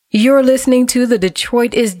You're listening to the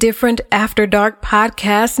Detroit is Different After Dark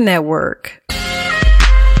Podcast Network.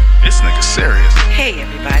 This nigga serious. Hey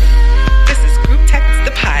everybody, this is Group Text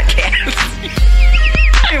the podcast.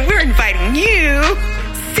 And we're inviting you,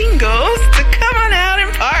 singles, to come on out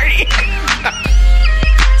and party.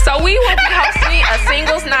 So we will be hosting a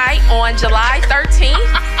singles night on July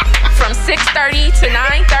 13th from 6:30 to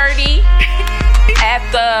 9:30 at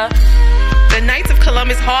the Knights of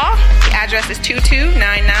Columbus Hall. The address is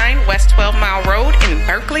 2299 West 12 Mile Road in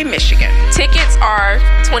Berkeley, Michigan. Tickets are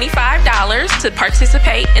 $25 to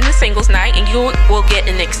participate in the singles night, and you will get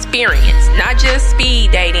an experience, not just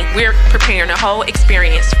speed dating. We're preparing a whole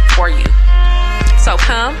experience for you. So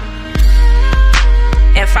come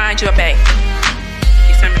and find your bae.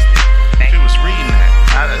 December 6th. He was reading that.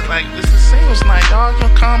 This is singles night, y'all.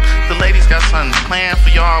 Gonna come. The ladies got something planned for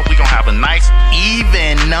y'all. We gonna have a nice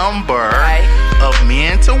even number of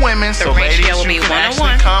men to women. The so ladies, ratio will be you can 1-1.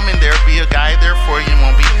 actually come and there'll be a guy there for you. It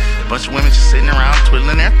won't be a bunch of women just sitting around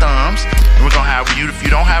twiddling their thumbs. And we're gonna have you. If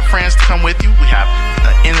you don't have friends to come with you, we have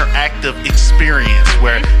an interactive experience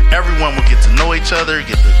where everyone will get to know each other,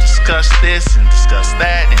 get to discuss this and discuss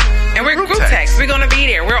that. And we're group text. We're gonna be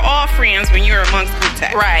there. We're all friends when you're amongst group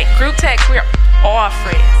text. Right. Group text, we're all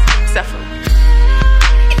friends, except for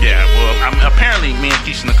Yeah, well, apparently me and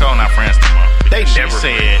Keisha Nicole not friends no more. They never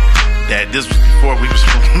said that this was before we was.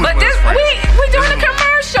 But this we doing a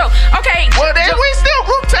commercial. Okay. Well, then we still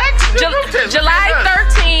group text. July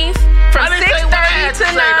 13th from 6:30 to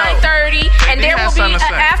 9:30, and there will be an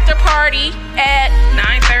after party at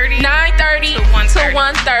 9:30 to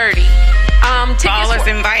 1:30. Tickets all is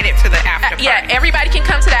invited to the after party. Yeah, everybody can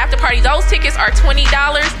come to the after party. Those tickets are $20.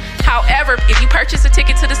 However, if you purchase a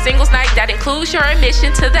ticket to the singles night, that includes your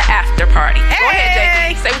admission to the after party. Hey! Go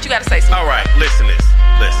ahead, JD. Say what you got to say. All right, listen.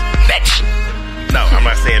 Bitch. No, I'm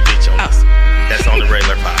not saying bitch on this. That's on the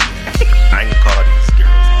regular podcast. I ain't gonna call these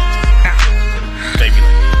girls bitches. Maybe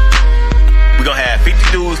later. We're gonna have 50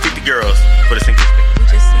 dudes, 50 girls for the singles night. We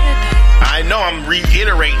just said that. I know I'm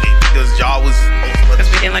reiterating it because y'all was on some other Because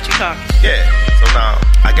we shit. didn't let you talk. Yeah, so now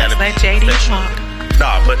I gotta Let JD talk.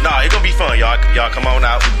 Nah, it's gonna be fun, y'all. Y'all come on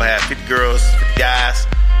out. We're gonna have 50 girls, 50 guys.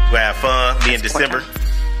 We're gonna have fun. Me in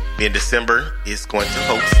December is going to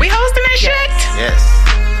host. We hosting that shit? Yes.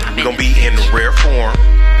 We're gonna be in rare form.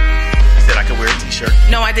 You said I could wear a t-shirt.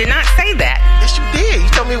 No, I did not say that. Yes, you did. You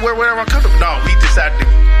told me to wear whatever I'm comfortable. No, we decided to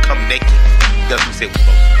come naked. That's what we said we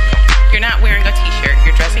both. You're not wearing a t-shirt.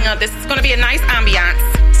 You're dressing up. This is going to be a nice ambiance.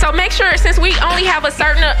 So make sure, since we only have a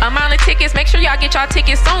certain amount of tickets, make sure y'all get y'all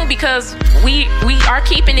tickets soon because we are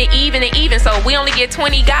keeping it even and even. So we only get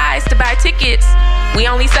 20 guys to buy tickets. We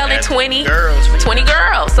only selling 20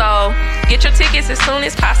 girls. So get your tickets as soon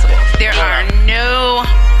as possible. There are no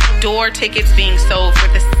door tickets being sold for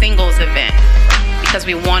the singles event because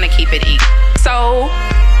we want to keep it even. So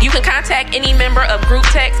you can contact any member of Group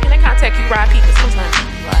Text. Can I contact you, Rob? Because sometimes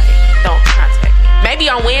don't contact me. Maybe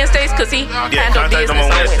on Wednesdays because he handles business on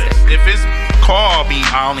Wednesdays. If it's call me,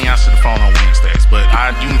 I only answer the phone on Wednesdays, but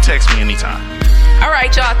you can text me anytime. All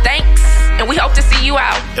right, y'all. Thanks, and we hope to see you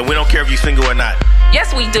out. And we don't care if you single or not.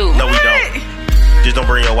 Yes, we do. No, we don't. Just don't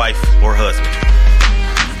bring your wife or husband.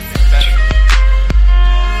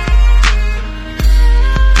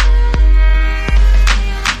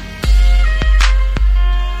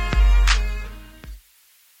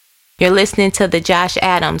 You're listening to the Josh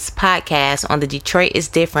Adams podcast on the Detroit is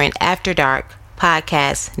Different After Dark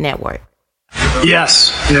Podcast Network.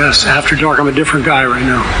 Yes. After dark, I'm a different guy right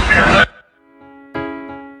now.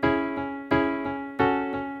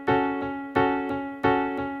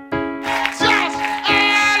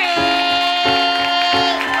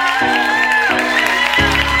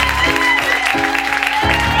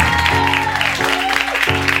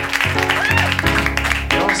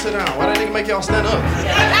 Y'all sit down. Why that nigga make y'all stand up?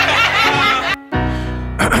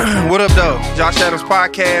 What up, though? Josh Adams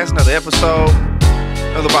podcast, another episode,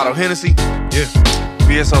 another bottle of Hennessy. Yeah.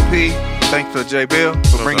 VSOP. Thanks to J Bill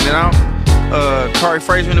for bringing it out. Kari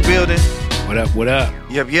Frazier in the building. What up?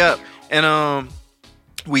 Yep. And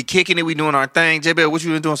we kicking it. We doing our thing. J Bill, what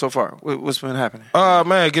you been doing so far? What's been happening?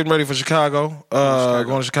 Man, getting ready for Chicago.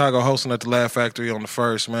 Going to Chicago, hosting at the Laugh Factory on the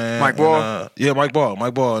 1st, man. Mike Ball?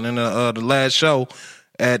 Mike Ball. And then the last show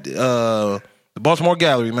at the Baltimore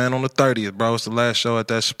Gallery, man, on the 30th, bro. It's the last show at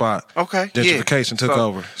that spot. Okay. Gentrification took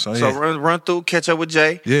over. So run through, catch up with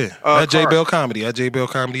Jay. Yeah. At J Bill Comedy. At J Bill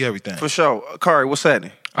Comedy, everything. For sure. Kari, what's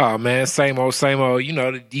happening? Oh, man, same old. You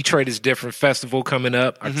know, the Detroit is Different Festival coming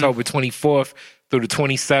up October 24th through the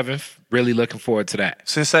 27th. Really looking forward to that.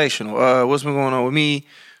 Sensational. What's been going on with me?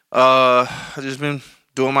 I just been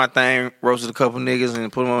doing my thing, roasted a couple niggas and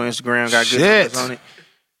put them on Instagram. Got good numbers on it.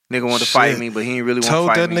 Nigga wanted to fight me, but he didn't really want to Told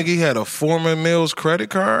fight that me. nigga he had a Foreman Mills credit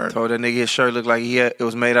card. Told that nigga his shirt looked like it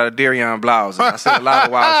was made out of Darion blouses. I said a lot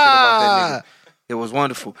of wild shit about that nigga. It was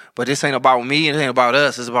wonderful. But this ain't about me and it ain't about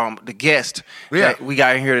us. It's about the guest that we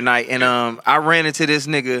got in here tonight. And I ran into this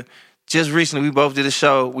nigga just recently. We both did a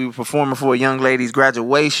show. We were performing for a young lady's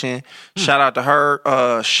graduation. Shout out to her,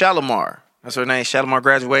 Shalimar. That's her name. Shalimar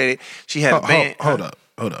graduated. She had a band. Hold up.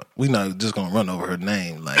 We not just gonna run over her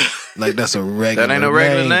name like that's a regular. That ain't a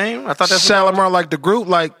regular name. I thought that's Shalimar, like the group,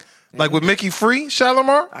 like with Mickey Free.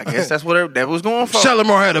 Shalimar. I guess that's what that was going for.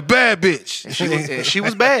 Shalimar had a bad bitch. And she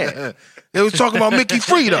was bad. They was talking about Mickey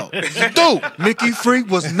Free though. Dude, Mickey Free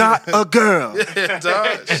was not a girl.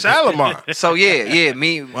 Shalimar. So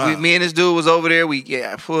me and this dude was over there.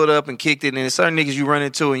 I pulled up and kicked it. And there's certain niggas you run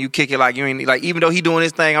into and you kick it like you ain't like. Even though he doing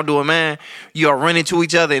his thing, I'm doing mine. You all run into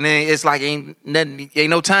each other and then it's like ain't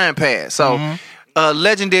no time pass. So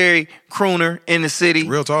legendary crooner in the city,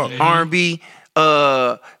 real talk, R&B,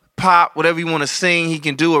 pop, whatever you want to sing, he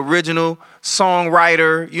can do. Original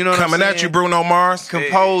songwriter, you know what I'm saying? Coming at you, Bruno Mars.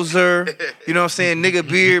 Composer, you know what I'm saying? Nigga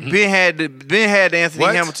beard. Ben had the Anthony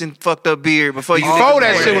Hamilton fucked up beard before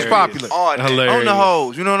that shit was popular. On the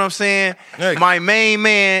hoes, you know what I'm saying? Hey. My main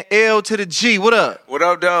man, L to the G. What up? What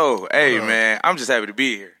up, though? Hey, man, I'm just happy to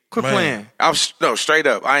be here. Quit playing. No, straight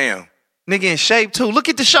up, I am. Nigga in shape too. Look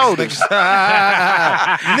at the shoulders. Nigga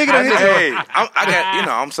done hit Hey, I got,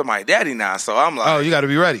 I'm somebody's daddy now, so I'm like, oh, you got to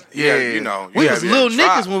be ready. Yeah, we was little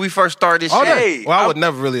niggas when we first started this shit. Hey, well, I was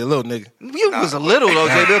never really a little nigga. You was a little though,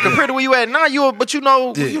 JB. Compared to where you at now,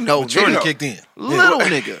 maturity kicked in. Little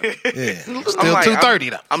nigga. Yeah, still like,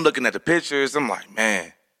 230 though. I'm looking at the pictures. I'm like,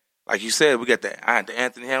 man. Like you said, we got that. I had the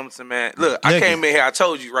Anthony Hamilton, man. Look, I came in here. I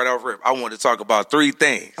told you right off rip. I wanted to talk about 3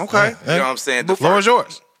 things. Okay, you know what I'm saying. The floor is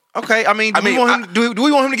yours. Okay, I mean, do we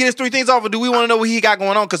want him to get his 3 things off, or do we want to know what he got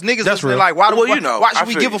going on? Because niggas that's real. Like, why should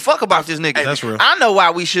we give a fuck about this nigga? That's real. I know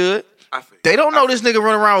why we should. They don't know this nigga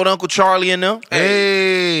running around with Uncle Charlie and them.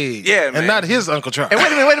 Hey, yeah, man. And not his Uncle Charlie. And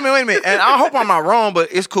wait a minute. And I hope I'm not wrong, but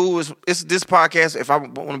it's cool. It's this podcast. If I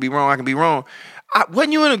want to be wrong, I can be wrong.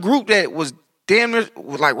 Wasn't you in a group that was damn near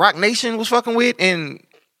like Rock Nation was fucking with? And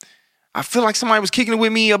I feel like somebody was kicking it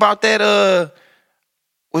with me about that.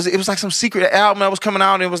 It was like some secret album that was coming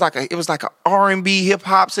out, and it was like a R&B hip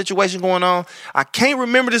hop situation going on. I can't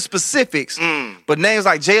remember the specifics, but names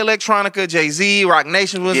like Jay Electronica, Jay-Z, Rock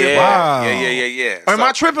Nation was it? Wow. Yeah. Or am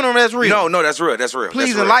I tripping or that's real? No, that's real. That's real.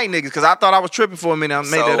 Please enlighten niggas, because I thought I was tripping for a minute. I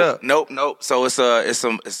made that up. Nope. So it's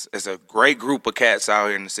a great group of cats out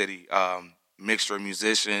here in the city, mixture of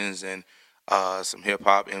musicians and some hip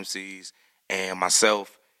hop MCs and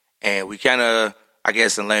myself, and we kind of, I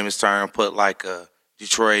guess in layman's term, put like a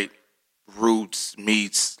Detroit roots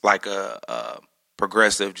meets like a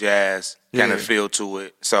progressive jazz kind of feel to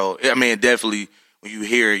it. So, I mean, definitely when you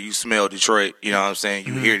hear it, you smell Detroit. You know what I'm saying?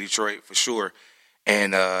 You hear Detroit for sure.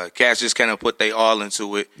 And cats just kind of put they all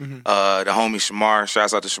into it. The homie Shamar,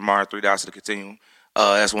 shouts out to Shamar, 3 Dots to the Continuum.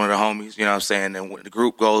 That's one of the homies, you know what I'm saying? And the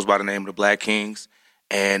group goes by the name of the Black Kings.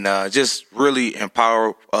 And just really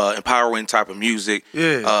empowering type of music.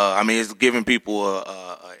 Yeah. I mean, it's giving people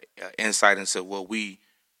a insight into what we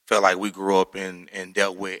felt like we grew up in and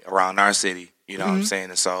dealt with around our city. You know what I'm saying?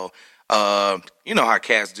 And so, you know how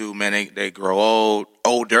cats do, man. They grow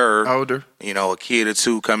older. You know, a kid or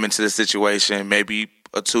 2 come into the situation, maybe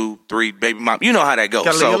a 2, 3 baby mom. You know how that goes.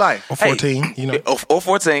 Gotta live your life. Or 14, you know. Or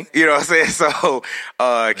 14, you know what I'm saying? So,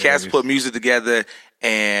 cats put music together,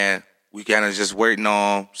 and we kind of just waiting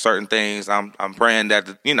on certain things. I'm praying that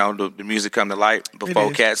the music come to light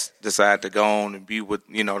before cats decide to go on and be with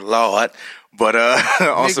the Lord. But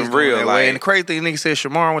on some real, like, and the crazy thing, nigga said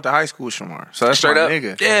Shamar went to high school with Shamar, so that's straight my up,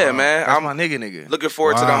 nigga. Yeah, man, that's my nigga. Looking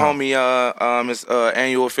forward to the homie his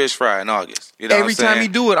annual fish fry in August. You know every time he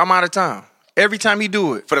do it, I'm out of town. Every time he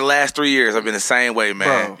do it. For the last 3 years, I've been the same way,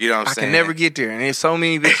 man. Bro, you know what I'm saying? I can never get there. And there's so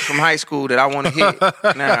many bitches from high school that I want to hit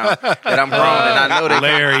now that I'm grown and I know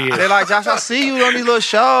they're like, Josh, I see you on these little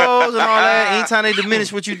shows and all that. Anytime they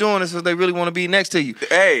diminish what you're doing, it's because they really want to be next to you.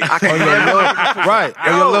 Hey. I can never. Right.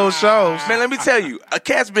 On your little shows. Man, let me tell you, a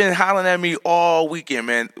cat's been hollering at me all weekend,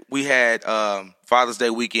 man. We had Father's Day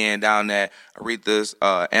weekend down at Aretha's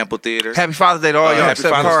Amphitheater. Happy Father's Day to all y'all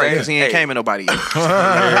except Corey, because he ain't Hey. came in nobody yet.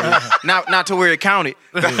 Not to where it counted.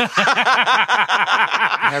 Happy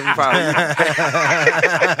Father's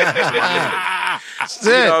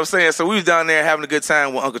Day. You know what I'm saying? So we was down there having a good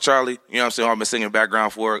time with Uncle Charlie. You know what I'm saying? I've been singing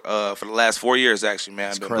background for the last 4 years, actually,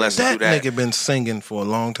 man. I've been blessed to do that. Nigga been singing for a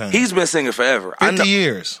long time. He's been singing forever. 50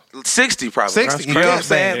 years. 60 probably. 60. You know what I'm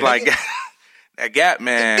saying? Like, that Gap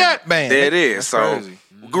Man. Gap Man. There it is. That's so crazy.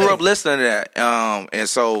 we grew up listening to that. And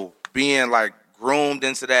so being like groomed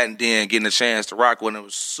into that, and then getting a chance to rock with them, it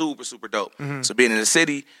was super, super dope. So being in the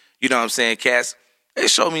city, you know what I'm saying, cats, they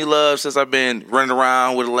showed me love since I've been running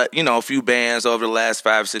around with, a few bands over the last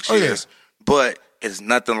 5-6 years. But it's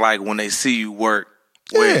nothing like when they see you work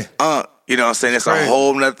with you know what I'm saying? It's a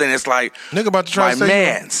whole nother thing. It's like, nigga about to try to say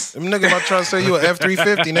mans. Nigga about to try to say you an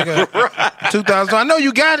F-350, nigga. 2,000. I know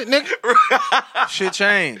you got it, nigga. Shit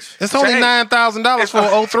changed. It's only $9,000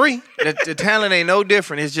 for 03. The talent ain't no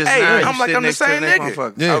different. It's just I'm like, I'm the same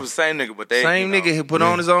nigga. Yeah. I was the same nigga, but they same nigga who put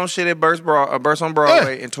on his own shit at Burst on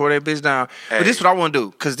Broadway and tore that bitch down. But this is what I want to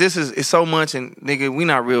do, because this is so much, and nigga, we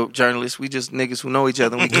not real journalists. We just niggas who know each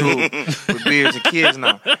other. And we cool with beards and kids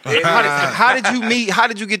now. How did you meet? How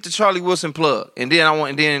did you get to Charlie Wilson plug? And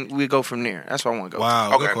then we go from there. That's what I want to go.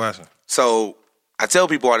 Wow, good question. So I tell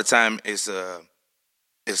people all the time,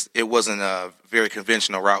 it wasn't a very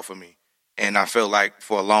conventional route for me. And I felt like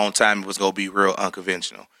for a long time it was going to be real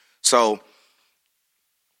unconventional. So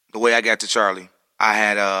the way I got to Charlie, I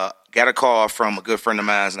had got a call from a good friend of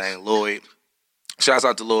mine named Lloyd. Shouts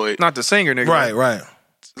out to Lloyd. Not the singer, nigga. Right.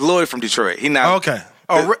 Lloyd from Detroit. He not okay.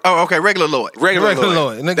 Okay. Regular Lloyd. Regular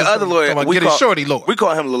Lloyd. Niggas the other Lloyd, we call Shorty Lloyd. We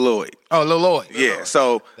call him Lil Lloyd. Oh, Lil Lloyd. Yeah.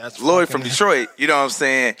 So Lloyd from Detroit, you know what I'm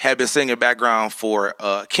saying, had been singing background for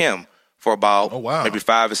Kim for about maybe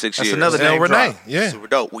 5 or 6 years. That's another name. El Renee. Yeah. Super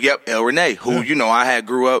dope. Well, yep, El Renee, who I had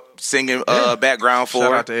grew up singing background for.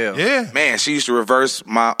 Shout out to El. Yeah. Man, she used to reverse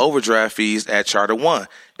my overdraft fees at Charter One.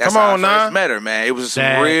 That's Come how on, I first now. met her, man. It was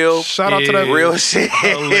some real shout out to that real shit.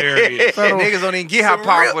 Hilarious. Niggas don't even get how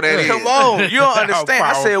powerful that is. Come on, you don't understand.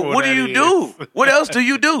 I said, powerful what do that you is. do? What else do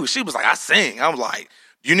you do? She was like, I sing. I'm like,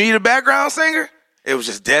 you need a background singer? It was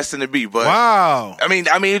just destined to be. But wow. I mean,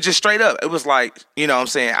 it just straight up. It was like, you know what I'm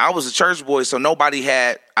saying? I was a church boy, so nobody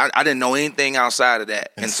had, I didn't know anything outside of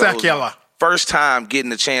that. And so it was my first time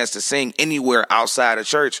getting a chance to sing anywhere outside of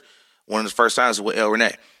church. One of the first times with El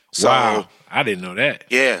Renee. So, wow. I didn't know that.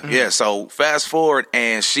 Yeah. So fast forward,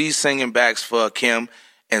 and she's singing backs for Kim,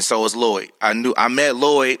 and so is Lloyd. I met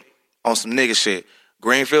Lloyd on some nigga shit.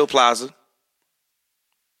 Greenfield Plaza.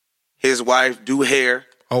 His wife do hair.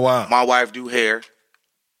 Oh, wow. My wife do hair.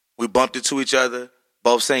 We bumped into each other,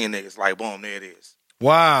 both singing niggas. Like, boom, there it is.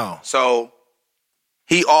 Wow. So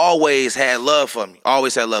he always had love for me.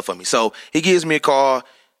 So he gives me a call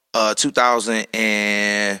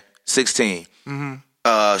 2016.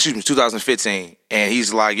 2015. And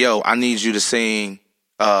he's like, yo, I need you to sing,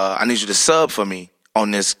 I need you to sub for me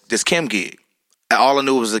on this Kim gig. And all I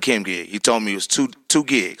knew was a Kim gig. He told me it was two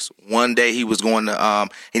gigs. One day he was going to,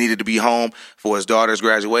 he needed to be home for his daughter's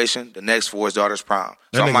graduation. The next for his daughter's prom.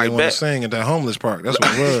 That So nigga I'm like, didn't want bet. to sing at that homeless park. That's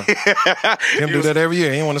what it was. Him do that every year.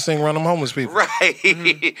 He didn't want to sing around them homeless people.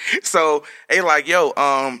 Right. So they like, yo,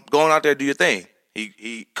 going out there, do your thing.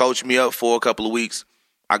 He coached me up for a couple of weeks.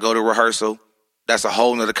 I go to rehearsal. That's a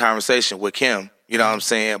whole nother conversation with Kim. You know what I'm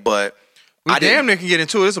saying? But we damn near can get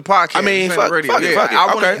into it. It's a podcast. I mean, fuck it. I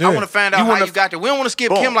want to find out how you got there. We don't want to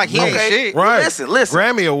skip Kim like he ain't shit. Right. Listen.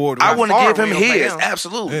 Grammy Award. I want to give him real, his. man.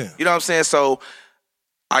 Absolutely. Yeah. You know what I'm saying? So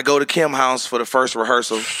I go to Kim house for the first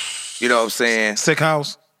rehearsal. You know what I'm saying? Sick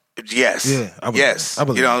House. Yes. Yeah. Yes. I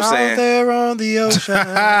believe You know what I'm saying? Out there on the ocean.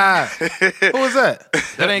 Who was that?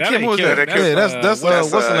 That ain't Kim. Who was that? Yeah, that's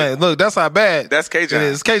what's the name? Look, that's how bad. That's K-John. It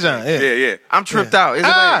is K-John. Yeah. Yeah. I'm tripped out. Is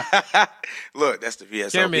it Look, that's the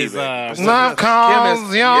VSOP. Kim is, Love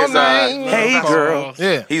calls your name. Hey Girl.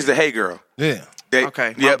 Yeah. He's the Hey Girl. Yeah.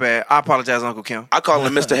 Okay, my bad. I apologize, Uncle Kim. I call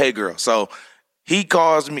him Mr. Hey Girl. So he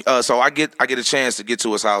calls me. So I get a chance to get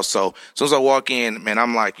to his house. So as soon as I walk in, man,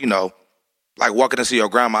 I'm like, like walking to see your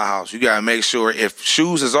grandma's house. You gotta make sure if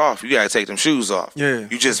shoes is off, you gotta take them shoes off. Yeah.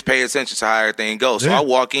 You just pay attention to how everything goes. So I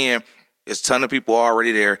walk in, there's a ton of people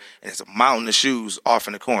already there, and it's a mountain of shoes off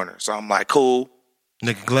in the corner. So I'm like, cool.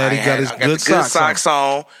 Nigga glad he got his I good the good socks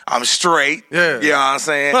on. I'm straight. Yeah. You know what I'm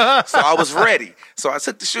saying? So I was ready. So I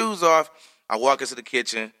took the shoes off. I walk into the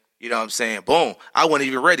kitchen. You know what I'm saying? Boom. I wasn't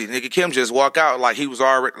even ready. Nigga Kim just walk out like he was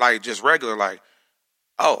already like just regular. Like,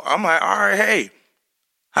 oh, I'm like, all right, hey.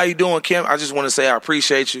 How you doing, Kim? I just want to say I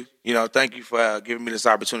appreciate you. Thank you for giving me this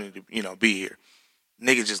opportunity to, be here.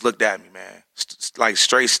 Nigga just looked at me, man. Like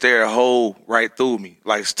straight stare a hole right through me.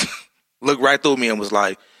 Like looked right through me and was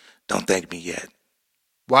like, don't thank me yet.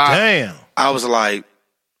 Wow. Damn. I was like,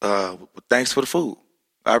 thanks for the food.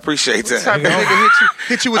 I appreciate that. What type of nigga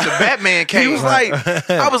hit you with the Batman cape? He was like,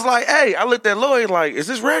 I was like, hey, I looked at Lloyd like, is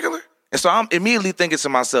this regular? And so I'm immediately thinking to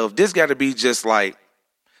myself, this got to be just like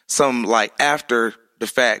some like after the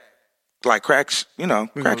fact, like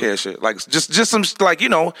crackhead shit. Like just some like,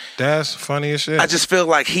 That's funny as shit. I just feel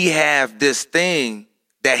like he have this thing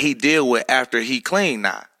that he deal with after he clean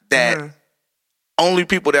now that only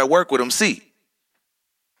people that work with him see.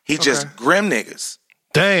 He just grim niggas.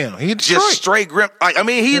 Damn, he just straight grim. Like I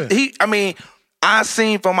mean, I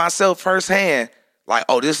seen for myself firsthand. Like,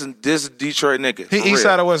 oh, this is Detroit nigga. He east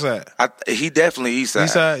side or west side? He definitely east side.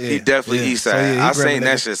 East side, yeah. He definitely east side. So, yeah, I seen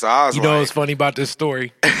that shit. So I was you know what's funny about this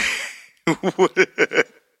story?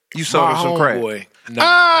 You sold him some crack. Homeboy. No.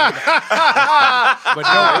 But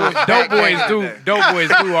dope boys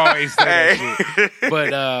do always say that shit.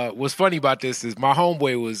 But what's funny about this is my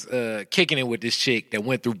homeboy was kicking it with this chick that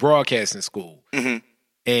went through broadcasting school. Mm-hmm.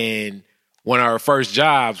 And one of her first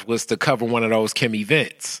jobs was to cover one of those Kim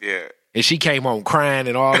events. Yeah. And she came home crying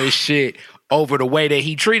and all this shit over the way that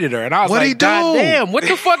he treated her. And I was What'd he like, do? God damn, what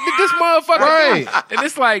the fuck did this motherfucker do? And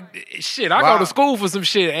it's like, shit, I go to school for some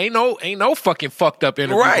shit. Ain't no fucking fucked up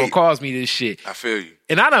interview gonna cause me this shit. I feel you.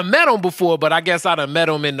 And I done met him before, but I guess I done met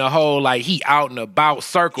him in the whole, like, he out and about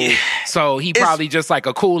circle. Yeah. So he probably just like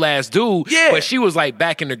a cool ass dude. Yeah. But she was like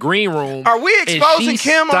back in the green room. Are we exposing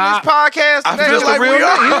Kim on this podcast? I feel like real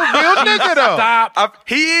nigga though.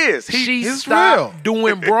 He is. She stopped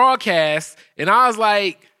doing broadcasts, and I was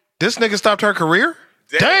like, this nigga stopped her career?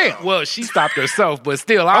 Damn. Well, she stopped herself, but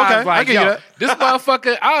still, I was like, yo, this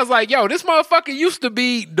motherfucker, I was like, yo, this motherfucker used to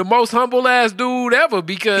be the most humble ass dude ever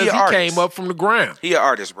because he came up from the ground. He an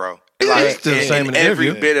artist, bro. Like, the same in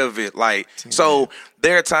every bit of it. Like, so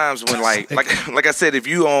there are times when like I said, if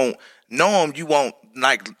you don't know him, you won't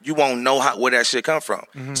know where that shit come from.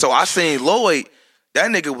 Mm-hmm. So I seen Lloyd,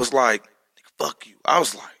 that nigga was like, fuck you. I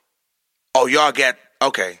was like, oh, y'all got,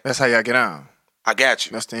 okay. That's how y'all get on. I got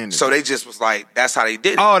you. That's the end. So they just was like, that's how they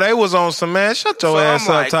did it. Oh, they was on some man, shut your ass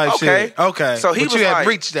up type shit. Okay. So he but was you hadn't like,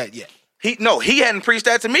 reached that yet. He hadn't preached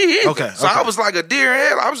that to me either. Okay. So I was like a deer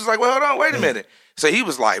head. I was just like, well, hold on, wait a minute. So he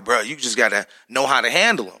was like, bro, you just gotta know how to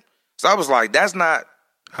handle him. So I was like, that's not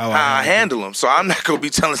how I handle him. So I'm not gonna be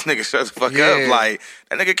telling this nigga shut the fuck up. Like,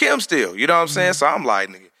 that nigga Kim still. You know what I'm saying? So I'm like,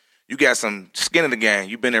 nigga, you got some skin in the game.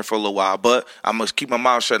 You've been there for a little while, but I must keep my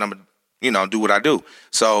mouth shut. I'm gonna, do what I do.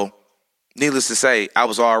 So needless to say, I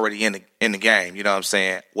was already in the game. You know what I'm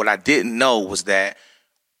saying? What I didn't know was that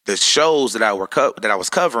the shows that I was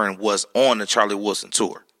covering was on the Charlie Wilson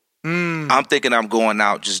tour. I'm thinking I'm going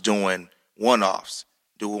out just doing one-offs.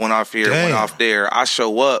 Do one off here, one off there. I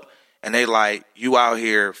show up and they like, you out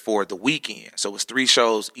here for the weekend. So it's 3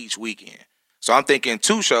 shows each weekend. So I'm thinking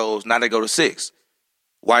 2 shows, now they go to 6.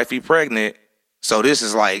 Wifey pregnant. So this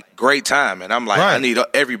is like great time, and I'm like, I need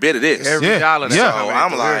every bit of this. Every dollar. So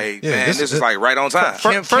I'm like, man, this is like right on time.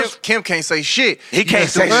 Kim can't say shit. He can't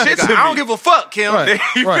say shit to me. I don't give a fuck, Kim. Right.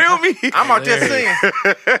 You feel me? I'm out there singing.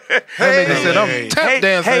 Hey, nigga said, I'm tap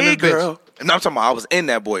dancing in this girl. bitch. No, I'm talking about I was in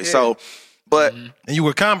that boy. So, but and you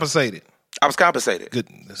were compensated. I was compensated. Good.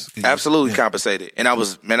 Absolutely compensated, and I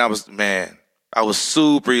was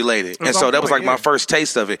super elated, and so that was like my first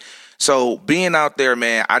taste of it. So being out there,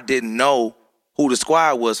 man, I didn't know who the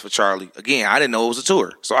squad was for Charlie. Again, I didn't know it was a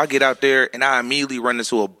tour. So I get out there and I immediately run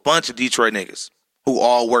into a bunch of Detroit niggas who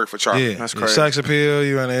all work for Charlie. Yeah, that's crazy. Sax Appeal,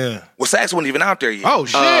 you in there. Well, Sax wasn't even out there yet. Oh,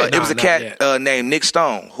 shit. It was a cat named Nick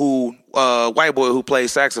Stone, who white boy who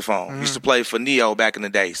plays saxophone. Used to play for Neo back in the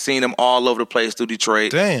day. Seen him all over the place through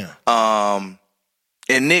Detroit. Damn.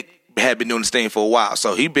 And Nick had been doing this thing for a while.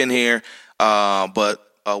 So he'd been here, but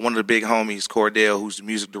one of the big homies, Cordell, who's the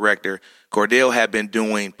music director, Cordell had been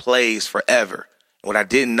doing plays forever. What I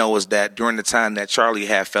didn't know is that during the time that Charlie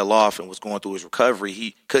had fell off and was going through his recovery,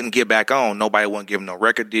 he couldn't get back on. Nobody wouldn't give him no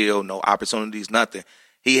record deal, no opportunities, nothing.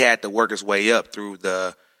 He had to work his way up through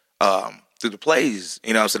the plays,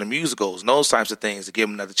 so the musicals and those types of things to give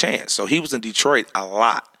him another chance. So he was in Detroit a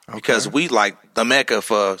lot. Because we like the mecca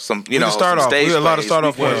for some, some stage plays. We allowed to start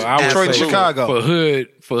off with Detroit and Chicago.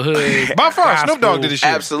 For hood. By far, Snoop Dogg did this shit.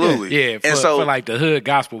 Absolutely. Yeah, for like the hood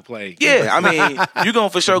gospel play. Yeah, I mean, you're going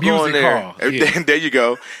to for sure go in there. There you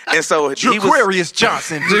go. And so Aquarius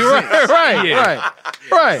Johnson. Right.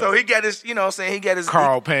 So he got his, he got his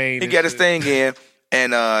Carl Payne. He got his thing in,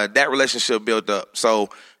 and that relationship built up. So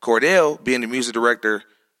Cordell, being the music director,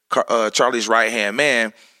 Charlie's right-hand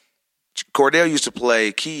man, Cordell used to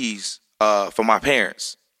play keys for my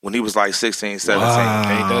parents when he was like 16, 17.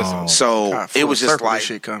 Wow. So it was just like,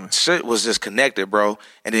 shit was just connected, bro.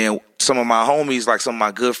 And then some of my homies, like some of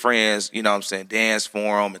my good friends, dance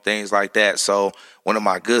for him and things like that. So one of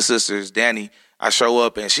my good sisters, Danny, I show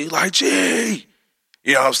up and she like, G,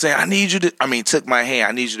 took my hand.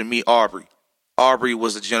 I need you to meet Aubrey. Aubrey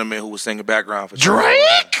was a gentleman who was singing background for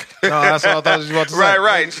Drake. No, that's all I thought you were about to say.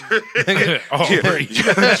 Right. Aubrey.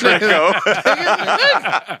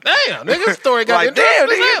 Damn, nigga, story got like, damn,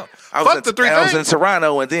 nigga. I was in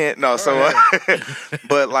Toronto and then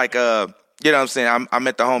but like you know what I'm saying, I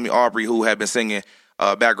met the homie Aubrey who had been singing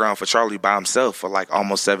background for Charlie by himself for like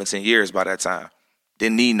almost 17 years by that time.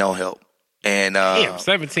 Didn't need no help. And damn,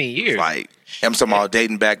 17 years. Like, I'm talking about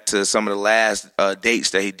dating back to some of the last dates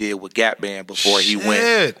that he did with Gap Band before he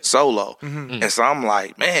went solo. And so I'm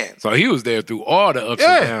like, man. So he was there through all the ups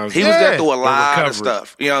and downs. He was there through a lot of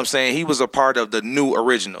stuff. You know what I'm saying? He was a part of the new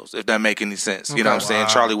originals, if that make any sense. You know what I'm saying?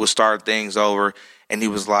 Charlie would start things over, and he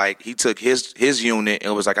was like, he took his unit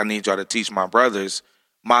and was like, I need y'all to teach my brothers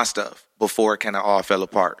my stuff before it kind of all fell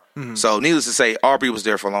apart. So needless to say, Aubrey was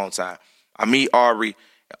there for a long time. I meet Aubrey.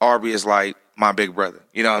 Aubrey is like my big brother.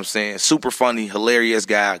 You know what I'm saying? Super funny, hilarious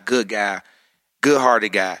guy,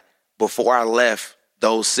 good-hearted guy. Before I left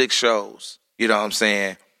those 6 shows, you know what I'm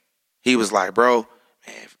saying, he was like, bro,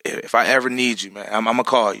 man, if I ever need you, man, I'm going to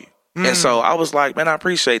call you. And so I was like, man, I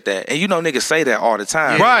appreciate that. And you know niggas say that all the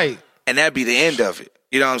time. Right. And that'd be the end of it.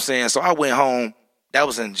 You know what I'm saying? So I went home. That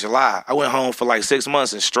was in July. I went home for like 6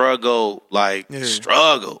 months and struggled. You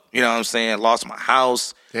know what I'm saying? Lost my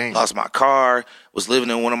house, lost my car, was living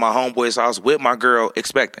in one of my homeboys' house with my girl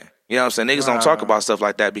expecting. You know what I'm saying? Niggas don't talk about stuff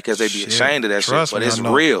like that because they be ashamed of that shit. But it's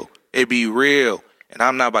real. It be real. And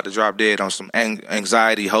I'm not about to drop dead on some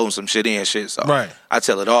anxiety, holding some shit in shit. So I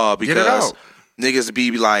tell it all because niggas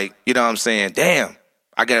be like, you know what I'm saying? Damn,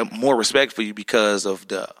 I got more respect for you because of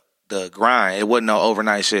the grind. It wasn't no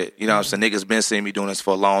overnight shit. You know what I'm saying? Niggas been seeing me doing this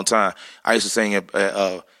for a long time. I used to sing at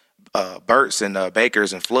Burt's and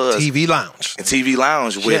Baker's and Floods. TV Lounge. And TV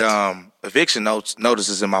Lounge with eviction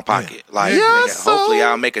notices in my pocket. Like, nigga, hopefully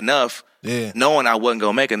I'll make enough, knowing I wasn't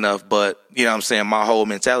going to make enough. But, you know what I'm saying, my whole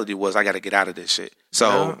mentality was I got to get out of this shit.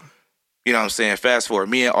 So, you know what I'm saying, fast forward.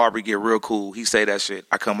 Me and Aubrey get real cool. He say that shit.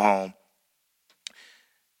 I come home.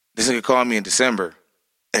 This nigga called me in December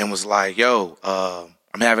and was like, yo,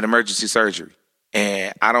 I'm having emergency surgery,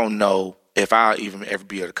 and I don't know if I'll even ever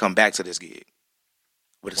be able to come back to this gig.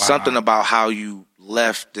 But it's something about how you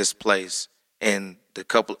left this place and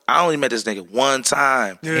I only met this nigga one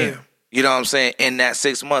time. Yeah. You know what I'm saying? In that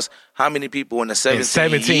 6 months, how many people in the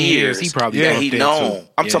 17 years he probably that he known?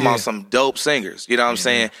 I'm talking about some dope singers. You know what I'm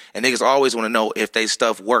saying? And niggas always want to know if they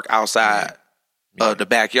stuff work outside of the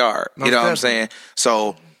backyard. You know what I'm saying?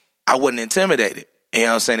 So I wasn't intimidated. You know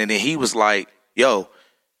what I'm saying? And then he was like, yo,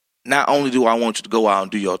 not only do I want you to go out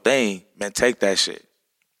and do your thing, man, take that shit.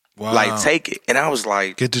 Wow. Like, take it. And I was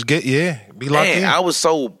like, be locked in. I was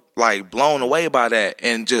so like blown away by that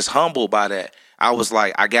and just humbled by that. I was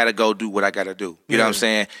like, I gotta go do what I gotta do. You know what I'm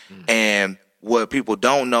saying? And what people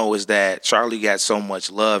don't know is that Charlie got so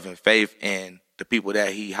much love and faith in the people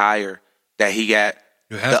that he hired that he got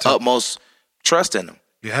the utmost trust in them.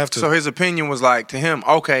 You have to. So his opinion was like to him,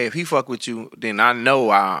 okay, if he fuck with you, then I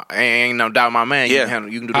know I ain't no doubt my man. You can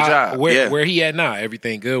handle, you can do the job. Where he at now?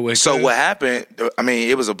 Everything good with him? So what happened, I mean,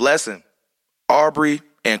 it was a blessing. Aubrey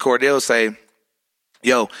and Cordell say,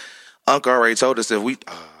 yo, Uncle already told us if we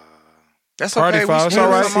that's party okay. Foul, We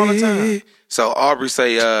all the time. So Aubrey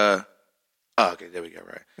say, okay, there we go,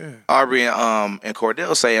 right. Yeah. Aubrey and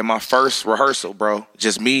Cordell say at my first rehearsal, bro,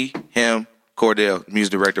 just me, him, Cordell,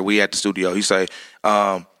 music director, we at the studio. He say,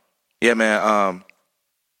 yeah, man,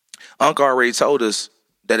 Uncle already told us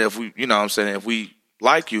that if we, you know what I'm saying, if we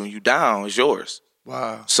like you and you down, it's yours.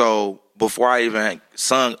 Wow. So before I even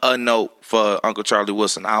sung a note for Uncle Charlie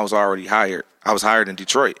Wilson, I was already hired. I was hired in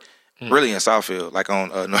Detroit, really in Southfield, like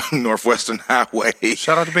on Northwestern Highway.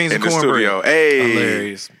 Shout out to Beans and Cornbread. Studio. Hey.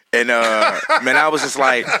 Hilarious. And man, I was just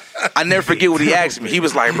like, I never forget what he asked me. He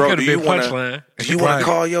was like, "Bro, do you want to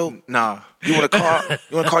call your You want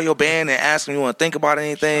to call your band and ask them you want to think about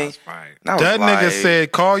anything?" That nigga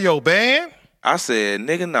said, "Call your band." I said,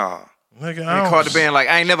 "Nigga, nah." Nigga, I called the band like,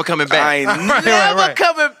 I ain't never coming back. I ain't never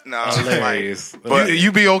coming. No, hilarious. But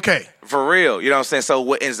you be okay for real. You know what I'm saying? So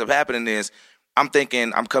what ends up happening is, I'm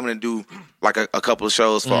thinking I'm coming to do like a couple of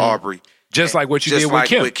shows for Aubrey, just like what you did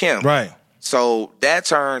with Kim, right? So that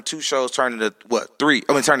turned 2 shows turned into what 3?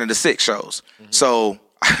 I mean, turned into 6 shows. So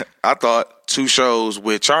I thought 2 shows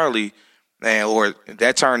with Charlie, or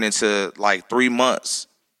that turned into like 3 months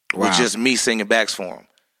with just me singing backs for him.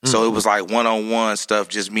 So it was like one-on-one stuff,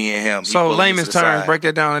 just me and him. So layman's terms, break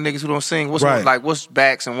that down to niggas who don't sing. What's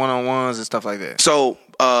backs and one-on-ones and stuff like that? So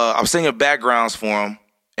I'm singing backgrounds for him,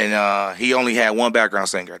 and he only had one background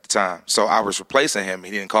singer at the time. So I was replacing him. He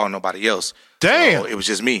didn't call nobody else. Damn. So it was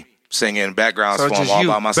just me singing backgrounds for him all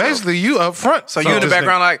by myself. Basically, you up front. So you in the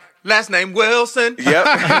background like, last name Wilson. Yep.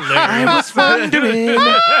 I was wondering.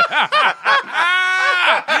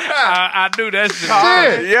 I knew that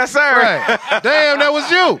shit. Yes, sir. Right. Damn, that was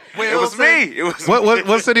you. It was me. It was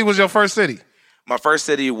what city was your first city? My first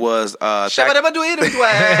city was it was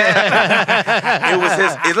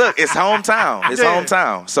his hometown. His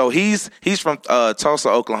hometown. So he's from Tulsa,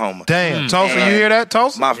 Oklahoma. Damn, Tulsa, you hear that,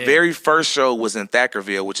 Tulsa? My very first show was in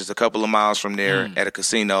Thackerville, which is a couple of miles from there at a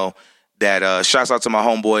casino. That shouts out to my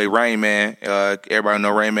homeboy Rain Man. Everybody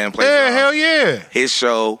know Rain Man plays. Yeah, hell yeah. His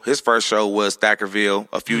first show was Thackerville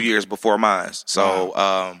a few years before mine. So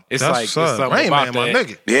it's like it's something Rain about Man, my that,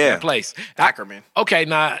 nigga. Yeah. that place. Thackerman. Okay,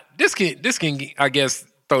 now this can I guess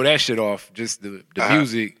throw that shit off. Just the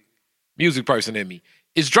music person in me.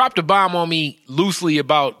 It's dropped a bomb on me loosely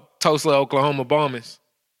about Tulsa, Oklahoma bombings.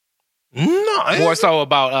 No, More so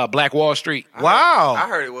about Black Wall Street. Wow. I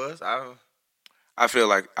heard it was. I feel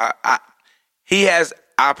like I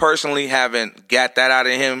personally haven't got that out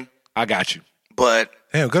of him. I got you. But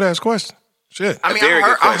damn, good ass question. Shit. I mean,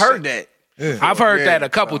 I heard that. Yeah. I've heard that a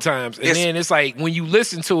couple times. And then it's like when you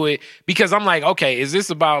listen to it, because I'm like, okay, is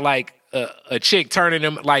this about like a chick turning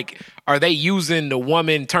them, like, are they using the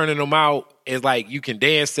woman turning them out? It's like you can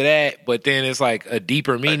dance to that, but then it's like a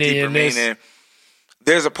deeper meaning in this.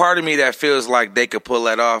 There's a part of me that feels like they could pull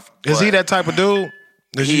that off. Is he that type of dude?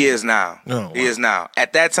 He is now. He is now.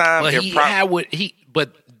 At that time,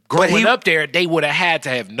 but growing up there, they would have had to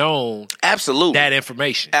have known absolutely that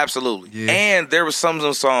information. Absolutely. Yeah. And there were some of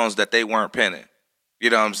those songs that they weren't penning. You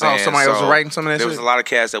know what I'm saying? Oh, somebody else was writing some of that There shit? was a lot of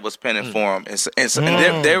cats that was penning for them. And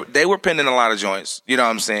they were penning a lot of joints. You know what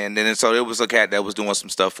I'm saying? And so there was a cat that was doing some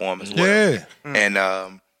stuff for him as well. Yeah. And,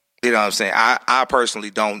 you know what I'm saying? I personally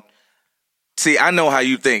don't. See, I know how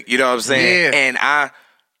you think. You know what I'm saying? Yeah. And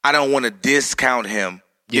I don't want to discount him.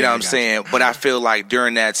 You know what I'm saying? But I feel like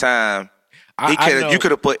during that time, you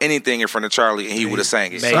could have put anything in front of Charlie and he would have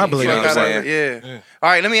sang it. I believe you know what I'm saying? Yeah. All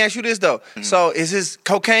right, let me ask you this though. So is his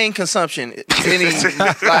cocaine consumption any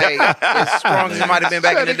like as strong as it might have been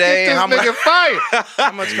back in the day? And how much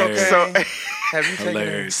cocaine have you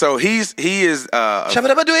taken? So he is he's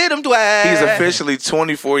officially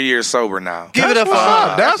 24 years sober now. Give it up for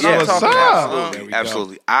him. That's what's up.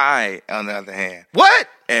 Absolutely. I, on the other hand,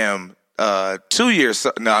 am 2 years.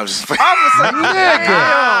 No, I'm just.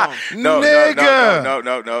 Nigga. No.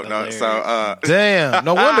 So, damn.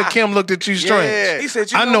 No wonder Kim looked at you strange. Yeah. he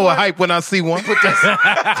said, I know a hype when I see one. Put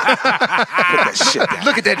that shit down.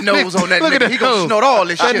 Look at that nose on that Look at nigga. that He gonna nose. snort all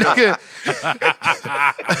this That shit.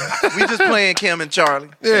 nigga. We just playing Kim and Charlie.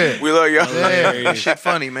 Yeah. We love y'all. That shit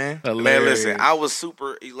funny, man. Man, listen, I was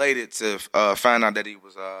super elated to find out that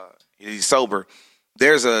he's sober.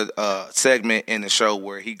 There's a segment in the show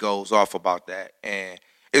where he goes off about that, and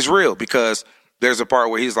it's real because there's a part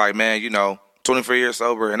where he's like, man, 24 years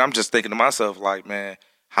sober, and I'm just thinking to myself, like, man,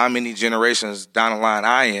 how many generations down the line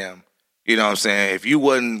I am? You know what I'm saying? If you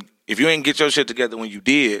ain't get your shit together when you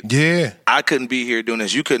did, I couldn't be here doing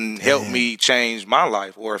this. You couldn't help me change my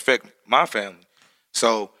life or affect my family.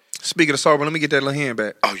 So, speaking of sober, let me get that little hand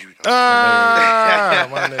back. Oh, you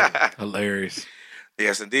my nigga. Hilarious.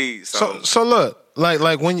 Yes, indeed. So look,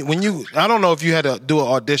 like when you, I don't know if you had to do an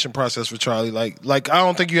audition process for Charlie. Like I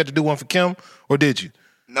don't think you had to do one for Kim, or did you?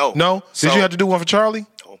 No. Did you have to do one for Charlie?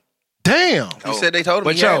 No. Damn. You said they told him.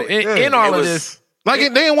 But in all of this, like they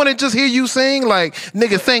didn't want to just hear you sing. Like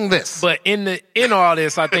nigga, sing this. But in all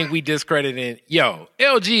this, I think we discredited.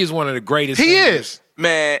 LG is one of the greatest. He singers. is,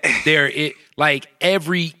 man.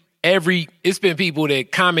 Every it's been people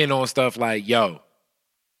that comment on stuff like,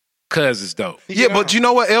 cuz it's dope. Yeah, but you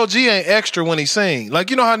know what? LG ain't extra when he sing. Like,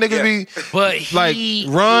 you know how niggas be but like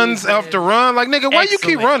runs after run? Like, nigga, why you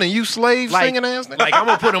keep running? You slave singing ass nigga? Like, I'm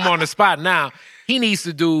going to put him on the spot now. He needs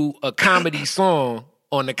to do a comedy song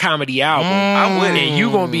on the comedy album. I'm with it. And you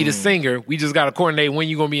going to be the singer. We just got to coordinate when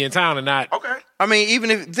you going to be in town or not. Okay. I mean, even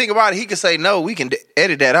if you think about it, he could say no. We can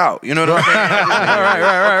edit that out. You know what I'm saying?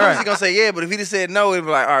 right. He's gonna say yeah, but if he just said no, it'd be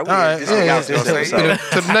like, all right, To the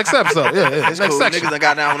next episode. Yeah, it's next cool. section. Niggas done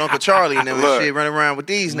got down with Uncle Charlie and them shit running around with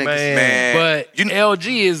these niggas. Man. But LG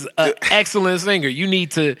is an excellent singer. You need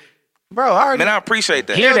to, bro. I appreciate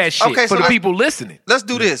that. Hear that shit Okay, for so the people listening. Let's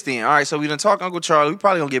do this then. All right, so we done talk Uncle Charlie. We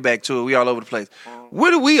probably gonna get back to it. We all over the place. Where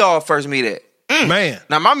did we all first meet at? Man.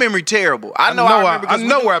 Now my memory terrible. I know where I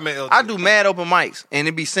met LG. I do mad open mics and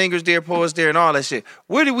it be singers there, poets there, and all that shit.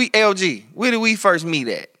 Where did we first meet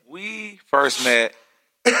at? We first met.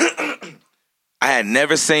 I had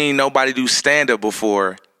never seen nobody do stand up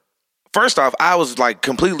before. First off, I was like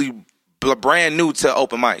completely brand new to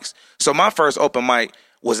open mics. So my first open mic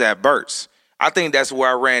was at Burt's. I think that's where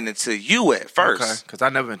I ran into you at first. Okay, because I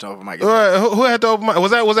never been to open mic. Who had the open mic?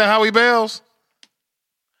 Was that Howie Bells?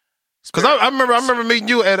 Because I remember meeting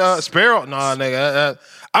you at Sparrow. Nah, nigga.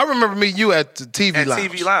 I remember meeting you at the TV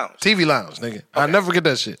Lounge. TV Lounge, nigga. Okay. I'll never forget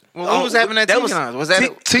that shit. Well, what was happening at TV Lounge? Was that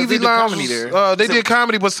TV Lounge? They did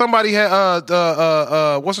comedy, but somebody had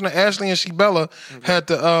what's her name? Ashley and Shebella had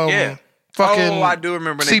the fucking. I do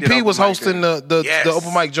remember. CP was hosting the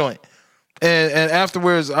open mic joint. And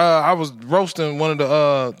afterwards, I was roasting one of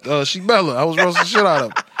the Shebella. I was roasting shit out of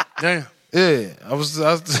him. Damn. Yeah, I was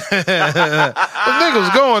those niggas was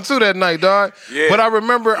going too that night, dog. Yeah. But I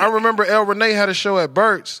remember El Renee had a show at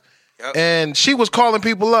Burt's, and she was calling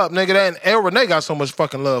people up, nigga. And El Renee got so much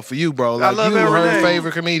fucking love for you, bro. Like, I love you El her Renee.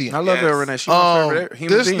 favorite comedian. I love El Renee. She's my favorite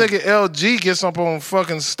human this being. nigga LG gets up on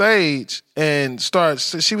fucking stage and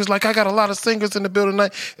starts. She was like, I got a lot of singers in the building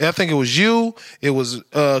tonight. And I think it was you. It was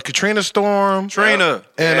Katrina Storm. Trina.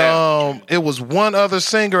 And it was one other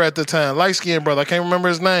singer at the time, light skinned brother. I can't remember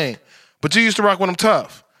his name. But you used to rock with him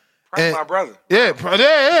tough. Probably my brother. Yeah.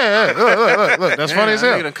 Look. That's funny as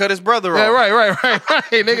hell. Nigga done cut his brother off. Yeah, right.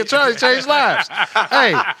 Nigga, Charlie changed lives.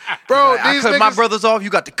 Hey, bro, these cut niggas. my brothers off.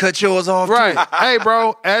 You got to cut yours off. Right. Too. Hey,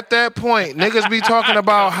 bro, at that point, niggas be talking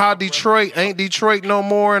about how Detroit ain't Detroit no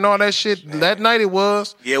more and all that shit. That night it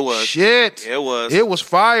was. Yeah, it was. Shit. Yeah, it was. It was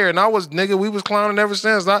fire. And we was clowning ever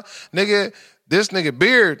since. This nigga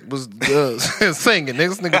Beard was singing.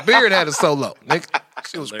 This nigga Beard had a solo. Nigga,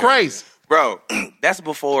 it was crazy. Bro, that's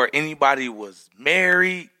before anybody was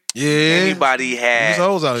married. Yeah. Anybody had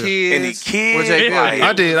hoes out here. any kids.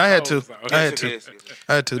 I did. I had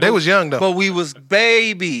to. They was young though. But we was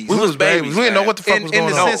babies. We was babies. We didn't know what the fuck was going on.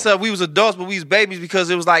 In the sense of we was adults, but we was babies because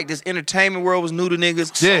it was like this entertainment world was new to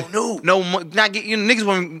niggas. Yeah. So new. Niggas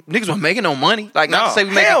weren't making no money. Like not to say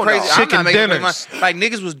we making crazy. I'm Chicken not making dinners. money. Like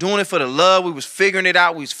niggas was doing it for the love. We was figuring it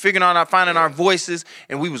out. We was figuring out finding our voices,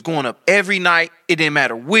 and we was going up every night. It didn't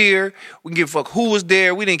matter where. We didn't give a fuck who was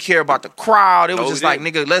there. We didn't care about the crowd. It was just like,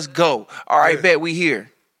 nigga, let's go. All right, bet we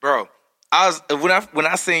here. Bro, when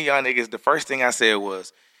I seen y'all niggas, the first thing I said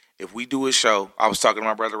was, if we do a show, I was talking to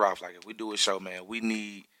my brother Ralph, like, if we do a show, man, we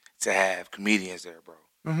need to have comedians there, bro.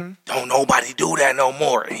 Mm-hmm. Don't nobody do that no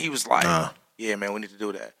more. And he was like, yeah, man, we need to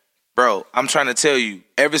do that. Bro, I'm trying to tell you,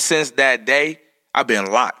 ever since that day, I've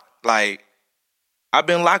been locked. Like, I've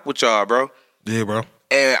been locked with y'all, bro. Yeah, bro.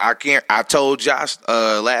 And I told Josh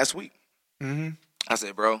last week. Mm-hmm. I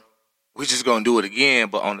said, bro, we just gonna do it again,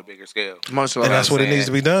 but on a bigger scale. And that's what it needs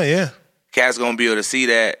to be done, yeah. Cats gonna be able to see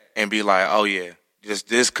that and be like, oh yeah, just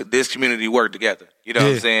this community work together. You know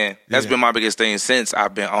what I'm saying? That's been my biggest thing since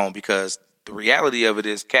I've been on, because the reality of it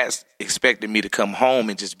is cats expected me to come home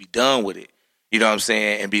and just be done with it. You know what I'm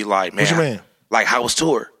saying? And be like, man, what you mean? Like House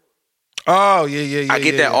Tour. Oh, yeah. I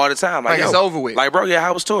get that all the time. Like it's over with. Like, bro,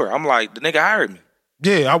 House Tour. I'm like, the nigga hired me.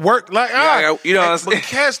 Yeah, I work like you know what I'm saying? But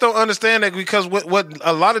cats don't understand that, because what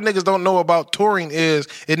a lot of niggas don't know about touring is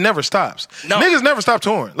it never stops. No. Niggas never stop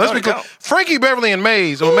touring. Let's be clear. Frankie Beverly and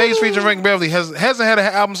Maze, or Maze featuring Frankie Beverly, hasn't had an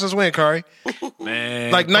album since when, Kari?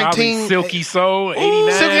 Man, like 19 Silky Soul,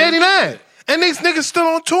 89. Silky 89. And these niggas still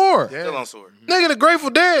on tour. Still on tour. Nigga, the Grateful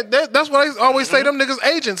Dead, that's what I always say, them niggas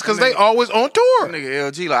agents, because they always on tour.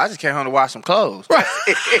 Nigga LG, like, I just came home to wash some clothes. Right.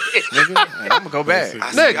 Nigga, I'm going to go back.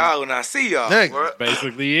 I see y'all when I see y'all. That's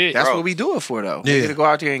basically it. That's Bro. what we do it for, though. Yeah. We to go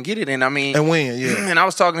out there and get it. And I mean, And win, yeah. And I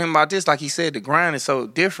was talking to him about this, like he said, the grind is so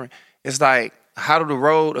different. It's like, how do the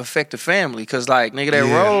road affect the family? Because, like, nigga, that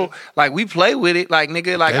road, like, we play with it. Like,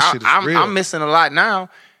 nigga, like, That shit is real. I'm missing a lot now.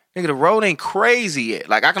 Nigga, the road ain't crazy yet.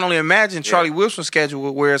 Like, I can only imagine Charlie Wilson's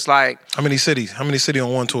schedule where it's like... How many cities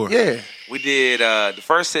on one tour? Yeah. We did the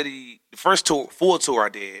first tour, full tour I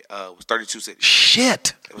did was 32 cities.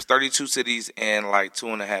 Shit. It was 32 cities in like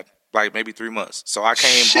 2.5, like maybe 3 months. So I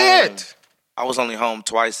came home. I was only home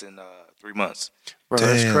twice in 3 months. Bro,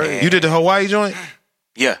 that's crazy. You did the Hawaii joint?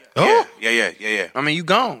 Yeah. Oh? Yeah. I mean, you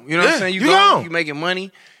gone. You know what I'm saying? You gone. You making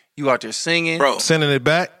money. You out there singing. Bro. Sending it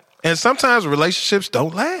back. And sometimes relationships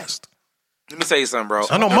don't last. Let me tell you something, bro.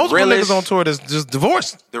 I know multiple niggas on tour that's just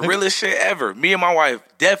divorced. The realest shit ever. Me and my wife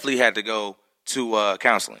definitely had to go to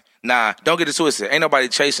counseling. Nah, don't get it twisted. Ain't nobody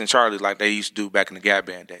chasing Charlie like they used to do back in the Gap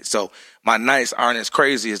Band days. So my nights aren't as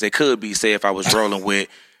crazy as they could be, say, if I was rolling with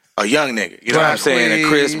a young nigga. You know what I'm saying? And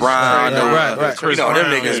Chris Brown. Right. You know, them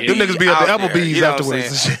niggas. Them niggas be at the Applebee's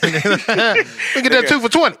afterwards. We get that 2 for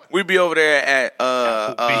 $20. We be over there at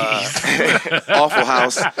Awful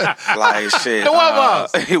House. Like, shit. The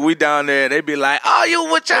Waffle House. We down there. They be like, oh,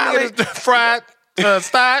 you with Charlie? Fried,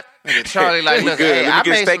 start. Nigga, Charlie, like, look, Good. hey, Let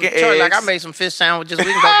me get steak and eggs. I made some fish sandwiches. We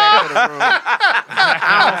can go back to the room.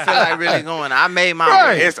 I don't feel like really going. I made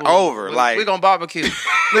my own. It's over. Like, we gonna barbecue.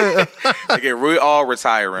 They get all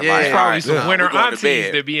retiring. Yeah. Like, Probably all right, some winter we're going to aunties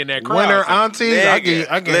bed. that be in that crowd. Winter aunties, I Nigga,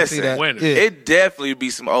 can see listen, that. winter. Yeah. It definitely be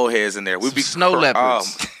some old heads in there. We be Snow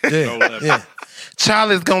leopards. Yeah.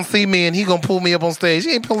 Charlie's gonna see me and he gonna pull me up on stage.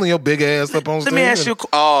 He ain't pulling your big ass up on stage. Let me ask you.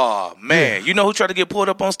 Oh man, you know who tried to get pulled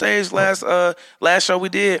up on stage last show we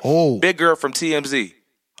did? Oh. Big girl from TMZ.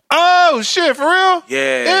 Oh shit, for real?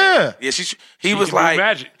 Yeah. He She was can do like,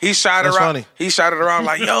 magic. he shot That's her out. funny. He shot it around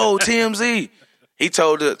like, yo, TMZ. He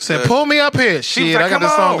told her, Said, pull me up here. Shit, like, I got "Come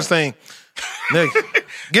this song on." to sing. Nigga,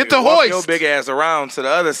 get the walk your hoist. big ass around to the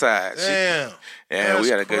other side. Damn. Yeah, we That's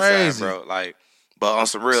had a good crazy. time, bro. Like, but on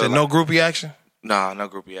some real, Said like, no groupie action. nah, no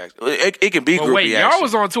groupie action. It can be But groupie wait, action. y'all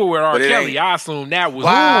was on tour with R. But it Kelly. ain't. I assume that was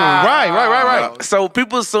Right. So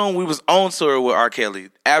people assume we was on tour with R. Kelly.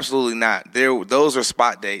 Absolutely not. Those are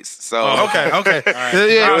spot dates. So Okay. I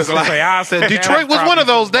Yeah, was gonna say, I said assume Detroit that was one of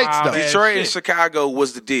those probably dates, some though. wild-ass Detroit and shit. Chicago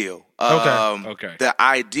was the deal. Okay. The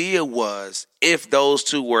idea was if those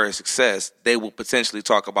two were a success, they would potentially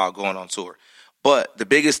talk about going on tour. But the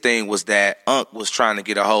biggest thing was that Unc was trying to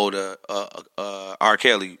get a hold of R.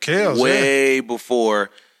 Kelly way before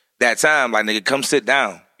that time. Like, nigga, come sit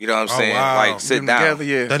down. You know what I'm saying? wow. Like, sit down. Together,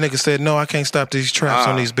 yeah. That nigga said, no, I can't stop these traps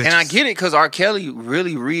on these bitches. And I get it because R. Kelly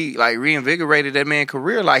really reinvigorated that man's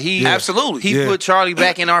career. Like he Absolutely. he put Charlie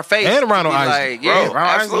back in our face. And Ronald He Isley. like, yeah, Bro,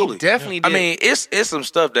 Ronald absolutely. Isley definitely did. I mean, it's some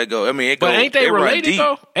stuff that go. I mean, it But go, ain't they it run related deep.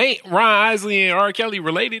 though? Ain't Ron Isley and R. Kelly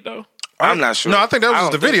related though? I'm not sure. No, I think that was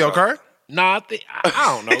don't the think video so. card. Nah,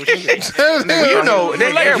 I don't know. You know,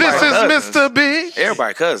 This is Mr. Big.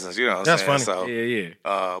 Everybody cousins, you know what I'm That's saying? funny.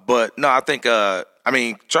 So, but no, I think,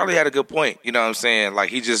 Charlie had a good point. You know what I'm saying? Like,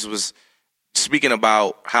 he just was speaking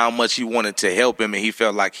about how much he wanted to help him, and he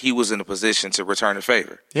felt like he was in a position to return the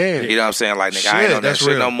favor. Yeah. You know what I'm saying? Like, nigga, I ain't Shit, on that that's shit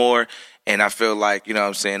real. no more. And I feel like, you know what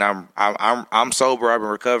I'm saying, I'm sober, I've been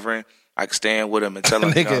recovering. I can stand with him and tell him,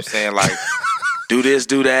 you know what I'm saying, like, do this,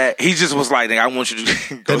 do that. He just was like, nigga, I want you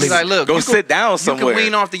to go, He's like, look, go you sit down somewhere. You can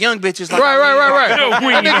wean off the young bitches. Like Right.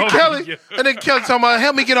 Wean That off nigga Kelly talking about,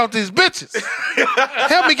 help me get off these bitches.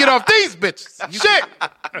 Help me get off these bitches. Shit.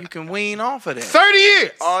 You can wean off of that. 30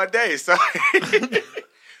 years. All day. So,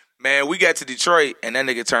 man, we got to Detroit, and that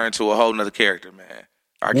nigga turned to a whole nother character, man.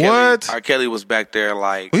 What? R. Kelly was back there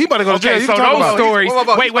like, Well, he about to go to jail. Okay, You so can talk those about it. stories.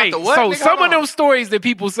 He's Wait. about to what? So Nigga, some hold of on. those stories that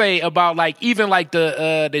people say about like even like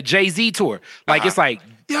the Jay-Z tour, like it's like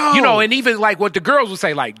you know, and even like what the girls would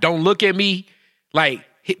say, like don't look at me, like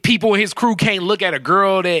people in his crew can't look at a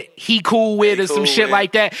girl that he cool with or some cool shit with.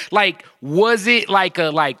 like that. Like, was it like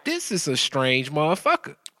this is a strange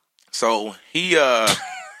motherfucker? so he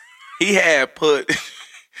had put,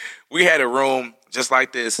 we had a room just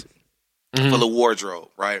like this full of wardrobe,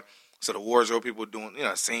 right? So the wardrobe people doing, you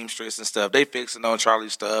know, seamstress and stuff. They fixing on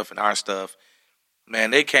Charlie's stuff and our stuff.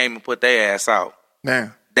 Man, they came and put their ass out.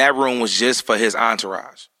 Man. That room was just for his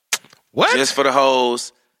entourage. What? Just for the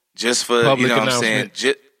hoes. Just for, Public you know what I'm saying?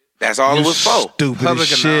 announcement. That's all it was for. Stupid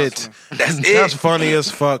Public as shit. That's it. That's funny as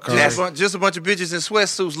fuck, Carl. Just a bunch of bitches in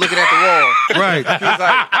sweatsuits looking at the wall. Right. He's like,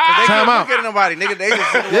 'cause they Time couldn't out. look at nobody, nigga. They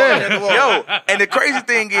just sit at the wall. Yo, and the crazy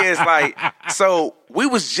thing is, like, so we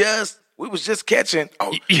was just catching.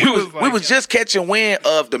 Oh, we was just catching wind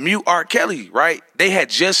of the mute R. Kelly, right? They had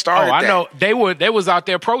just started. I that. know they was out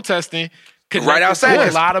there protesting Right outside. to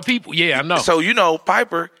a lot of people. Yeah, I know. So you know,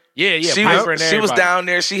 Piper. Yeah, She Piper was, and she was everybody. down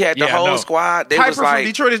there. She had the Yeah, I whole know. squad. They Piper was like from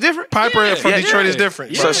Detroit is different. Piper from Yeah, Detroit yeah. is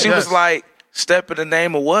different. So she was Yes. like, "Step in the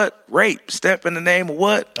name of what? Rape. Step in the name of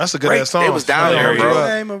what? That's a good Rape." ass song. They was down Yeah, there, bro.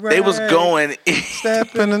 Name of They was rape. going.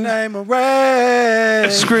 Step in the Name of Ray.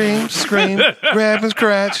 scream, grab and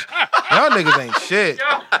scratch. Y'all niggas ain't shit.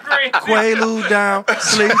 Quaalude down,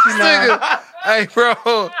 sleepy night. Nigga, hey, bro.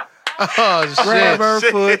 Oh, Grab her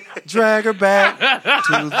shit. foot, drag her back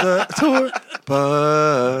to the tour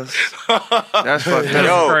bus. That's fucking. That's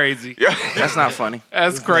Yo. crazy. That's not funny.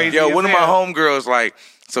 That's crazy. Yo, as one of my hell. homegirls, like,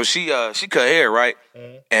 so she cut hair, right?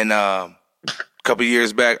 And a couple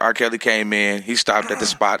years back, R. Kelly came in. He stopped at the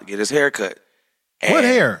spot to get his hair cut. And What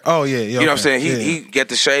hair? Oh, yeah. You know what I'm saying? He got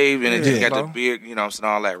the shave and Yeah. he got the beard, you know what I'm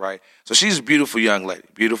saying, all that, right? So she's a beautiful young lady.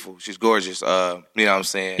 Beautiful. She's gorgeous. You know what I'm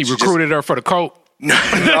saying? He She just- recruited her for the coat. Hey, look,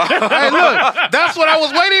 that's what I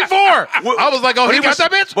was waiting for. I was like, oh, But he got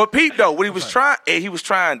that bitch? But Pete, though, what he was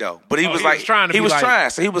trying though. But he was like, trying to he be was like, trying.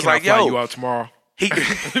 So he was "Can I like, fly yo, you out tomorrow.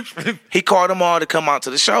 he called them all to come out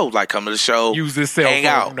to the show, like come to the show, Use this cell hang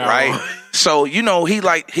phone out, from now right? on. So you know,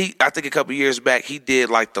 I think a couple years back, he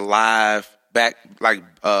did like the live back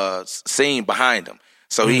scene behind him.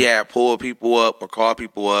 So he had pulled people up or called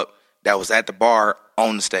people up that was at the bar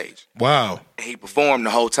on the stage. Wow. And he performed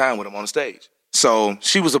the whole time with him on the stage. So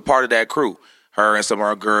she was a part of that crew. her and some of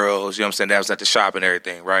our girls. You know what I'm saying? That was at the shop and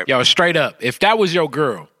everything, right? Yo, straight up, if that was your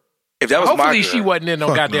girl, if that was hopefully my girl, she wasn't in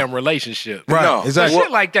no goddamn relationship. Right, No. exactly.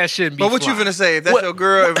 Shit like that shouldn't be. But what you fly. finna say? If that's your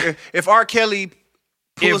girl, if R. Kelly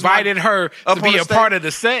invited her up to be on the a stage, part of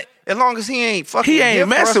the set, as long as he ain't fucking, He ain't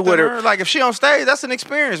messing with her. Like if she on stage, that's an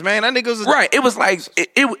experience, man. That nigga's right? It was like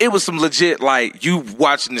it was some legit like you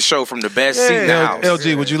watching the show from the best seat in the house.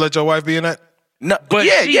 LG, would you let your wife be in that? No, but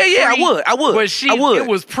yeah, she I would. But I would. it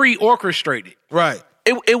was pre-orchestrated. Right.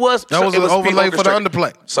 It was. That was an overlay for the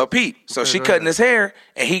underplay. So Pete, she cutting his hair,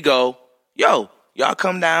 and he go, "Yo, y'all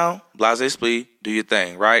come down, blase splee, do your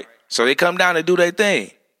thing, right?" So they come down and do their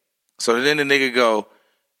thing. So then the nigga go,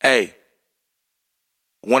 "Hey,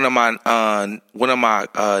 one of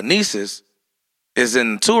my nieces is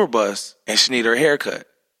in the tour bus, and she need her hair cut.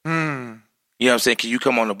 You know what I'm saying? Can you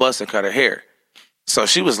come on the bus and cut her hair?" So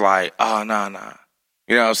she was like, "Oh, nah.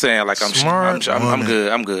 You know what I'm saying? Like,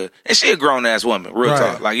 I'm good. And she a grown-ass woman, real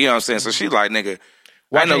talk. Like, you know what I'm saying? So she like, nigga,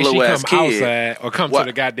 Why I know can't she little ass come kid. outside or come to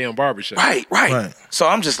the goddamn barbershop? Right. So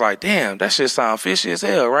I'm just like, damn, that shit sound fishy as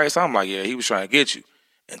hell, right? So I'm like, yeah, he was trying to get you.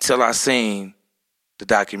 Until I seen the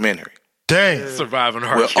documentary. Damn. Surviving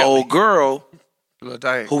her. With old girl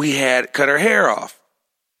who he had cut her hair off.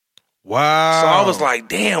 Wow. So I was like,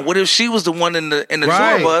 damn, what if she was the one in the tour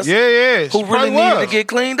bus Yeah. who really needed to get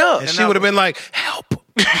cleaned up? And she would have been like, help.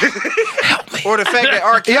 Help me. Or the fact that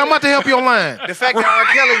R. Kelly, I'm about to help you online. The fact that R.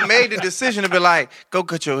 Kelly made the decision to be like, go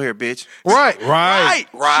cut your hair, bitch. Right. She in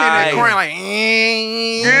that corner like,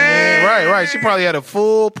 Right. She probably had a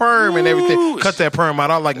full perm and everything. Cut that perm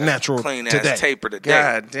out. I like natural clean ass today. taper today.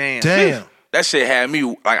 God damn. That shit had me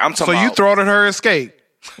like I'm talking So about. you throated her escape.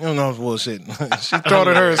 You don't know it's bullshit. She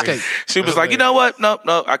throated her escape. She was like, you know what? No,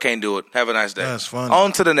 I can't do it. Have a nice day. That's funny.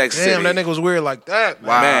 On to the next city. Damn, that nigga was weird like that.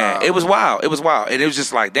 Wow. Man, it was wild. And it was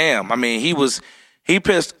just like, damn. I mean, he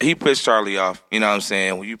pissed Charlie off. You know what I'm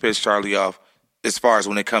saying? When you piss Charlie off, as far as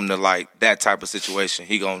when it come to like that type of situation,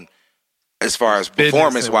 he gon', as far as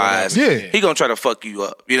performance wise, he gonna try to fuck you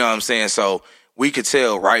up. You know what I'm saying? So we could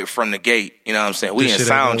tell right from the gate, you know what I'm saying? We in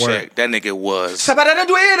sound check. That nigga was. Do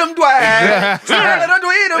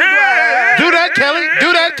that, Kelly.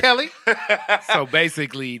 Do that, Kelly. So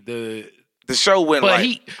basically, the show went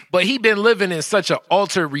but he been living in such an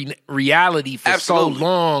altered reality for so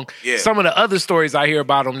long. Yeah. Some of the other stories I hear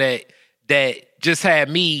about him that just had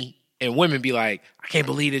me and women be like, I can't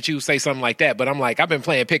believe that you say something like that. But I'm like, I've been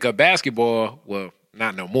playing pickup basketball. Well,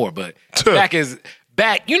 not no more, but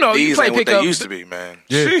back, you know, These you play ain't what pickup. they used to be, man.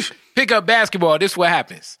 Yeah. Pickup basketball, this is what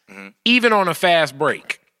happens. Mm-hmm. Even on a fast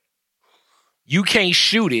break, you can't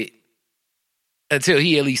shoot it until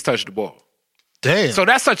he at least touched the ball. Damn. So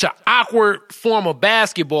that's such an awkward form of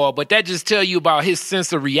basketball, but that just tell you about his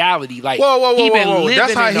sense of reality. Like, whoa.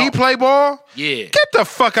 That's how he play ball? Yeah. Get the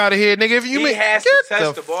fuck out of here, nigga. If you He mean, has to get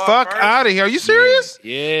touch the the ball fuck first. out of here. Are you serious?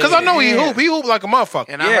 Yeah. Because I know he hoop. He hoop like a motherfucker.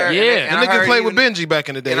 And I heard, Yeah. and The I nigga heard played with even- Benji back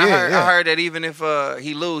in the day. And Yeah, I heard that even if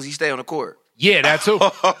he lose, he stay on the court. Yeah, that too.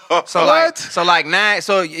 So like nine.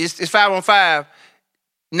 So it's 5-on-5.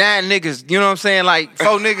 9 niggas. You know what I'm saying? Like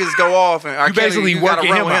 4 niggas go off, and R. You Kelly, basically you gotta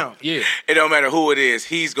working run him with out. Yeah. It don't matter who it is.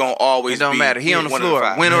 He's gonna always. It don't be matter. He on the one of floor.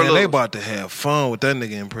 five. Win or Man, lose. they about to have fun with that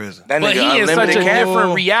nigga in prison. That But nigga he in such a unlimited cash.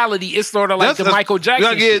 different reality. It's sort of like the Michael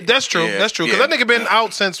Jackson Yeah, shit. that's true. Yeah, That's true. Because yeah. that nigga been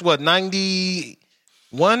out since what,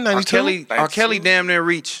 91, 92? R. Kelly damn near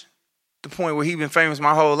reached the point where he been famous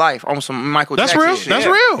my whole life on some Michael That's Jackson real. shit. That's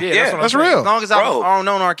Yeah. real. Yeah, That's what I'm real. As long as I Bro. don't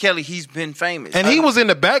know R. Kelly, he's been famous. And he was in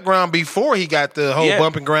the background before he got the whole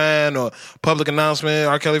bump and grind or public announcement.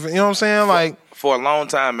 R. Kelly, you know what I'm saying? Like, for a long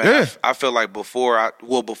time, man. Yeah. I feel like before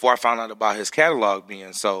I found out about his catalog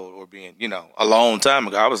being sold or being, a long time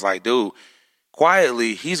ago, I was like, dude,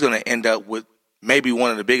 quietly, he's gonna end up with maybe one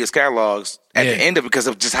of the biggest catalogs at the end of it because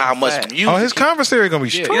of just how much music. oh, his commissary gonna be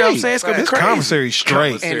straight. You know what I'm saying? It's gonna be his crazy. commissary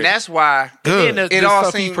straight. and that's why Good. And the it all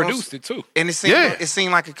stuff he seems produced it too. And it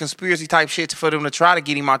seemed like a conspiracy type shit for them to try to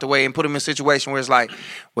get him out the way and put him in a situation where it's like,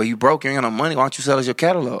 well, you broke, you ain't got no money. Why don't you sell us your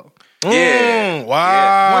catalog? Yeah.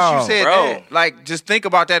 Wow. Once you said Bro. that, like, just think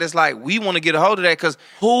about that. It's like we want to get a hold of that because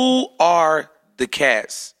Who are the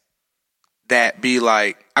cats that be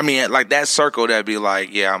like, like that circle that be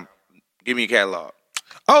like, give me a catalog.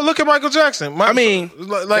 Oh, look at Michael Jackson. I mean,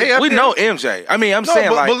 like we know MJ. I'm saying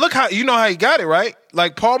but, like, but look how he got it right.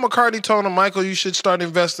 Like Paul McCartney told him, Michael, you should start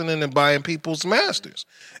investing in and buying people's masters.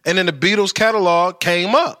 And then the Beatles catalog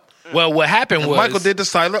came up. Well, what happened was Michael did the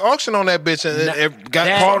silent auction on that bitch and it got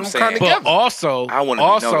Paul McCartney But together. also, I wanna be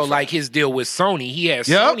notified. like his deal with Sony, he had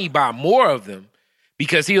Yep. Sony buy more of them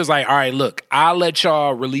because he was like, all right, look, I'll let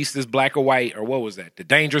y'all release this Black or White, or what was that? The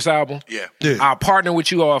Dangerous album? Yeah. I'll partner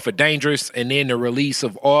with you all for Dangerous, and then the release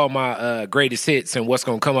of all my greatest hits and what's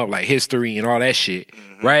going to come up, like History and all that shit,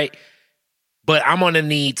 right? But I'm going to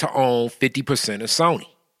need to own 50% of Sony.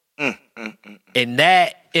 And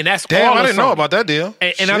that's Damn, all I of didn't Sony. know about that deal.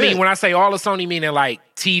 And I mean, when I say all of Sony, meaning like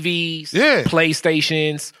TVs,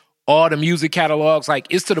 PlayStations, all the music catalogs, like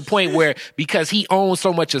it's to the point where because he owns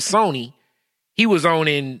so much of Sony, he was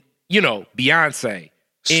owning, Beyonce,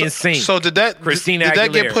 NSYNC, So did that Christina did that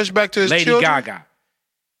Aguilera, get pushed back to his Lady children? Gaga.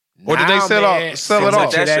 Or did they sell it so off?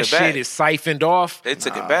 much of that shit is siphoned off. They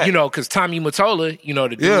took it back. Because Tommy Mottola,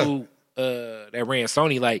 the dude that ran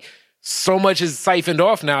Sony, like so much is siphoned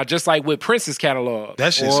off now, just like with Prince's catalog.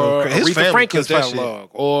 That shit's or so crazy. His Aretha family Franklin's took that shit. catalog,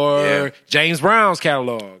 or James Brown's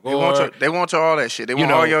catalog. They want all that shit. They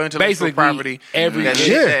want all your intellectual property. Every that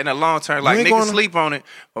shit. in the long term. Like, niggas sleep on it,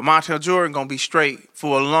 but Montel Jordan gonna be straight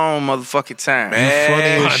for a long motherfucking time.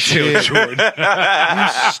 Man, Montel Jordan.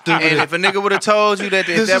 You stupid. And if a nigga would have told you that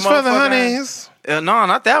This that is for the motherfucker- honeys. No,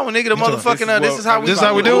 not that one, nigga. The motherfucking this is how we This is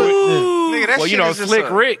how we do it. Nigga, that Well, shit is Slick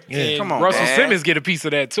just Rick Yeah. and Come on, Russell man. Simmons get a piece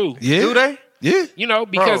of that too. Yeah. Do they? Yeah.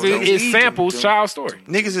 Because Bro, it eating, samples dude. Child Story.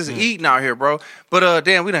 Niggas is eating out here, bro. But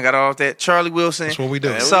damn, we done got all that. Charlie Wilson. That's what we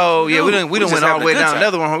do. So yeah, we done We went just all the having way a good down time.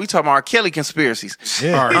 another one. We talking about R. Kelly conspiracies.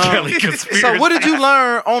 Yeah. R. Kelly conspiracy. So what did you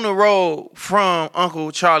learn on the road from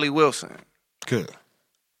Uncle Charlie Wilson? Good.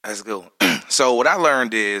 That's good. So what I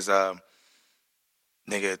learned is,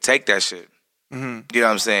 nigga, take that shit. You know what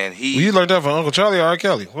I'm saying? Well, you learned that from Uncle Charlie or R.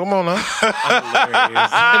 Kelly. Come on now. That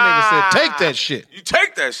nigga said, take that shit. You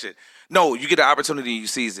take that shit. No, you get the opportunity, you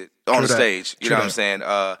seize it on the stage. You know what I'm saying?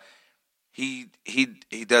 He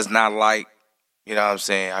does not like, you know what I'm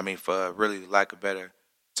saying? I mean, for really lack of a better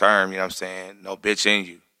term, you know what I'm saying? No bitch in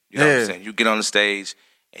you. You know what I'm saying? You get on the stage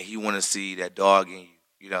and he want to see that dog in you.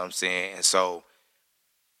 You know what I'm saying? And so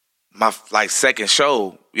my second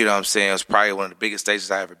show, you know what I'm saying, was probably one of the biggest stages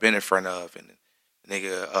I ever been in front of. And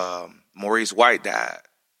nigga, Maurice White died.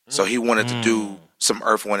 So he wanted to do some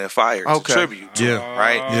Earth, Wind, and Fire to tribute to him,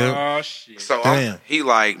 right? Yeah. Shit. So he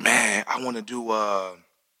like, man, I want to do.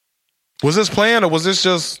 Was this planned or was this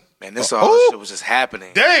just? Man, this shit was just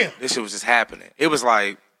happening. Damn. This shit was just happening. It was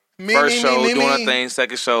like first show doing a thing,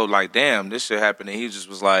 second show like, damn, this shit happening. He just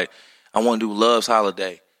was like, I want to do Love's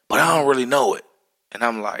Holiday, but I don't really know it. And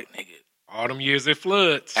I'm like, nigga. All them years it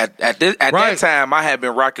floods. At that time, I had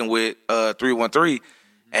been rocking with 313,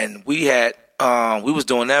 and we had we was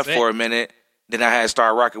doing that for a minute. Then I had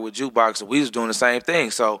started rocking with Jukebox, and we was doing the same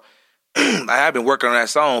thing. So I had been working on that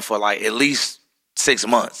song for like at least 6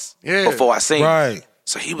 months before I sing. Right.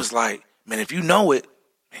 So he was like, man, if you know it,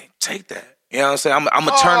 man, take that. You know what I'm saying? I'm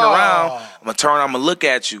going to turn around. I'm going to look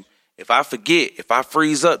at you. If I forget, if I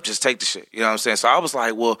freeze up, just take the shit. You know what I'm saying? So I was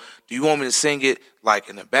like, well, do you want me to sing it like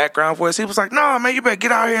in the background voice? He was like, no, man, you better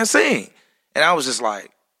get out here and sing. And I was just like,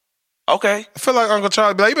 okay. I feel like Uncle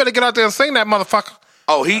Charlie be like, you better get out there and sing that motherfucker.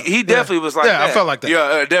 Oh, he definitely was like that. I felt like that.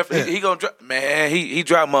 Yeah, definitely. Yeah. He gonna drop, man, he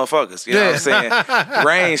dropped motherfuckers. You know what I'm saying?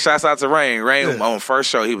 Rain, shouts out to Rain. Rain on first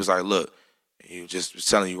show, he was like, look, he just was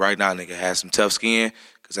telling you right now, nigga, have some tough skin,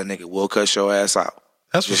 because that nigga will cuss your ass out.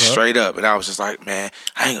 That's just what's straight up. And I was just like, man,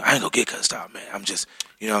 I ain't gonna get cussed out, man. I'm just,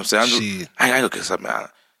 you know what I'm saying? I ain't gonna cuss up, man.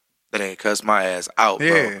 That ain't cuss my ass out,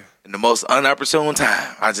 bro. In the most unopportune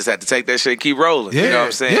time, I just had to take that shit and keep rolling. You know what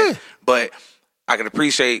I'm saying? Yeah. But I can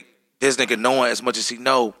appreciate this nigga knowing as much as he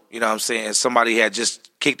know, you know what I'm saying? Somebody had just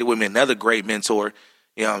kicked it with me, another great mentor,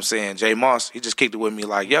 you know what I'm saying? Jay Moss, he just kicked it with me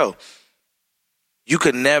like, yo, you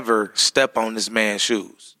could never step on this man's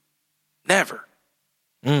shoes. Never.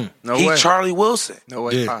 No He way. Charlie Wilson. No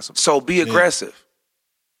way possible. So be aggressive.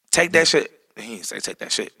 Take that shit. He didn't say take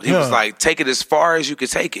that shit. But he was like, take it as far as you could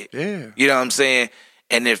take it. Yeah. You know what I'm saying?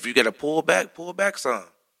 And if you got to pull back some.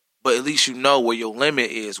 But at least you know where your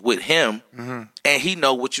limit is with him. Mm-hmm. And he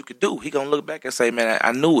know what you could do. He going to look back and say, man,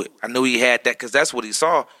 I knew it. I knew he had that because that's what he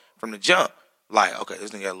saw from the jump. Like, okay,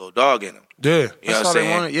 this nigga got a little dog in him. Yeah. You know That's what I'm all they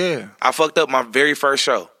saying? wanted, yeah. I fucked up my very first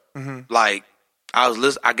show. Mm-hmm. Like,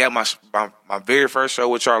 I got my very first show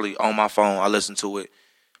with Charlie on my phone. I listen to it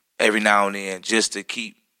every now and then just to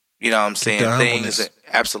keep, you know what I'm saying, things.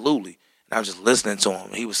 Absolutely. And I was just listening to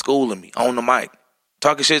him. He was schooling me on the mic,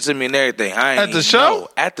 talking shit to me and everything. I ain't At the even show? know.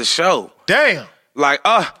 At the show. Damn. Like,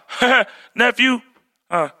 nephew,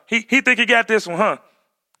 he think he got this one, huh?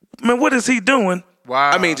 Man, what is he doing?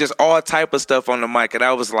 Wow. I mean, just all type of stuff on the mic. And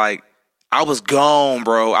I was like, I was gone,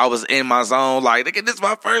 bro. I was in my zone. Like, nigga, this is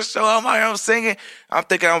my first show. I'm out here, I'm singing. I'm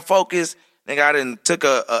thinking I'm focused. Nigga, I done took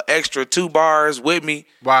a extra 2 bars with me.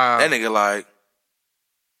 Wow. That nigga, like,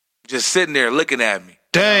 just sitting there looking at me.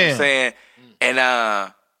 Damn. You know what I'm saying?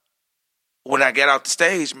 And when I got off the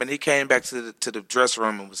stage, man, he came back to the dressing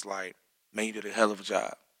room and was like, man, you did a hell of a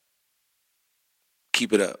job.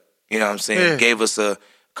 Keep it up. You know what I'm saying? Yeah. Gave us a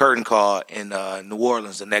curtain call in New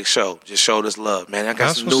Orleans the next show. Just showed us love, man. I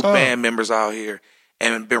got some new band members out here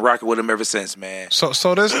and been rocking with them ever since, man. So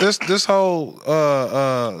this whole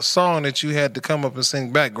song that you had to come up and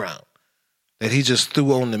sing background that he just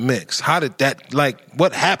threw on the mix. How did that,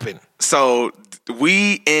 what happened? So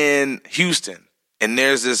we in Houston, and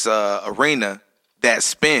there's this arena that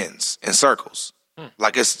spins in circles.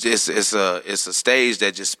 Like it's a stage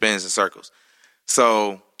that just spins in circles.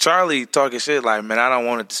 So Charlie talking shit like, man, I don't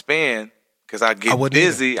want it to spin because I get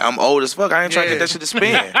busy. I'm old as fuck. I ain't trying to get that shit to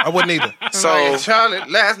spin. I wouldn't either. So Charlie,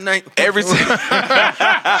 last night, every time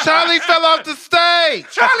Charlie fell off the stage.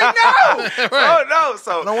 Charlie, no. Oh no.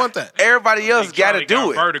 So I don't want that. Everybody else got to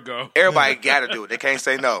do it. Vertigo. Everybody got to do it. They can't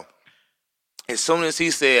say no. As soon as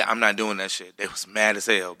he said, I'm not doing that shit, they was mad as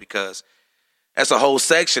hell because that's a whole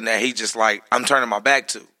section that he just like, I'm turning my back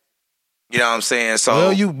to. You know what I'm saying? So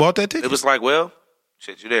well, you bought that ticket. It was like, well,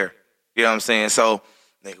 shit, you there. You know what I'm saying? So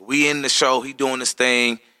nigga, we in the show, he doing this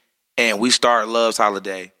thing, and we start Love's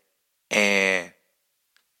Holiday, and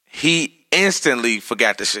he instantly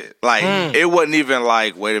forgot the shit. Like, it wasn't even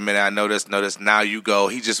like, wait a minute, I know this, now you go.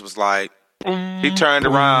 He just was like, he turned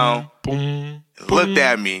around, looked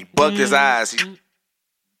at me, bugged his eyes, he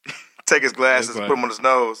take his glasses, put them on his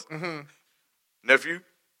nose. Nephew?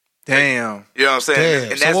 Damn. You know what I'm saying?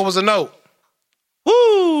 Damn. And So what was the note?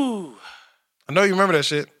 Woo! I know you remember that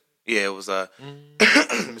shit. Yeah, it was, let me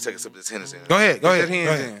take a sip of this Hennessy. Go ahead.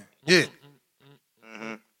 Hennessy. Yeah.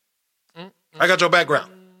 I got your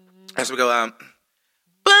background. As we go,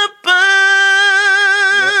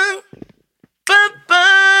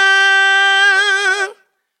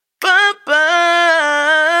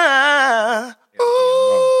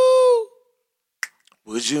 ooh,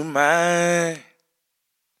 would you mind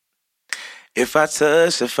if I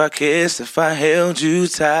touched, if I kissed, if I held you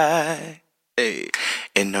tight? Hey,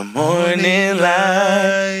 in the morning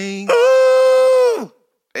light. Ooh,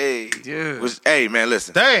 hey, Yeah. Hey, man,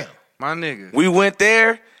 listen. Damn. My nigga. We went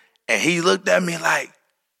there, and he looked at me like,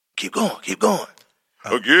 keep going.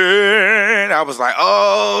 Again. I was like,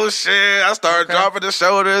 oh, shit. I started dropping the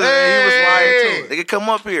shoulders, and he was like, nigga, come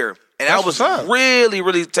up here. And I was really,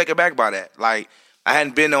 really taken back by that. Like, I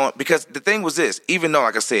hadn't been on, because the thing was this, even though,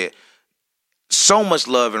 like I said, so much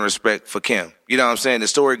love and respect for Kim. You know what I'm saying? The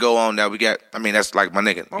story go on that we got, I mean, that's like my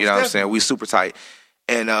nigga. You know what I'm saying? We super tight.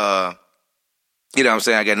 And, you know what I'm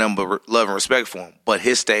saying? I got nothing but love and respect for him. But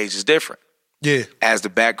his stage is different. Yeah. As the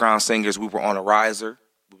background singers, we were on a riser.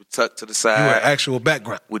 We were tucked to the side. You were actual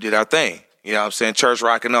background. We did our thing. You know what I'm saying? Church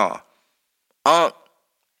rock and all.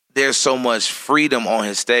 There's so much freedom on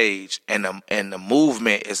his stage, and the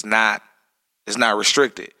movement is not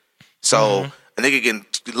restricted. So a nigga can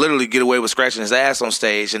literally get away with scratching his ass on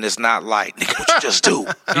stage, and it's not like, nigga, what you just do?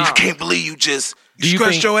 You can't believe you just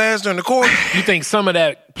scratched your ass during the chorus. You think some of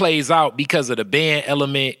that plays out because of the band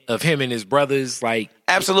element of him and his brothers? Like,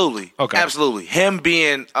 absolutely, okay, absolutely. Him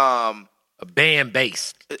being a band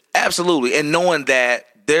based, absolutely, and knowing that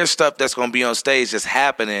there's stuff that's going to be on stage that's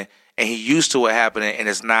happening, and he used to it happening, and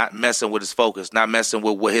it's not messing with his focus, not messing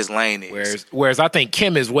with what his lane is. Whereas I think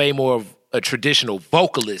Kim is way more of a traditional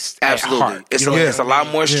vocalist. Absolutely, at heart. it's a lot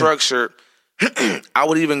more structured. I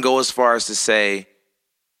would even go as far as to say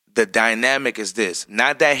the dynamic is this: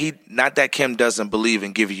 not that Kim doesn't believe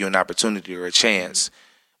in giving you an opportunity or a chance,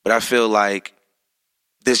 but I feel like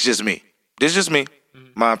this is just me.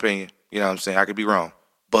 My opinion. You know what I'm saying? I could be wrong,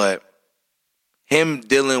 but him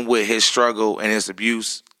dealing with his struggle and his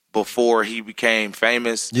abuse before he became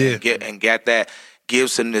famous, and got that,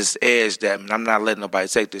 gives him this edge that, man, I'm not letting nobody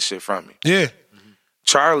take this shit from me. Yeah.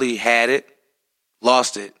 Charlie had it,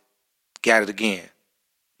 lost it, got it again.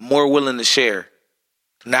 More willing to share.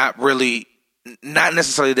 Not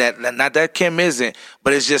necessarily that, not that Kim isn't,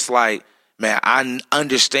 but it's just like, man, I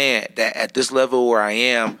understand that at this level where I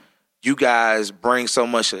am, you guys bring so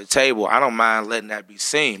much to the table. I don't mind letting that be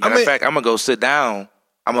seen. Matter of fact, I'm going to go sit down.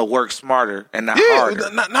 I'm going to work smarter and not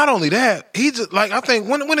harder. Not only that, he just, like, I think,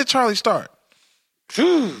 when did Charlie start?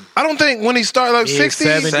 I don't think when he started, like,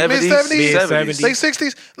 60s, mid-70s, late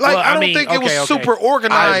 60s. Like, I don't think it was super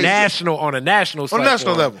organized. On a national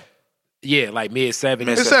level. Yeah, like mid-70s.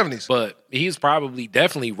 Mid-70s. But he was probably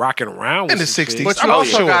definitely rocking around with In the some 60s. shit. But you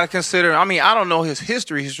also got to consider, I mean, I don't know his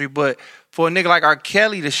history, but for a nigga like R.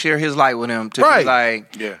 Kelly to share his light with him, to be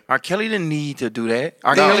like, R. Kelly didn't need to do that.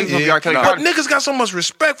 R. Kelly gonna be R. Kelly. But niggas got so much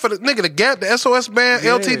respect for the nigga, the Gap, the SOS band,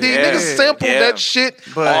 LTD. Niggas sample that shit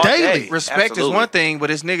daily. Respect is one thing,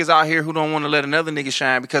 but it's niggas out here who don't want to let another nigga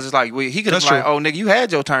shine because it's like, he could have been like, oh, nigga, you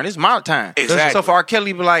had your turn. It's my time. Exactly. So for R.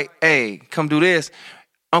 Kelly to be like, hey, come do this.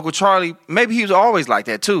 Uncle Charlie, maybe he was always like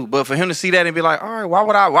that too, but for him to see that and be like, all right, why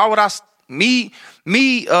would I,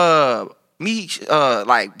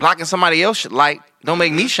 like blocking somebody else light don't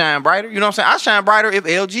make me shine brighter. You know what I'm saying? I shine brighter if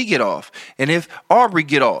LG get off and if Aubrey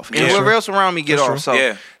get off and whoever else around me get off.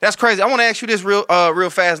 So that's crazy. I want to ask you this real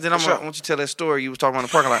fast. Then I want you to tell that story you was talking about in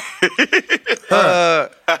the parking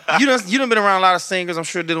lot. You done been around a lot of singers. I'm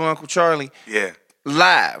sure did with Uncle Charlie. Yeah.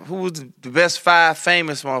 Live, who was the best 5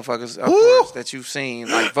 famous motherfuckers of course, that you've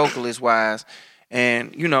seen, like vocalist wise?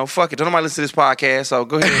 And fuck it, don't nobody listen to this podcast, so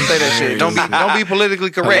go ahead and say that shit. Don't be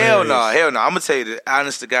politically correct. Hell no. I'm gonna tell you the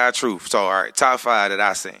honest to God truth. So, all right, top 5 that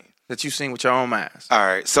I seen. That you seen with your own eyes. All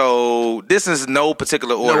right, so this is no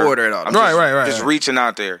particular order. No order at all. I'm just reaching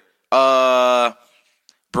out there.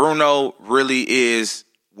 Bruno really is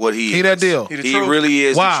what he is. He that deal. He really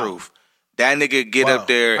is the truth. That nigga get up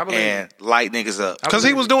there and light niggas up. Because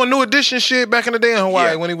he was doing New Edition shit back in the day in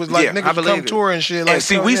Hawaii when he was like, niggas come tour and shit. Like, and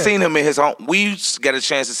see, we seen him in his own. We got a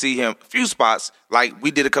chance to see him a few spots. Like, we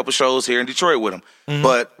did a couple shows here in Detroit with him. Mm-hmm.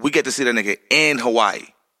 But we get to see that nigga in Hawaii.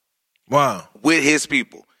 Wow. With his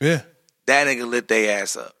people. Yeah. That nigga lit their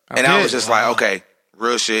ass up. And I was just like, okay,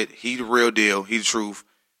 real shit. He the real deal. He the truth.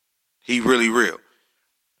 He really real.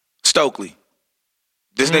 Stokely.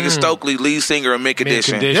 This nigga Stokely, lead singer of Mint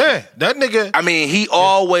Condition. Yeah, that nigga. I mean, he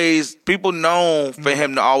always, people known for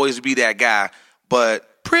him to always be that guy. But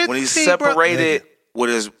when he's separated with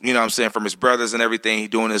his, you know what I'm saying, from his brothers and everything, he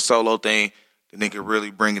doing his solo thing, the nigga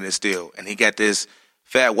really bringing it still. And he got this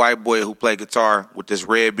fat white boy who play guitar with this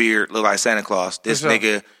red beard, look like Santa Claus. This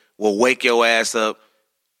nigga will wake your ass up.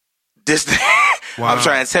 This I'm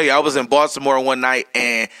trying to tell you, I was in Baltimore one night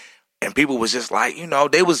and people was just like,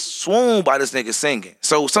 they was swooned by this nigga singing.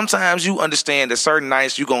 So sometimes you understand that certain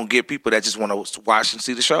nights you gonna get people that just want to watch and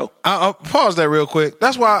see the show. I'll pause that real quick.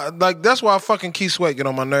 That's why fucking Keith Sweat get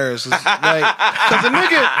on my nerves. It's like, cause the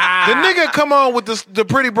nigga come on with the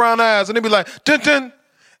pretty brown eyes and they be like, dun dun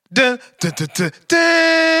dun dun dun dun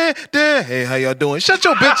dun dun. Hey, how y'all doing? Shut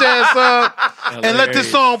your bitch ass up and let this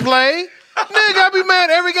song play. Nigga, I be mad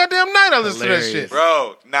every goddamn night I listen to that shit.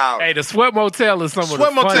 Bro, now. Hey, the Sweat Motel is some of the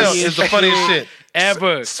Sweat Motel funniest is the funniest shit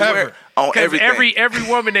ever. On everything. Every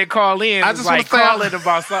woman that call in is like calling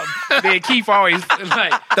about something. Then Keith always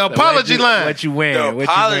like the apology line. What you wearing? The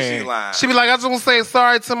apology line. She be like, I just want to say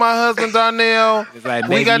sorry to my husband Darnell. Like,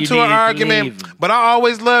 we got into an argument, but I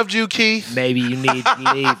always loved you, Keith. Maybe you need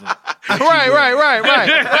to leave him. Right.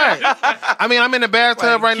 I mean, I'm in the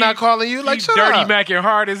bathtub right now calling you. Like, shut dirty up. Mac and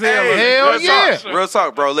hard as hell. Hey, hell yeah. Real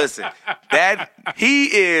talk, bro. Listen, he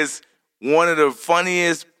is one of the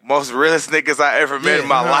funniest, most realest niggas I ever met in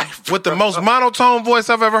my life. With the most monotone voice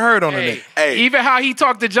I've ever heard on the nigga. Hey. Even how he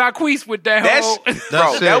talked to Jacquees with that whole...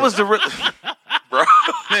 Bro, that was the real... Bro.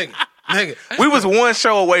 Nigga. We was one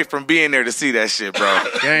show away from being there to see that shit, bro.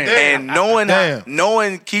 And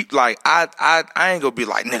knowing Keith, like, I ain't gonna be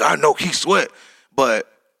like, nigga, I know Keith Sweat.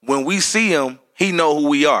 But when we see him, he know who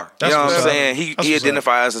we are. You know what I'm saying? He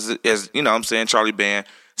identifies us as, you know what I'm saying, Charlie Band.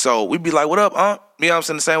 So we be like, what up, You know what I'm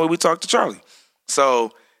saying? The same way we talk to Charlie.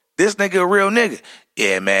 So this nigga a real nigga.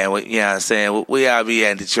 Yeah, man. You know what I'm saying? We all be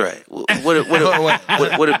at Detroit. What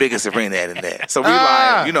the biggest arena at in there? So we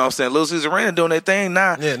like, you know what I'm saying? Little Caesar Arena doing their thing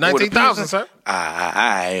now. Yeah, 19,000, sir.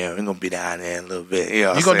 I am. We're gonna be down there in a little bit. You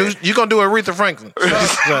know you gonna do Aretha Franklin.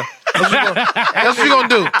 That's what you gonna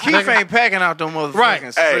do. Keith ain't packing out them motherfuckers. Right.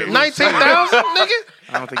 Hey, 19,000, nigga?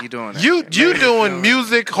 I don't think you're doing that. You doing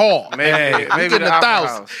music hall. Maybe getting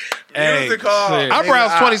 1,000. Music hall.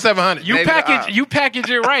 Eyebrows 2,700. You package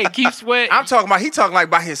it right. Keith Sweat. I'm talking about. He talking like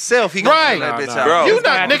by himself. He gonna that bitch out. Bro.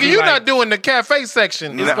 You not doing the cafe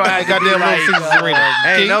section. It's gonna have goddamn Little Caesars Arena.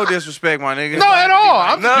 Ain't no disrespect, my nigga. No, at all.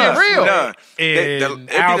 I'm just being real. None. It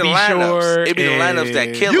be the lineups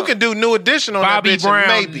that kill. You can do New Edition on Bobby that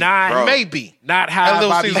bitch. Brown, maybe. Not how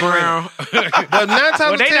Bobby Brown. But 9 times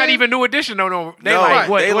well, they 10, not even New Edition. No. They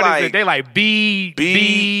what is it? They like B.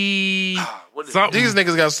 These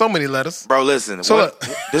niggas got so many letters. Bro, listen. So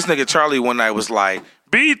this nigga Charlie one night was like,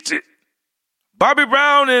 Bobby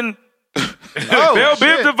Brown and Bell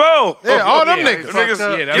Biv DeVoe. Yeah, all them niggas.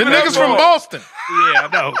 The niggas from Boston. Yeah, I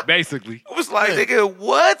know. Basically, I was like, nigga,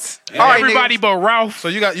 what? Everybody but Ralph. So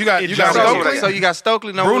you got Stokely. So you got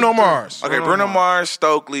Stokely. No, Bruno Mars. Okay, Bruno Mars,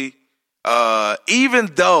 Stokely. Even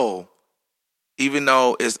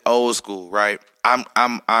though it's old school, right? I'm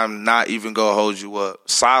not even gonna hold you up.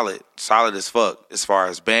 Solid as fuck as far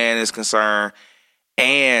as band is concerned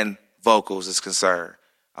and vocals is concerned.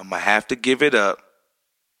 I'm gonna have to give it up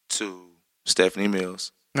to Stephanie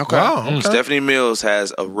Mills. Okay. Wow, okay. Stephanie Mills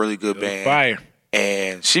has a really good band. Fire.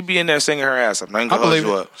 And she be in there singing her ass off. I'm not gonna I hold believe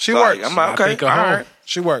you it. up. She Like, works. I'm like, okay, I think of all home. right.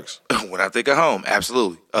 She works. When I think of home,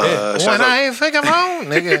 absolutely. When I ain't think of home,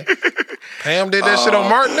 nigga. Pam did that shit on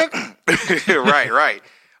Martin, nigga. right.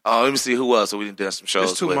 Let me see who else. So we done done some shows.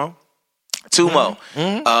 There's two with. more. Two more.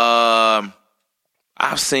 Mm-hmm.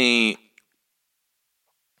 I've seen.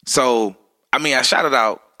 So I shouted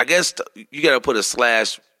out. I guess you got to put a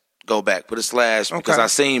slash. Go back. Put a slash because I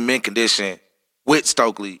seen Mint Condition with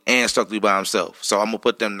Stokely and Stokely by himself. So I'm gonna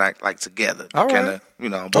put them like together. All right.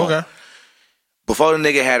 Kinda, boom. Okay. Before the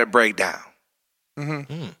nigga had a breakdown.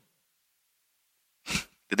 Mm-hmm.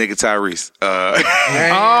 The nigga Tyrese. Oh,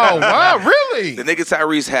 wow, really? The nigga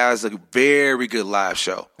Tyrese has a very good live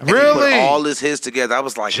show. And he Really? put all his hits together. I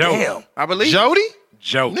was like, damn. I believe Jody?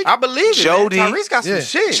 Joe. I believe it. Jody. Man. Tyrese got some Yeah.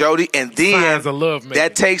 shit. Jody, and then Signs of love, man.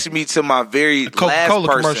 that takes me to my very last Coca-Cola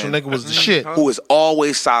commercial, person nigga, was the shit. who is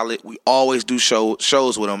always solid. We always do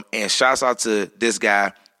shows with him. And shouts out to this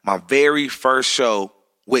guy. My very first show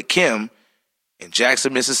with Kim in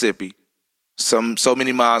Jackson, Mississippi. So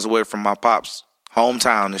many miles away from my pops'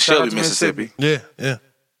 hometown in Shelby, to Mississippi. Yeah.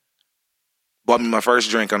 Bought me my first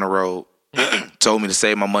drink on the road. Told me to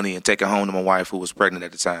save my money and take it home to my wife who was pregnant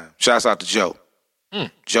at the time. Shouts out to Joe.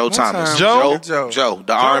 Joe Thomas. Joe?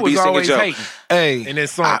 The R&B singer always Joe. hating Hey, in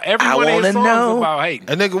this song. I Everyone in wanna his songs know. is about hating.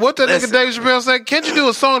 and nigga, what that Listen. nigga Dave Chappelle said? Can't you do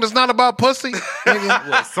a song that's not about pussy? Nigga.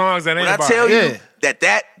 What, songs that ain't When I about tell hating. you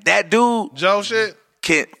that dude Joe shit?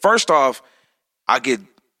 can, first off, He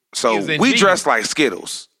was we ingenious. dress like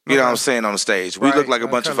Skittles. You know what I'm saying on the stage. We Right. look like a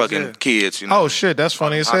bunch of Colors, fucking yeah. kids. You know. Oh shit, that's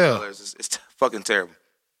funny as Our hell. colors. It's fucking terrible.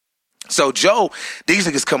 So Joe, these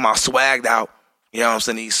niggas come out swagged out. You know what I'm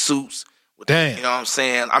saying? These suits. Damn. You know what I'm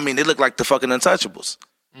saying? I mean, they look like the fucking Untouchables.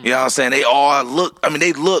 You know what I'm saying? They all look. I mean,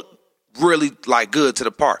 they look really like good to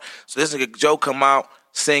the part. So this nigga Joe come out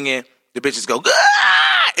singing. The bitches go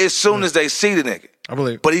 "Ah!" as soon as they see the nigga. I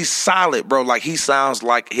believe. But he's solid, bro. Like he sounds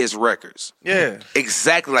like his records. Yeah.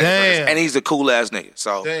 Exactly like his Damn. records. And he's a cool ass nigga.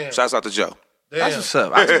 So Damn. shouts out to Joe. That's what's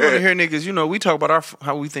up. I just want to hear niggas, we talk about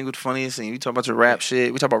how we think what's funniest and we talk about your rap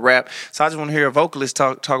shit. We talk about rap. So I just want to hear a vocalist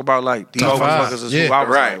talk about like these Top five. motherfuckers is Yeah. who I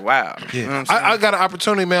was Right. like, wow. You know what I'm saying? I got an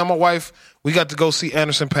opportunity, man. My wife, we got to go see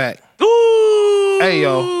Anderson .Paak. Ooh, Hey,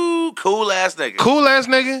 yo. cool ass nigga. Cool ass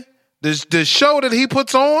nigga. The show that he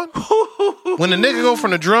puts on, when the nigga go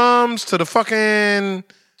from the drums to the fucking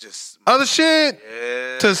Just other shit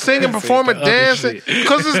to singing, performing, the other dancing, shit.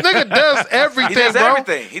 because this nigga does everything, he does bro.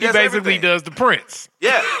 everything. He He does basically everything. does the Prince.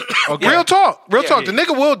 Yeah. Real talk. Yeah. The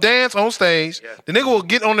nigga will dance on stage. The nigga will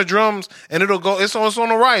get on the drums and it'll go. It's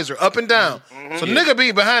on a riser, up and down. So nigga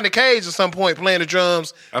be behind the cage at some point playing the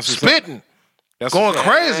drums, That's what's up. spitting, That's going what's up.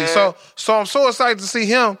 crazy. So I'm so excited to see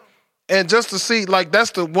him, and just to see like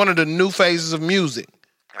that's one of the new phases of music.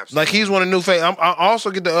 Absolutely. Like he's one of the new phases. I also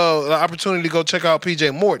get the opportunity to go check out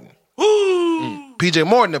PJ Morton. PJ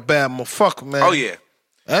Morton, a bad motherfucker, man. Oh yeah.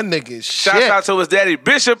 That nigga is shit. Shouts out to his daddy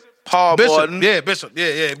Bishop Paul Bishop. Morton. Yeah, Bishop.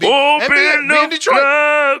 Yeah. Be Open in the Detroit.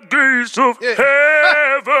 floodgates of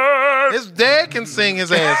heaven. His dad can sing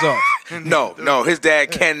his ass off. No, his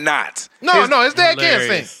dad cannot. No, his dad can't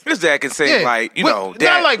hilarious. sing. His dad can sing Yeah. like Not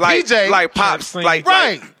dad, like PJ. like pops, Sing. like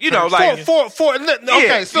Right. you know, like For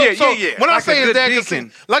okay, so yeah. when I Like say a his good dad can deacon.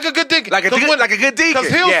 sing, like a good deacon, like a good deacon. because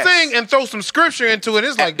he'll Yes. sing and throw some scripture into it.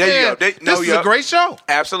 It's like, There you damn, go. this is a great show.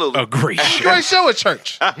 Absolutely. A great shit. Great show at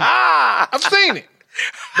church. I've seen it.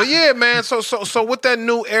 But yeah, man. So with that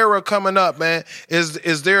new era coming up, man,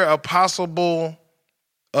 is there a possible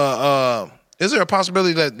is there a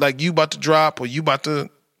possibility that like you about to drop or you about to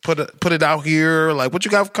put it out here? Like what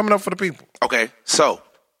you got coming up for the people? Okay, so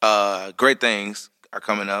great things are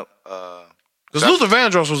coming up. Because Luther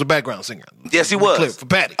Vandross was a background singer. Yes, he was. Clip for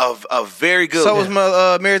Patty. A very good. So was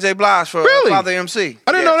my Mary J. Blige for Really? Father MC.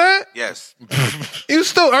 I didn't know that. Yes. You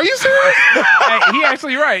still? Are you serious? Hey, he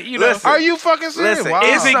actually right. You know, Listen. Are you fucking serious? Listen, Wow.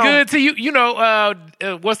 is it some- good to you? You know,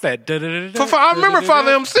 what's that? I remember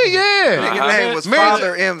Father MC. Yeah. Nigga name was Mary J-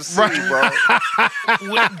 Father MC, bro.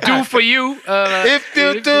 Do for you. If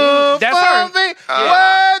you do That's for her. me,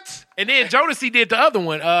 what? And then Jodeci did the other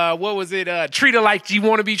one. What was it? Treat Her Like You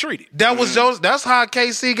Want to Be Treated. That was Jodeci. That's how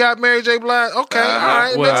KC got Mary J. Blige. Okay, all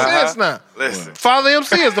right. Makes sense now. Listen. Father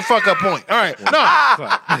MC is the fuck up point. All right.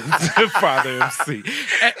 No. Father MC.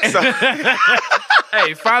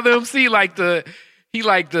 Hey, Father MC the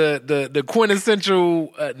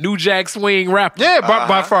quintessential New Jack Swing rapper. Yeah,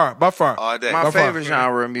 by far. All day. My favorite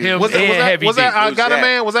genre of music. Was that I Got a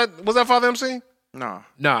Man? Was that Father MC? No.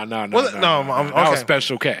 No. Okay. That was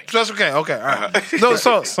Special K. Special K. Okay, all right. So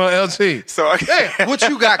LG. So What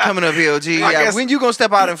you got coming up, LG? guess- When you gonna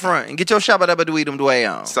step out in front and get your shabba dabba doo them way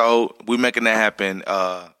on? So we making that happen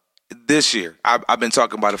this year. I've been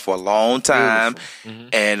talking about it for a long time,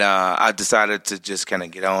 and I decided to just kind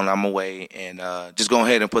of get on my way and just go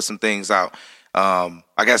ahead and put some things out. I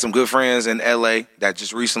got some good friends in LA that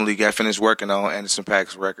just recently got finished working on Anderson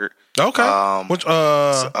 .Paak's record. Okay. Which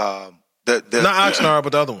not Oxnard,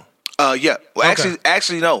 but the other one. Yeah. Well,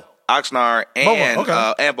 actually, no. Oxnard and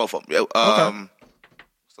both of them.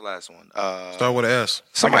 What's the last one? Start with an S.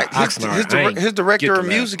 Somebody, Oxnard. his director of that.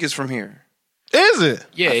 music is from here. Is it?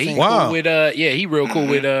 Yeah, he Wow. cool with he real cool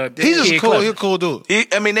with He's just Kid cool. Clever. He's a cool dude.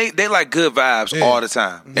 They like good vibes all the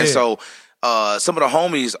time. Yeah. And so some of the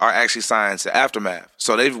homies are actually signed to Aftermath.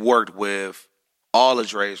 So they've worked with all of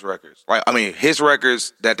Dre's records. His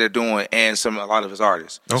records that they're doing and a lot of his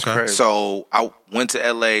artists. Okay. So I went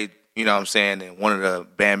to LA, you know what I'm saying, and one of the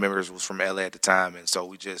band members was from LA at the time, and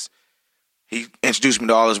so he introduced me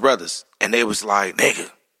to all his brothers, and they was like, nigga,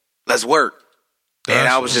 let's work. And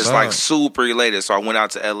I was just like super elated. So I went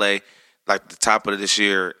out to LA like the top of this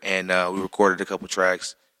year, and we recorded a couple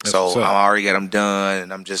tracks. So I already got them done,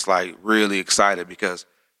 and I'm just like really excited because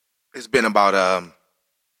it's been about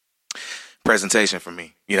presentation for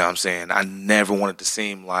me. You know what I'm saying? I never wanted to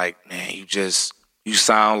seem like, man, you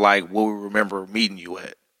sound like what we remember meeting you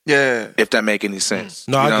at. Yeah. If that make any sense.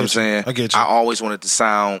 No, you I know get what I'm you. saying? I get you. I always wanted to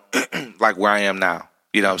sound like where I am now.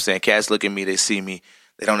 You know what I'm saying? Cats look at me, they see me.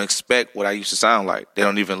 They don't expect what I used to sound like. They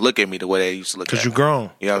don't even look at me the way they used to look at me. Because you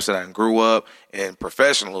grown. You know what I'm saying? I grew up, and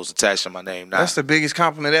professional is attached to my name now. That's the biggest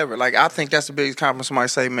compliment ever. Like, I think that's the biggest compliment somebody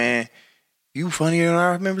say, man, you funnier than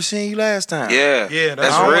I remember seeing you last time. Yeah,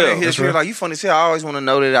 that's I don't wanna real. hear shit like, you funny as hell. I always want to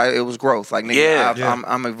know that it was growth. Like, nigga,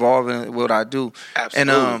 I'm evolving what I do.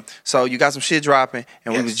 Absolutely. And so you got some shit dropping,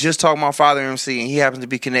 and we was just talking about Father MC, and he happens to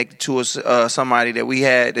be connected to us, somebody that we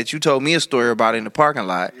had, that you told me a story about in the parking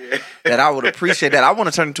lot, that I would appreciate that. I want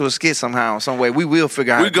to turn it into a skit somehow, some way. We will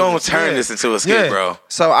figure out. We're going to turn this into a skit, bro.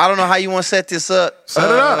 So I don't know how you want to set this up, Set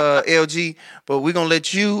it up. LG, but we're going to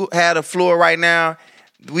let you have the floor right now.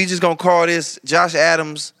 We just going to call this Josh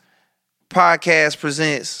Adams Podcast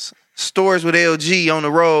Presents Stories with LG on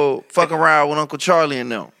the road, fucking around with Uncle Charlie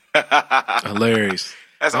and them. Hilarious.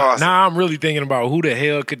 That's awesome. Now I'm really thinking about who the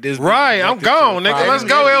hell could this be? Right, I'm gone, nigga. Let's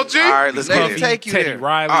go, LG. All right, let's Let get him it. take you Teddy there.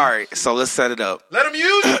 Riley. All right, so let's set it up. Let him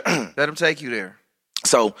use it. Let him take you there.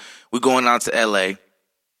 So we're going out to LA,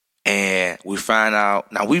 and we find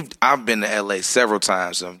out. Now I've been to LA several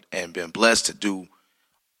times and been blessed to do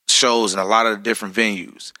shows in a lot of different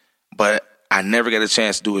venues, but I never got a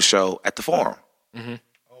chance to do a show at the Forum.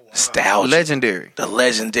 Nostalgia, Legendary. the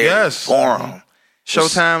legendary Forum.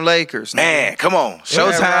 Showtime Lakers. Man, come on,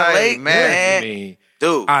 Showtime right, Lake, man. I mean,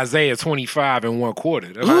 dude. Isaiah 25 and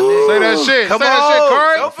 1/4. That's Say that shit. Come Say that on, shit,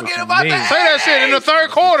 Card. don't forget about that. Say that shit in the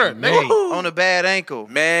third quarter, nigga. On a bad ankle.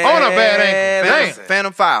 Man, On a bad ankle. Damn. listen.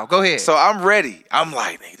 Phantom File. Go ahead. So I'm ready. I'm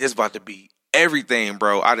like, nigga, this is about to be everything,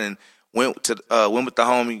 bro. I done went with the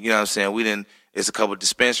homie, you know what I'm saying? There's a couple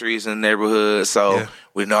dispensaries in the neighborhood, so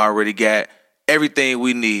we done already got everything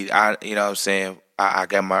we need. You know what I'm saying? I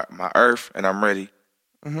got my earth, and I'm ready.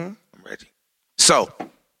 I'm ready. So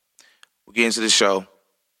we get into the show.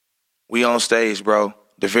 We on stage, bro.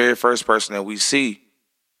 The very first person that we see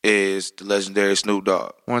is the legendary Snoop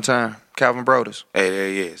Dogg. One time. Calvin Brodus. Hey, there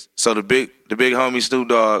he is. So the big homie Snoop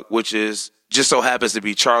Dogg, which is just so happens to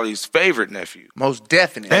be Charlie's favorite nephew. Most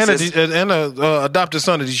definitely. And a adopted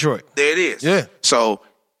son of Detroit. There it is. Yeah. So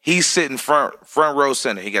he's sitting front row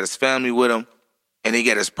center. He got his family with him, and he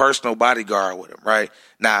got his personal bodyguard with him, right?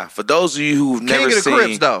 Now, for those of you who've never seen... King of the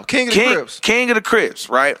Crips, though. King of the Crips. King of the Crips,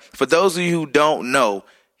 right? For those of you who don't know,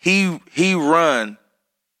 he run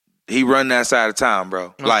that side of town,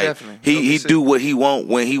 bro. Most like, definitely. he do what he want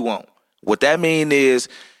when he want. What that mean is,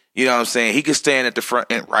 you know what I'm saying, he can stand at the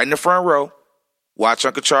front, right in the front row, watch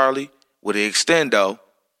Uncle Charlie with the extendo,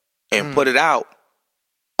 and put it out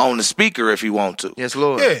on the speaker if he want to. Yes,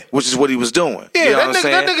 Lord. Yeah. Which is what he was doing. Yeah, You know what I'm that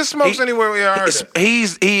saying? nigga smokes anywhere we heard it. He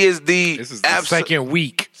is the This is the second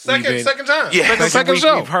week. Second time. Yeah. Second week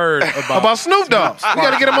show. we've heard about Snoop Dogg. We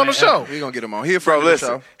got to get him on the show. We gonna get him on here, Bro, for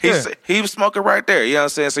listen. the He was smoking right there. You know what I'm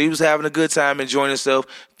saying? So he was having a good time enjoying himself.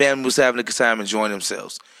 Family was having a good time enjoying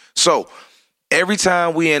themselves. So every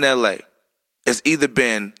time we in LA, it's either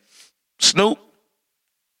been Snoop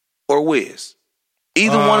or Wiz.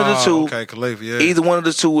 Either one of the two. Okay, Khalifa, yeah. Either one of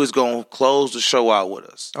the two is gonna close the show out with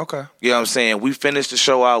us. Okay. You know what I'm saying? We finished the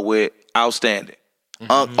show out with Outstanding.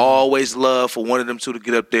 Unc always love for one of them two to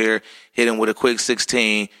get up there, hit him with a quick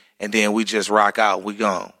 16, and then we just rock out. We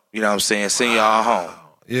gone. You know what I'm saying? Send y'all home.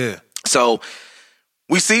 Yeah. So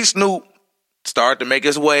we see Snoop start to make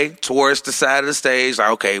his way towards the side of the stage.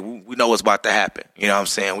 Like, okay, we know what's about to happen. You know what I'm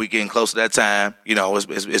saying? We getting close to that time. You know,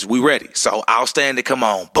 it's we ready. So Outstanding, come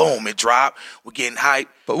on. Boom, it dropped. We're getting hyped.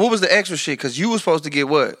 But what was the extra shit? Because you was supposed to get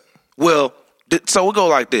what? Well, so we go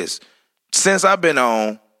like this. Since I've been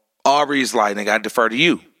on, Aubrey's like, nigga, I defer to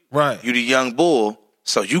you. Right. You the young bull,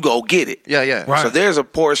 so you go get it. Yeah, yeah. Right. So there's a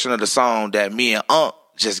portion of the song that me and Unc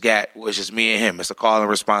just got, which is me and him. It's a call and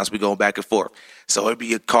response. We go back and forth. So it'd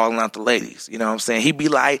be calling out the ladies. You know what I'm saying? He'd be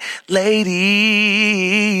like,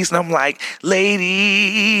 ladies. And I'm like,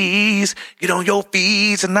 ladies, get on your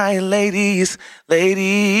feet tonight, ladies.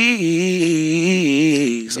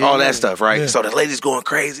 Ladies. All that stuff, right? Yeah. So the ladies going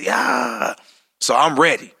crazy. So I'm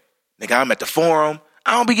ready. Nigga, I'm at the Forum.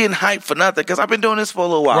 I don't be getting hyped for nothing because I've been doing this for a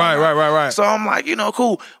little while. Right. So I'm like,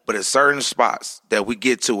 cool. But there's certain spots that we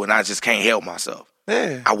get to and I just can't help myself.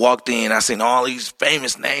 Yeah. I walked in, I seen all these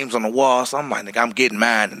famous names on the wall. So I'm like, nigga, I'm getting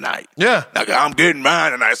mine tonight. Yeah. Nigga, I'm getting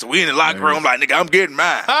mine tonight. So we in the locker room like, nigga, I'm getting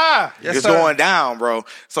mine. Yes, it's sir. going down, bro.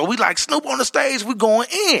 So we like Snoop on the stage, we going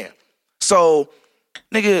in. So,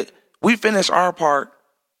 nigga, we finish our part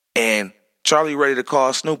and Charlie ready to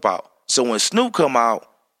call Snoop out. So when Snoop come out,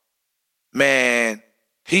 man,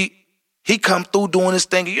 he come through doing his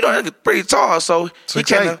thing. You know, that nigga pretty tall, so he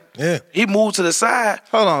 6'8". Yeah. he moved to the side.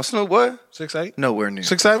 Hold on, Snoop what? 6'8"? Nowhere near.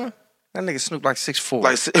 6'7"? That nigga Snoop like 6'4".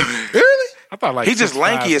 Like, Really? I thought like he just 6'5",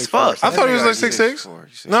 lanky as fuck. 6'4". I thought he was like 6'4".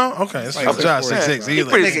 6'6". No? Okay. It's like Josh 6'6". He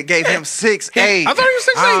like, Nigga gave him 6'8". I thought he was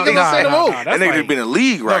 6'8". He got to move. That nigga done been in the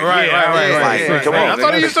league, right? Right. Come on, I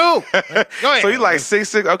thought he used to. Go ahead. So he like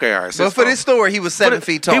 6'6". Okay, all right. But for this story, he was 7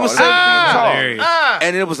 feet tall. He was 7 feet tall. there he is.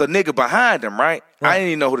 And it was a nigga behind him, right? I didn't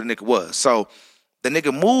even know who the nigga was. So the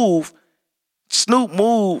nigga moved, Snoop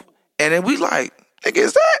moved, and then we like, nigga,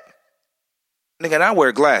 is that? Nigga, and I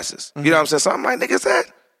wear glasses. You know what I'm saying? So I'm like, nigga, is that?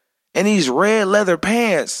 And these red leather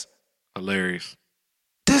pants. Hilarious.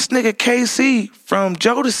 This nigga KC from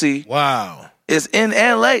Jodeci Wow. is in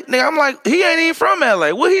LA. Nigga, I'm like, he ain't even from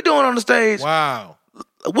LA. What he doing on the stage? Wow.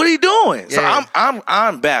 What he doing? So Yeah.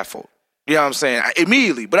 I'm baffled. You know what I'm saying?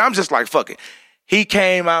 Immediately. But I'm just like, fuck it. He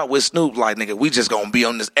came out with Snoop like, nigga, we just gonna be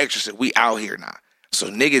on this extra shit. We out here now. So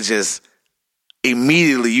nigga just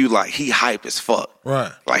immediately you like, he hype as fuck.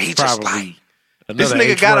 Right. Like he just like, This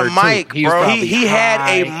nigga got a mic, bro. He had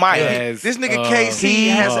a mic. This nigga KC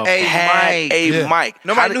has a mic. Mic.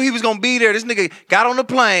 Nobody knew he was gonna be there. This nigga got on the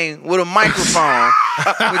plane with a microphone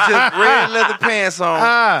with just red leather pants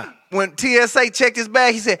on. When TSA checked his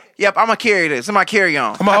bag, he said, "Yep, I'm gonna carry this. I'm gonna carry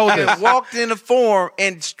on." I'm gonna hold this. Walked in the Forum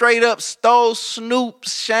and straight up stole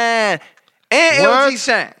Snoop's shine and What? LG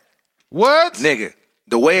shine. What? Nigga,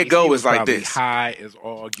 the way it go is like Probably this. High as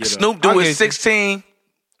all get up. Snoop do I get you. his 16.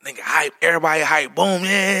 Nigga hype. Everybody hype. Boom,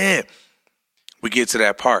 yeah. We get to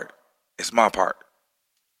that part. It's my part.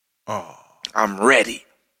 Oh. I'm ready.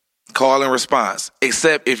 Call and response.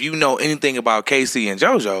 Except if you know anything about KC and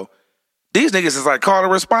JoJo, these niggas is like call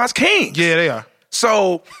and response kings. Yeah, they are.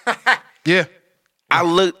 So Yeah. I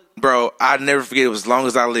look, bro, I'll never forget it as long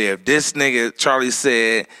as I live. This nigga, Charlie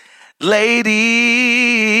said,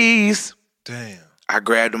 ladies. Damn. I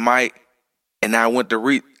grabbed the mic and I went to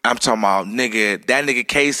read. I'm talking about nigga, that nigga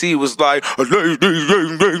KC was like, That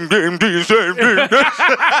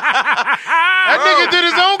nigga did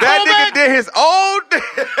his own that nigga callback? did his own.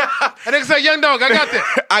 That nigga said, young dog, I got this.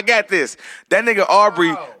 I got this. That nigga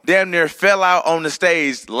Aubrey damn near fell out on the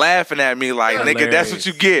stage laughing at me like, nigga, that's what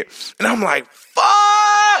you get. And I'm like,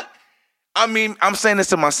 fuck. I mean, I'm saying this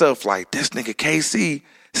to myself like, this nigga KC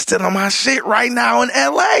still on my shit right now in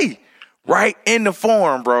LA. Right in the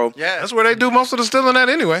Forum, bro. Yeah, That's where they do most of the stealing at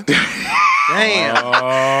anyway. damn.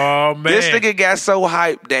 Oh man. This nigga got so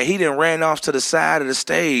hyped that he done ran off to the side of the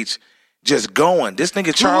stage. just going. This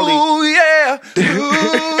nigga Charlie. Ooh yeah,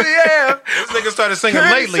 ooh yeah. This nigga started singing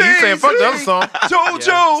lately. He saying fuck the other song.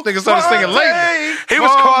 JoJo. This nigga started singing lately. He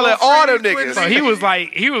was calling all them niggas. So he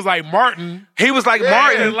was like Martin. He was like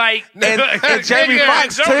Martin, like and Jamie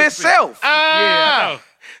Foxx to himself. Yeah, I know.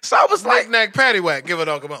 So I was like, Knick-knack, paddywhack. Give it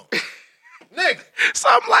all, come on. Nigga. So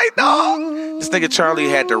I'm like, no. This nigga Charlie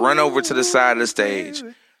had to run over to the side of the stage,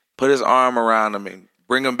 put his arm around him, and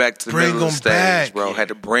bring him back to the middle of the stage, bro. Had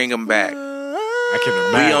to bring him back. I can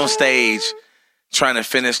imagine. We on stage trying to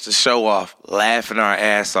finish the show off, laughing our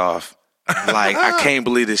ass off. Like, I can't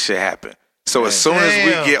believe this shit happened. So as soon as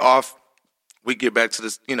we get off, we get back to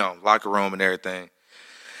this, locker room and everything.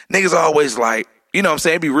 Niggas always like, you know what I'm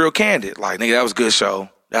saying, be real candid. Like, nigga, that was a good show.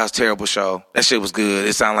 That was a terrible show. That shit was good.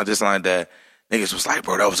 It sounded like this, like that. Niggas was like,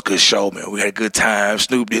 bro, that was a good show, man. We had a good time.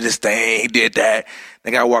 Snoop did his thing. He did that.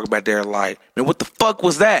 Nigga, I walk back there like, man, what the fuck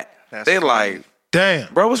was that? They like,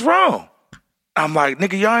 damn, bro, what's wrong? I'm like,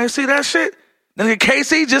 nigga, y'all ain't see that shit? Nigga,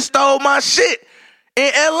 KC just stole my shit in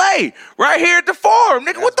L.A. right here at the Forum.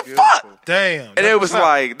 Nigga, what the fuck? Damn. And it was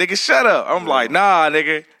like, nigga, shut up. I'm like, nah,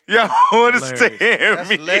 nigga. Y'all don't understand That's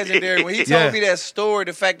me. legendary. When he told me that story,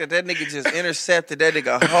 the fact that nigga just intercepted that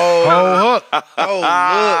nigga whole hook. Look,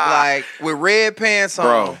 like with red pants on.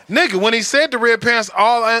 Bro. Nigga, when he said the red pants,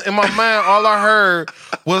 in my mind, all I heard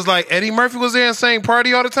was like Eddie Murphy was there and sang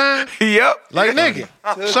party all the time. Yep. Like, nigga,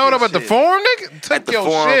 showed up at the Forum, nigga? Took your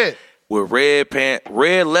Forum shit. with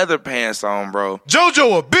red leather pants on, bro.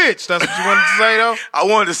 JoJo a bitch. That's what you wanted to say, though? I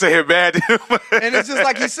wanted to say it bad. And it's just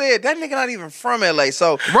like he said, that nigga not even from LA.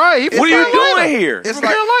 So right, what are you doing here? It's from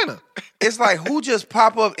like Carolina. It's like who just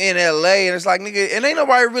pop up in LA and it's like nigga, and ain't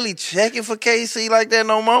nobody really checking for KC like that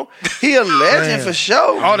no more. He a legend for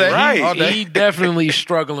sure. All day, Right. all day. He definitely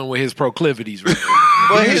struggling with his proclivities right now.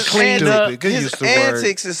 But He his cleaned up. his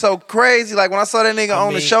antics is so crazy. Like when I saw that nigga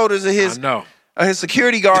on the shoulders of his his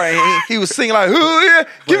security guard, and he was singing like, "Ooh yeah,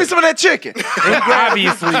 give me some of that chicken."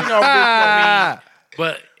 Obviously,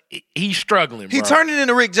 but he's struggling. Bro. He turned it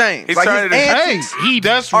into Rick James. He like turned his it- antics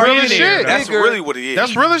that's are real in shit. there, That's nigga. really what he is.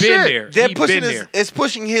 That's real Been shit. there. They're He pushing been his, there. it's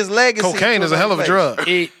pushing his legacy. Cocaine to is a hell of a another drug.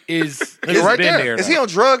 It is. Nigga, It's right been there. there. place. Is he on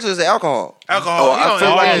drugs or is it alcohol? Alcohol. Oh, I feel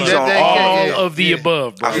all, like he's on all of the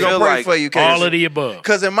above, bro. I We feel gonna pray like for you, all of the above.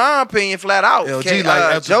 Because in my opinion, flat out, LG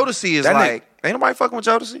Jodeci is that like, ain't nobody fucking with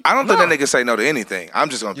Jodeci. I don't think that nigga say no to anything. I'm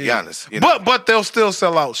just gonna be honest. You know? But they'll still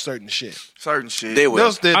sell out certain shit. Certain shit. They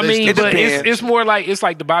will. I mean, it but depends. it's more like it's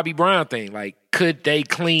like the Bobby Brown thing. Like, could they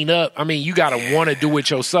clean up? I mean, you gotta want to do it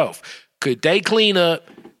yourself. Could they clean up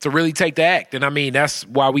to really take the act? And I mean, that's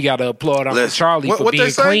why we gotta applaud Uncle Listen, Charlie for what they being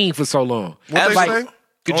say? clean for so long. What they Like, say?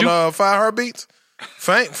 could On you? 5 Heartbeats?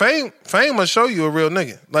 Fame will show you a real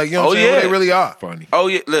nigga. Like, you know what I'm saying? yeah. Who they really are. Funny. Oh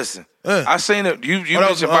yeah, listen. I seen it. You What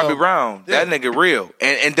else? mentioned Bobby Brown. yeah. That nigga real.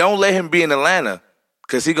 And don't let him be in Atlanta,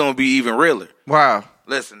 cause he gonna be even realer. Wow.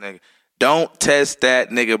 Listen, nigga. Don't test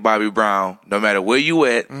that nigga Bobby Brown, no matter where you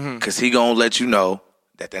at, cause he gonna let you know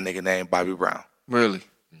that nigga named Bobby Brown. Really?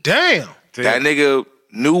 Damn. That nigga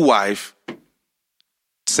new wife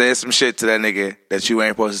said some shit to that nigga that you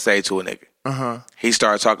ain't supposed to say to a nigga. He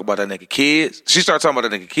started talking about that nigga kids. She started talking about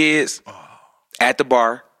that nigga kids at the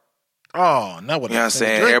bar. Oh, not what You know what I'm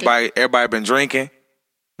saying? Everybody been drinking.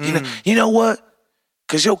 You know what?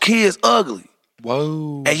 Cause your kid's ugly.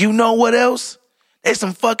 Whoa. And you know what else? They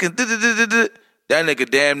some fucking that nigga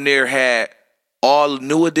damn near had all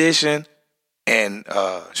New Edition and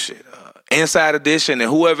Inside Edition and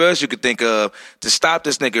whoever else you could think of to stop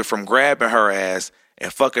this nigga from grabbing her ass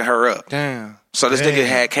and fucking her up. Damn. So this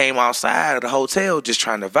nigga came outside of the hotel just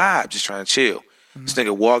trying to vibe, just trying to chill. This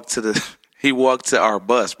nigga walked to our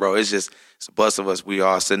bus, bro. It's a bus of us. We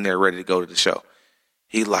all sitting there ready to go to the show.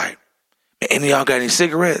 He like, man, any of y'all got any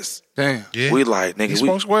cigarettes? Damn. Yeah. We like, nigga, He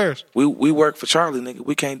smokes squares. we work for Charlie, nigga.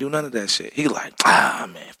 We can't do none of that shit. He like,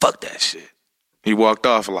 man, fuck that shit. He walked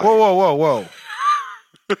off like, Whoa.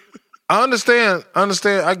 I understand.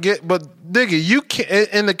 I get, but nigga, you can't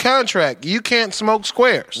in the contract. You can't smoke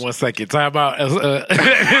squares. 1 second, time out.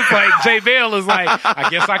 It's like Jay Bell is like, I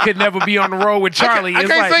guess I could never be on the road with Charlie. I It's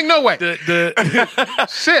can't like think no way.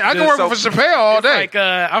 Shit, I can work for Chappelle all day. Like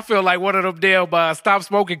I feel like one of them damn stop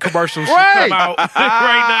smoking commercials should Right. come out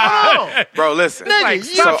right now. bro, listen. Like,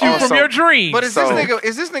 stop you from your dreams. But is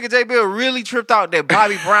this nigga J Bill really tripped out that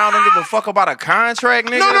Bobby Brown don't give a fuck about a contract,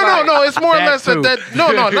 nigga? No. It's more or That less too. that.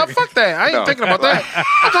 No, fuck that. I ain't thinking about that.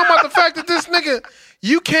 I'm talking about the fact that this nigga,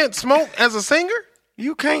 you can't smoke as a singer.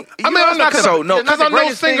 You can't. I mean, I'm not because I know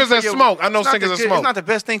singers that smoke. I know singers that smoke. It's not the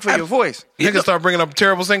best thing for your voice. Niggas start bringing up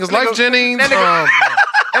terrible singers like nigga- Jennings. that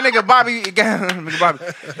That nigga Bobby.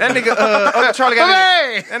 That nigga Uncle Charlie got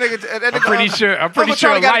that nigga. I'm pretty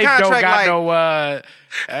sure Life don't got no.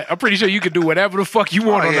 I'm pretty sure you can do whatever the fuck you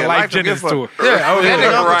want on the Life Jennings tour. Yeah, that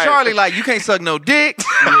nigga Uncle Charlie like you can't suck no dick.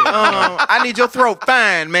 I need your throat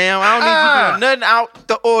fine, man. I don't need you doing nothing out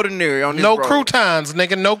the ordinary on this. No croutons,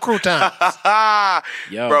 nigga. No croutons.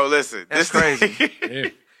 Yo. Bro, listen, that's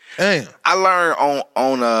crazy. Damn. I learned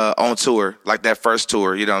on tour, like that first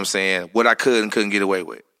tour. You know what I'm saying? What I couldn't get away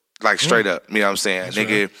with, like straight up. You know what I'm saying? That's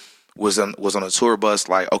nigga was on a tour bus.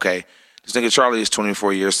 Like, okay, this nigga Charlie is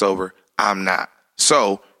 24 years sober. I'm not.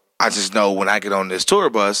 So I just know when I get on this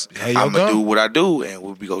tour bus, I'm going to do what I do and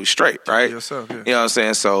we'll be going straight, right? Yourself, yeah. You know what I'm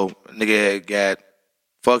saying? So nigga got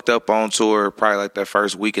fucked up on tour probably like that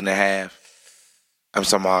first week and a half. I'm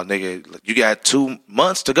talking about, nigga, you got 2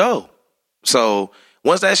 months to go. So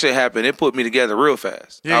once that shit happened, it put me together real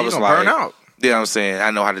fast. Yeah, I was you like, burn out. You know what I'm saying?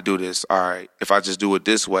 I know how to do this. All right. If I just do it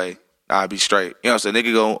this way, I'll be straight. You know what I'm saying?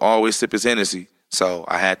 Nigga gonna always sip his Hennessy. So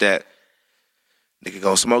I had that. Nigga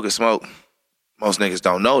gonna smoke and smoke. Most niggas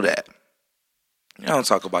don't know that. I don't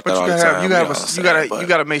talk about that all the time. You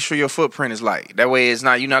gotta make sure your footprint is light. That way, it's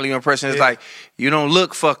not you're not leaving an impression. It's like you don't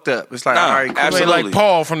look fucked up. It's like all right, cool. Absolutely. Like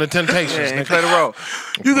Paul from the Temptations. Yeah, play the role.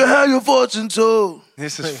 You can have your fortune too.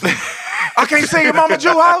 This is. I can't sing at Mama Jew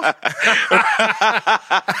house.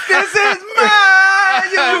 This is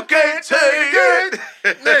mine. You can't take it.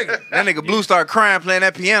 Nigga. That nigga Blue started crying playing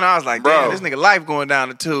that piano. I was like, damn, this nigga life going down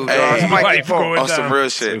the tube. Hey, life going on down. some real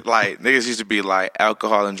shit. Like, niggas used to be like,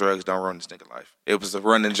 alcohol and drugs don't run this nigga life. It was a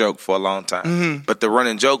running joke for a long time. Mm-hmm. But the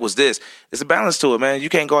running joke was this. It's a balance to it, man. You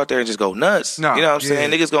can't go out there and just go nuts. No, you know what I'm saying?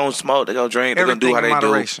 Niggas gonna smoke, they gonna drink, they gonna do how they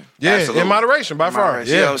moderation. do. Yeah, Absolutely. in moderation, by far.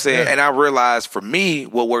 You know what I'm saying? And I realized for me,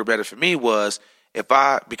 what worked better for me was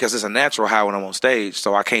because it's a natural high when I'm on stage,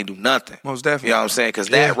 so I can't do nothing. Most definitely. You know what I'm saying? Because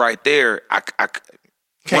that right there,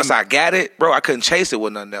 once I got it, bro, I couldn't chase it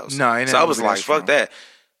with nothing else. No, so I was like, fuck that.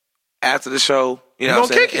 After the show, you know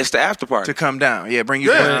what I'm saying? It's the after party. To come down. Yeah, bring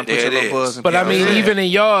you down, put your little buzz. But I mean, even in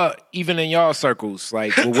y'all circles,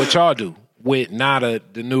 like with what y'all do with NADA,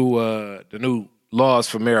 the new laws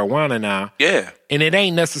for marijuana now. Yeah. And it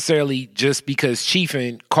ain't necessarily just because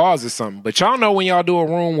chiefing causes something. But y'all know when y'all do a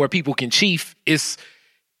room where people can chief, it's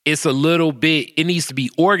a little bit, it needs to be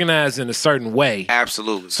organized in a certain way.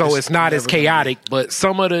 Absolutely. So it's not as chaotic, but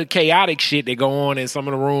some of the chaotic shit that go on in some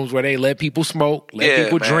of the rooms where they let people smoke, let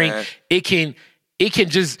people drink, it can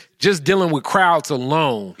just dealing with crowds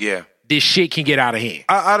alone. Yeah. This shit can get out of hand.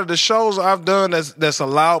 Out of the shows I've done that's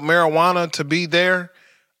allowed marijuana to be there,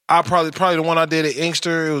 I probably the one I did at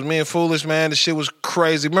Inkster, it was me and Foolish, man. The shit was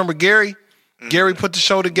crazy. Remember Gary? Mm-hmm. Gary put the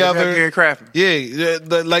show together. Gary Crafton.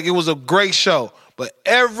 Yeah, like it was a great show. But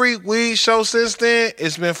every weed show since then,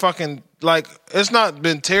 it's been fucking, like, it's not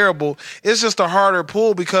been terrible. It's just a harder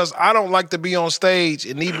pull because I don't like to be on stage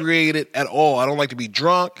inebriated at all. I don't like to be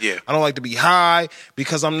drunk. Yeah. I don't like to be high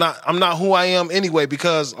because I'm not who I am anyway.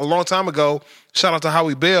 Because a long time ago, shout out to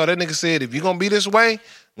Howie Bell, that nigga said, if you're going to be this way,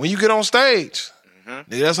 when you get on stage,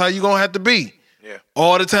 that's how you going to have to be. Yeah.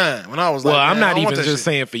 All the time. When I was like, I'm not even just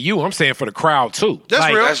saying for you. I'm saying for the crowd too.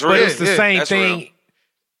 That's real. That's but real. it's the same thing. Real.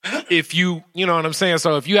 If you know what I'm saying?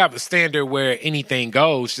 So if you have a standard where anything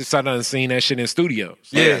goes, just I done seen that shit in studios.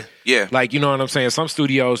 Yeah. Like, you know what I'm saying? Some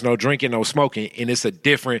studios, no drinking, no smoking, and it's a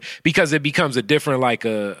different, because it becomes a different, like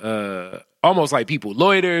almost like people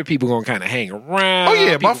loiter, people gonna kind of hang around. Oh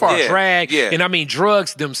yeah, by far. Drag. Yeah. And I mean,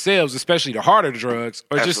 drugs themselves, especially the harder drugs,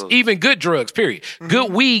 or just even good drugs, period. Mm-hmm.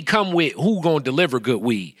 Good weed come with who gonna deliver good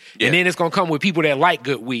weed. Yeah. And then it's gonna come with people that like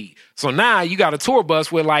good weed. So now you got a tour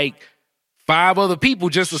bus with like 5 other people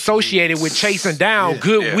just associated with chasing down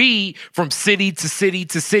good weed from city to city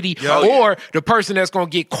to city, or the person that's gonna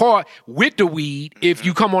get caught with the weed if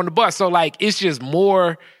you come on the bus. So like, it's just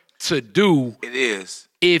more to do. It is.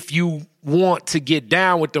 If you want to get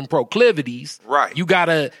down with them proclivities, right? You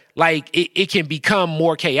gotta, like, it can become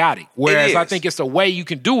more chaotic. Whereas I think it's a way you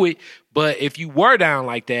can do it. But if you were down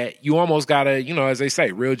like that, you almost gotta, you know, as they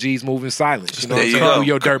say, real G's move in silence. You know what I'm saying? Do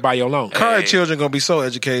your dirt by your own. Current children gonna be so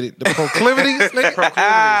educated. The proclivities, nigga.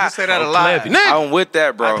 Proclivities. You say that a lot. I'm with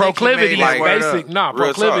that, bro. Proclivities, like, basic. Nah,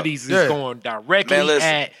 real proclivities talk. is going directly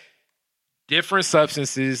at different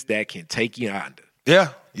substances that can take you under. Yeah,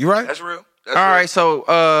 you right. That's real. All right, so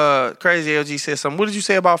Crazy LG said something. What did you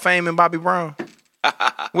say about Fame and Bobby Brown?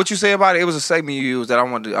 What you say about it? It was a segment you used that I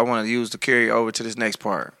want to use to carry over to this next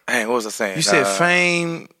part. Hey, what was I saying? You said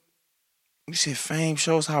Fame. You said Fame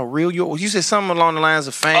shows how real you are. You said something along the lines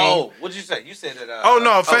of Fame. Oh, what did you say? You said that. Oh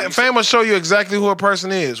no, Fame will show you exactly who a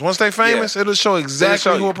person is. Once they famous, it'll show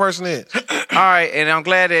exactly who a person is. All right, and I'm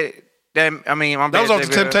glad that I mean, that was off the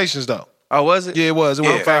Temptations though. Oh, was it? Yeah, it was. It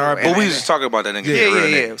was Fire. But we was just talking about that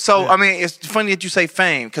nigga. Yeah. So, I mean, it's funny that you say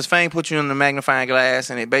fame, because fame puts you in the magnifying glass,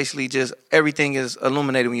 and it basically just, everything is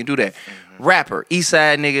illuminated when you do that. Rapper,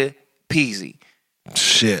 Eastside nigga, Peasy.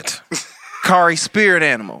 Shit. Kari, spirit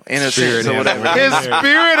animal, in a sense, or whatever. His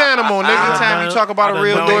spirit animal, nigga. Anytime you talk about a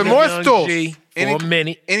real nigga,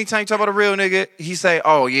 anytime you talk about a real nigga, he say,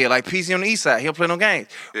 "Oh yeah, like Peasy on the East Side, he'll play no games."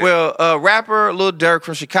 Yeah. Well, rapper Lil Durk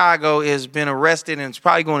from Chicago has been arrested and is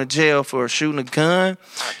probably going to jail for shooting a gun.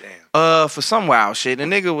 For some wild shit. The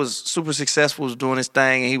nigga was super successful, was doing his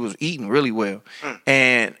thing, and he was eating really well.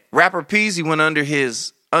 And rapper Peasy went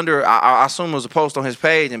I assume it was a post on his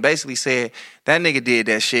page, and basically said that nigga did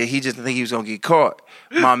that shit. He just didn't think he was gonna get caught.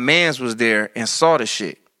 My mans was there and saw the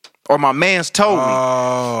shit, or my mans told me.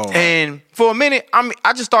 And for a minute,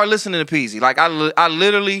 I just started listening to Peasy. Like I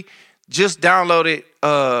literally just downloaded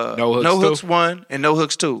No Hooks 1 and No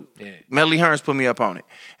Hooks 2. Yeah. Melody Hearns put me up on it,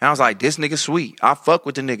 and I was like, this nigga sweet. I fuck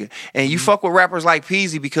with the nigga. And you fuck with rappers like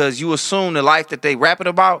Peasy because you assume the life that they rapping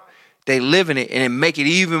about, they living it, and it make it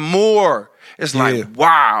even more. It's like,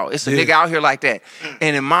 wow, it's a nigga out here like that.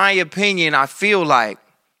 And in my opinion, I feel like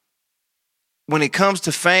when it comes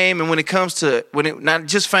to fame and when it comes to, not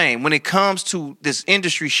just fame, when it comes to this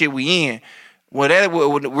industry shit we in,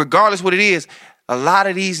 regardless what it is, a lot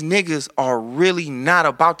of these niggas are really not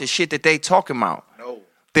about the shit that they talking about. No.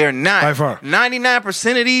 They're not. By far.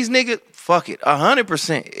 99% of these niggas, fuck it,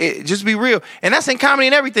 100%. Just be real. And that's in comedy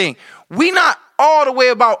and everything. We not all the way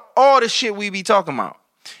about all the shit we be talking about.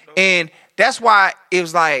 And that's why it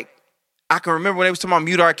was like, I can remember when they was talking about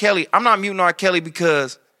mute R. Kelly. I'm not muting R. Kelly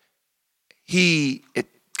because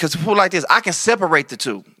because people like this, I can separate the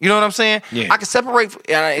two. You know what I'm saying? Yeah. I can separate,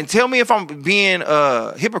 and tell me if I'm being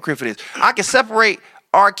a hypocrite for this. I can separate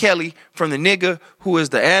R. Kelly from the nigga who is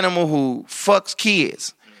the animal who fucks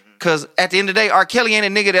kids. Because at the end of the day, R. Kelly ain't a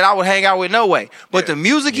nigga that I would hang out with no way. But the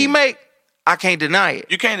music he make, I can't deny it.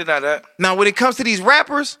 You can't deny that. Now, when it comes to these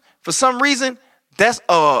rappers, for some reason, they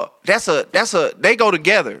go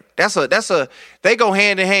together. They go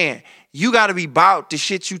hand in hand. You got to be about the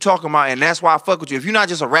shit you talking about, and that's why I fuck with you. If you're not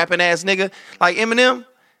just a rapping ass nigga like Eminem,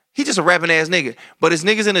 he just a rapping ass nigga. But it's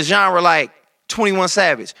niggas in the genre like 21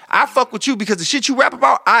 Savage. I fuck with you because the shit you rap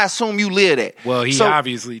about, I assume you live that. Well, he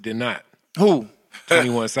obviously did not. Who?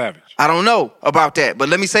 21 Savage. I don't know about that, but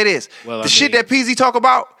let me say this. Well, shit that Peasy talk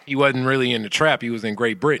about, he wasn't really in the trap. He was in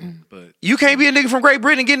Great Britain, but you can't be a nigga from Great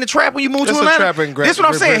Britain and get in the trap when you move to Atlanta. That's what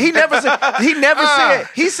I'm saying. He never said.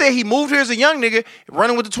 He said he moved here as a young nigga,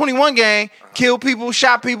 running with the 21 gang, kill people,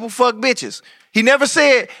 shot people, fuck bitches. He never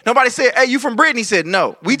said. Nobody said, "Hey, you from Britain?" He said,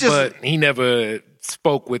 "No." But he never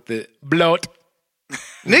spoke with the blood.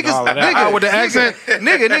 Niggas with the accent.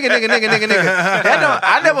 Nigga.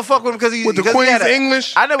 I never fuck with him because with the Queen's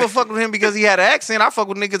English. I never fuck with him because he had an accent. I fuck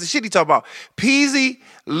with niggas the shit he talk about. Peasy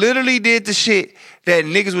literally did the shit that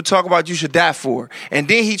niggas would talk about you should die for. And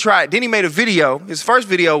then he made a video. His first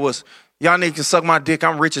video was, y'all niggas can suck my dick,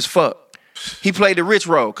 I'm rich as fuck. He played the rich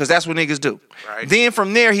role because that's what niggas do. Right. Then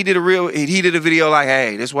from there, he did a video like,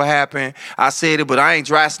 hey, this what happened. I said it, but I ain't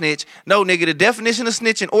dry snitch. No, nigga, the definition of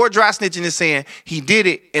snitching or dry snitching is saying he did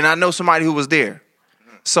it and I know somebody who was there.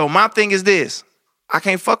 So my thing is this. I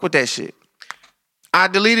can't fuck with that shit. I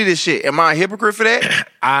deleted this shit. Am I a hypocrite for that?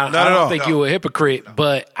 I don't think you're a hypocrite,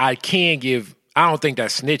 but I don't think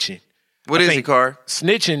that's snitching. What is it, Car?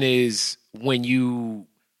 Snitching is when you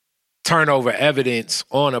turn over evidence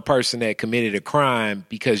on a person that committed a crime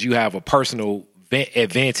because you have a personal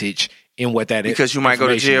advantage in what that is. Because you might go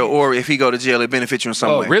to jail, or if he go to jail, it benefits you in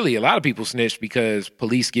some way. Really, a lot of people snitch because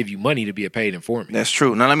police give you money to be a paid informant. That's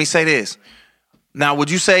true. Now, let me say this. Now, would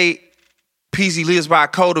you say Peasy lives by a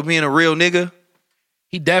code of being a real nigga?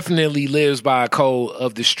 He definitely lives by a code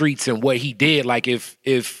of the streets and what he did. Like if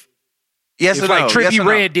Trippie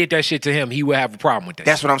Redd did that shit to him, he would have a problem with that.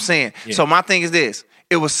 That's what I'm saying. Yeah. So my thing is this.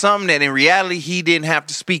 It was something that in reality he didn't have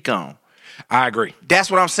to speak on. I agree.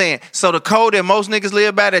 That's what I'm saying. So the code that most niggas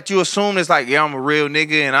live by that you assume is like, yeah, I'm a real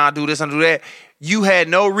nigga and I'll do this, I'll do that. You had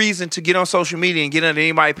no reason to get on social media and get under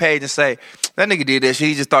anybody's page and say, that nigga did that shit,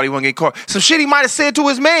 he just thought he wasn't getting caught. Some shit he might have said to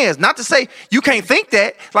his mans. Not to say you can't think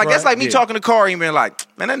that. Like, that's like me talking to Corey and being like,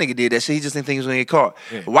 man, that nigga did that shit, he just didn't think he was going to get caught.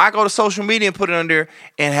 Yeah. Why go to social media and put it under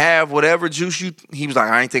and have whatever juice he was like,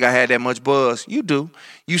 I ain't think I had that much buzz. You do.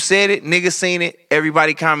 You said it, niggas seen it,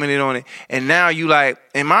 everybody commented on it, and now you like,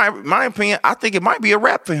 in my opinion, I think it might be a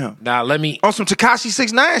rap for him. Now let me on some Tekashi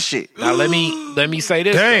 6ix9ine shit. Now let me say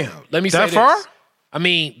this. Damn. Let me say this. Far? I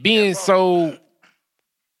mean,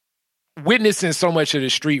 witnessing so much of the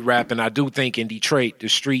street rap, and I do think in Detroit the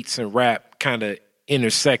streets and rap kind of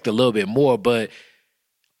intersect a little bit more, but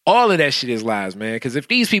All of that shit is lies, man. Because if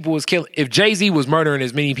these people was killing, if Jay-Z was murdering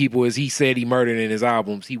as many people as he said he murdered in his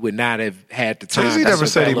albums, he would not have had the time. Jay-Z never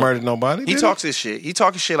said he murdered nobody. He talks his shit. He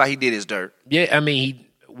talking shit like he did his dirt. Yeah, I mean,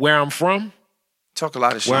 where I'm from. Talk a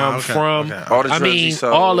lot of shit. Where I'm from. All the I mean,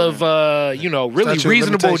 all of really Statute of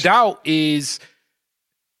Reasonable Limitations. Doubt is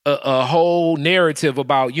a whole narrative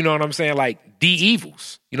about, you know what I'm saying, like D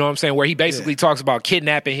Evils. You know what I'm saying, where he basically talks about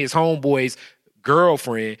kidnapping his homeboy's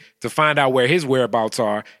girlfriend to find out where his whereabouts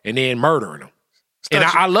are and then murdering him. And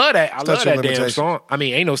I love that. I love that damn song. I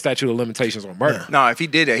mean, ain't no statute of limitations on murder. No, if he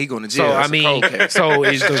did that, he going to jail. So That's I mean, so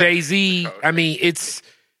is Jay-Z. I mean, it's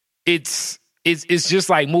just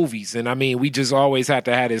like movies, and I mean, we just always have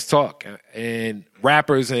to have this talk. And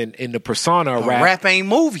rappers and the persona of rap ain't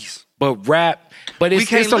movies, but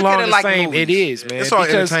it's along the same. Movies. It is, man. It's all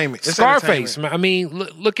because entertainment. It's Scarface, man. I mean,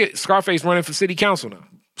 look at Scarface running for city council now.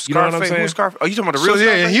 You know what I'm saying? Who's Scarface? Oh, you talking about the real So,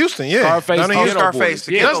 Scarface? in Houston, yeah. Scarface, Down in Houston. Scarface.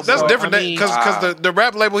 Yeah, That's different I mean, because the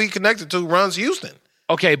rap label he connected to runs Houston.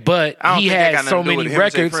 Okay, but I don't he think that had got so nothing to do many with him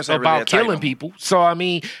and Jay records Prince ain't really about that tight no killing more. people. So I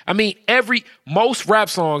mean, most rap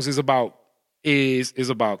songs is about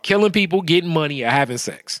killing people, getting money, or having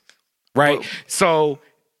sex, right? So,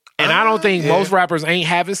 and I don't think most rappers ain't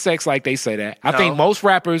having sex like they say that. I think most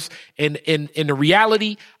rappers, in the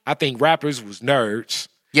reality, I think rappers was nerds.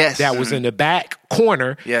 Yes. That was in the back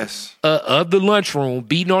corner of the lunchroom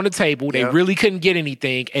beating on the table. They really couldn't get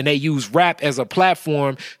anything, and they used rap as a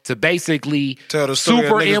platform to basically Tell the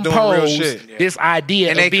story of niggas doing real superimpose shit. this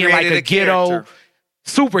idea And they of being like created a ghetto character.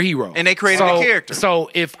 superhero. And they created a character. So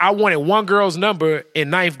if I wanted one girl's number in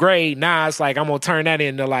 9th grade, now it's like I'm going to turn that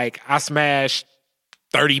into like I smashed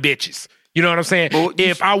 30 bitches. You know what I'm saying? Well,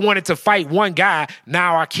 if I wanted to fight one guy,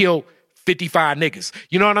 now I killed 55 niggas.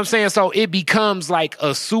 You know what I'm saying? So it becomes like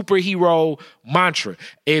a superhero mantra.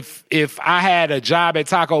 If I had a job at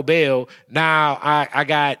Taco Bell, now I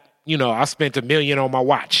got, I spent $1 million on my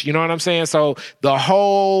watch. You know what I'm saying? So the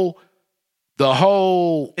whole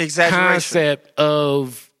concept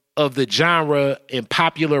of the genre in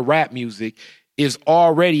popular rap music is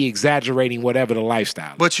already exaggerating whatever the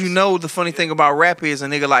lifestyle is. But the funny thing about rap is a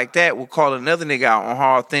nigga like that will call another nigga out on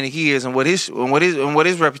how authentic he is and what his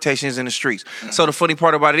reputation is in the streets. So the funny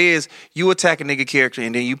part about it is you attack a nigga character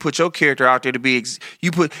and then you put your character out there to be.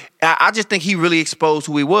 I just think he really exposed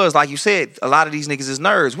who he was. Like you said, a lot of these niggas is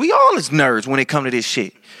nerds. We all is nerds when it come to this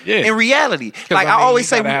shit. Yeah. In reality, like I always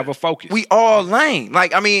say, have a focus. We all lame.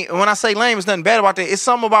 Like I mean, when I say lame, it's nothing bad about that. It's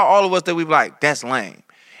something about all of us that we be like, that's lame.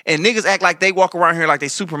 And niggas act like they walk around here like they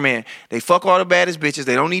Superman. They fuck all the baddest bitches.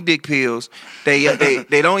 They don't need dick pills. They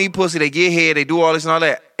don't eat pussy. They get head. They do all this and all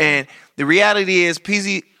that. And the reality is,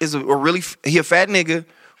 Peasy is he a fat nigga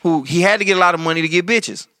who he had to get a lot of money to get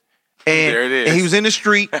bitches. And, there it is. And he was in the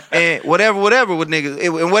street and whatever with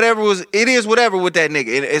niggas. It is whatever with that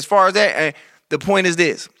nigga. And as far as that, and the point is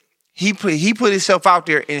this. He put himself out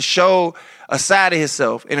there and showed a side of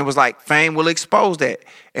himself, and it was like fame will expose that.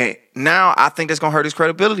 And now I think that's gonna hurt his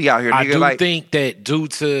credibility out here. I Nigga. do think that due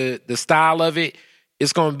to the style of it,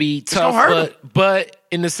 it's gonna be tough. Gonna hurt but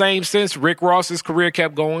in the same sense, Rick Ross's career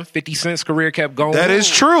kept going. 50 Cent's career kept going. That is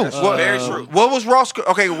true. Very true. What was Ross?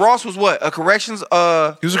 Okay, Ross was what? A corrections. He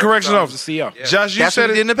was a corrections officer. CO. Josh, you That's said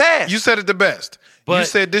what it he did in the past. You said it the best. You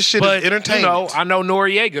said this shit is entertainment. I know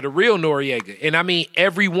Noriega, the real Noriega. And I mean,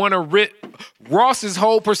 every one of Ross's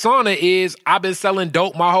whole persona is, I've been selling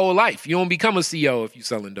dope my whole life. You don't become a CEO if you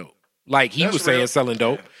selling dope. Like he was saying, selling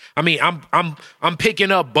dope. I mean, I'm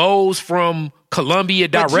picking up bows from Columbia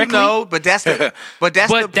directly. But that's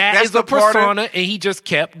the persona, and he just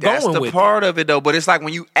kept that's going the with part of it though. But it's like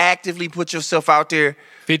when you actively put yourself out there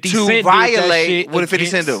 50 to Cent violate. What did 50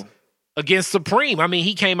 Cent do? Against Supreme. I mean,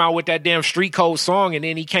 he came out with that damn Street Code song, and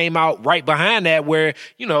then he came out right behind that where,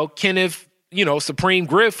 Kenneth, Supreme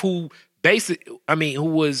Griff, who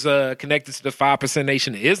was connected to the 5%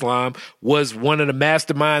 Nation of Islam, was one of the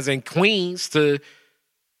masterminds in Queens to,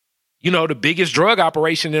 the biggest drug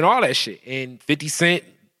operation and all that shit. And 50 Cent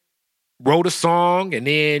wrote a song and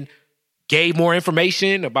then gave more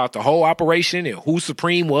information about the whole operation and who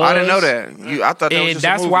Supreme was. I didn't know that. I thought that was just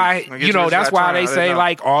that's a movie. why, that's why they say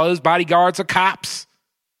like all his bodyguards are cops.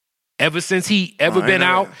 Ever since he been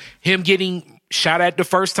out, him getting shot at the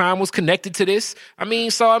first time was connected to this. The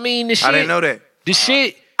shit. I didn't know that. The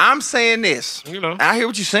shit. I'm saying this. I hear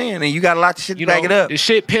what you're saying, and you got a lot of shit to back it up. The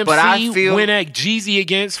shit Pimp but C went at Jeezy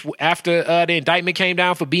against after the indictment came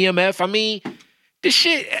down for BMF. The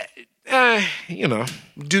shit. Can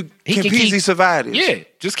Peasy survive this? Yeah,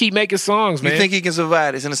 just keep making songs, man. You think he can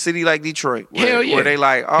survive this in a city like Detroit? Hell yeah. Where they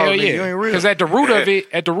like, oh, hell man, yeah. you ain't real. Because at the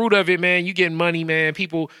root of it, man, you getting money, man.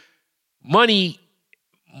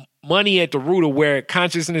 money at the root of where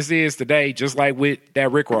consciousness is today, just like with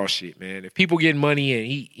that Rick Ross shit, man. If people get money and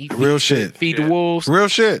he real shit, feed the wolves, real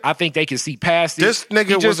shit. I think they can see past it. This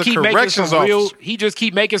nigga was a corrections officer. He just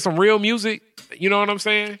keep making some real music. You know what I'm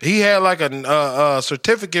saying? He had like a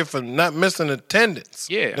certificate for not missing attendance.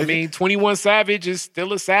 Yeah, I mean, 21 Savage is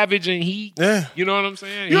still a savage, and you know what I'm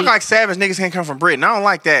saying? You look like Savage niggas can't come from Britain. I don't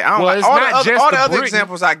like that. I don't like all the other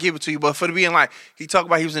examples. I give it to you, but for the being like he talk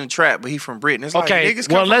about he was in the trap, but he from Britain. It's okay, like niggas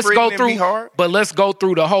come from Britain and be hard. But let's go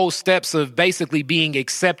through the whole steps of basically being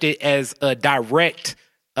accepted as a direct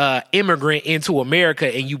immigrant into America,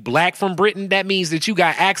 and you black from Britain. That means that you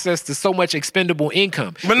got access to so much expendable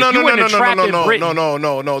income. But no.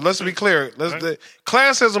 Let's be clear.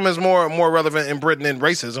 Classism is more relevant in Britain than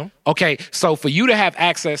racism. Okay, so for you to have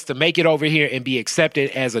access to make it over here and be accepted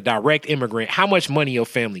as a direct immigrant, how much money your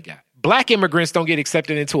family got? Black immigrants don't get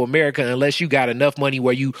accepted into America unless you got enough money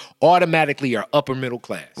where you automatically are upper middle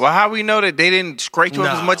class. Well, how we know that they didn't scrape him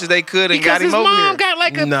as much as they could and because got him over here? His mom got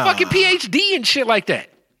like a fucking PhD and shit like that.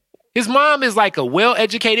 His mom is like a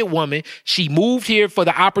well-educated woman. She moved here for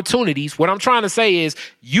the opportunities. What I'm trying to say is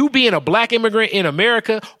you being a black immigrant in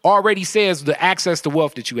America already says the access to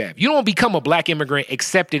wealth that you have. You don't become a black immigrant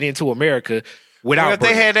accepted into America without. Well, if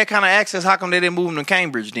they had that kind of access, how come they didn't move him to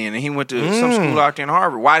Cambridge then? And he went to some school out there in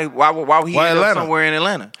Harvard. Why would he end up somewhere in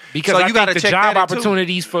Atlanta? Because I think the job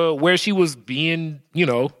opportunities for where she was being, you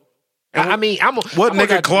know. I mean,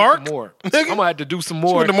 nigga Clark? I'm gonna have to do some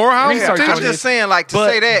more. The Morehouse research. I'm just saying, like to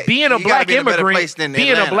say that being a black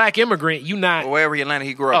immigrant, you not wherever Atlanta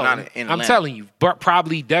he grew up. Not in Atlanta. I'm telling you, but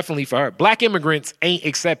probably definitely for her, black immigrants ain't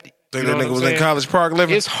accepted. Think that nigga was in College Park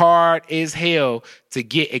living? It's hard as hell to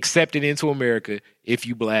get accepted into America if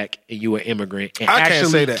you black and you an immigrant. And I can't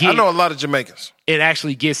say that. I know a lot of Jamaicans. And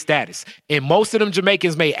actually get status. And most of them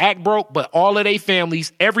Jamaicans may act broke, but all of their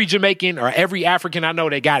families, every Jamaican or every African I know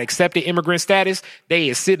that got accepted immigrant status, they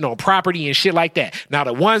is sitting on property and shit like that. Now,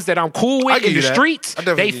 the ones that I'm cool with in the streets,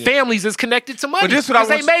 they families is connected to money. Because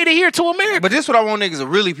they made it here to America. But this what I want niggas to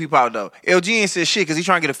really peep out, though. LG ain't said shit because he's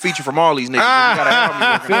trying to get a feature from all these niggas. I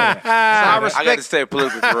got to stay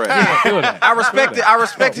politically correct. I respect it. I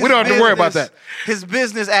respect it. We don't have to worry about that. His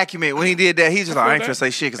business acumen when he did that, he's just like, I ain't trying to say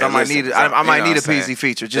shit because I might need a PZ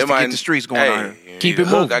feature just to get the streets going on here. Keep it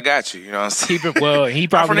moving. I got you. You know what I'm saying? Keep it. Well, he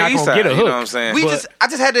probably not gonna get a hook. You know what I'm saying? I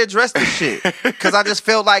just had to address this shit because I just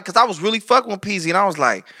felt like because I was really fucking with PZ and I was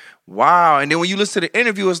like, wow. And then when you listen to the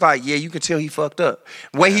interview, it's like, yeah, you can tell he fucked up.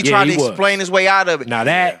 The way he tried to explain his way out of it. Now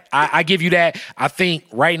that I give you that. I think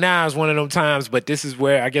right now is one of them times, but this is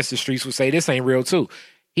where I guess the streets would say this ain't real too.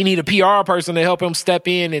 He need a PR person to help him step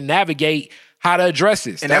in and navigate how to address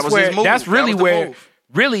this. And that's really where.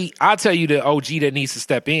 Really, I'll tell you the OG that needs to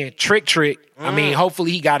step in. Trick. I mean,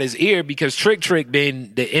 hopefully he got his ear because Trick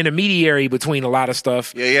been the intermediary between a lot of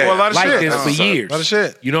stuff. Yeah. Well, a lot of like shit. this for years. A lot of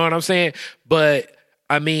shit. You know what I'm saying? But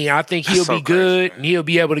I mean, I think he'll be good and he'll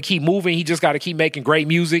be able to keep moving. He just got to keep making great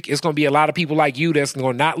music. It's going to be a lot of people like you that's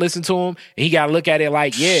going to not listen to him. And he got to look at it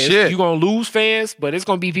like, you're going to lose fans, but it's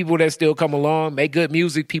going to be people that still come along, make good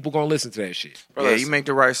music. People going to listen to that shit. Yeah, you make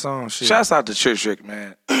the right song. Shit. Shouts out to Trick,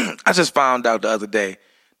 man. I just found out the other day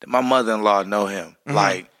that my mother-in-law know him,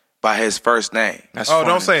 like, by his first name.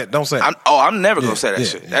 Don't say it. Don't say it. I'm never going to say that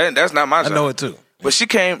shit. That's not my job. I know it, too. But she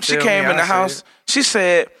came in the house. She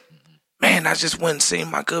said, man, I just went and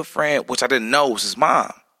seen my good friend, which I didn't know was his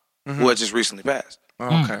mom, who had just recently passed.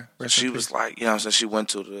 Oh, okay. She was like, you know what I'm saying? She went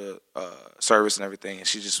to the service and everything, and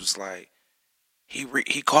she just was like,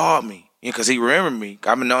 he called me because he remembered me.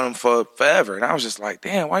 I've been knowing him for forever. And I was just like,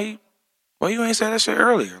 damn, why you ain't said that shit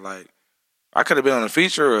earlier? Like, I could have been on a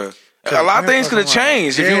feature. Or a lot of things could have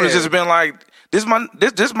changed if you would have just been like, this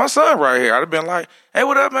my son right here. I'd have been like, hey,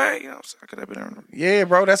 what up, man? You know what I'm saying? I could have been on. Yeah,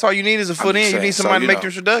 bro. That's all you need is a foot in. You need somebody to make the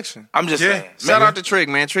introduction. I'm just saying. Shout out to Trick,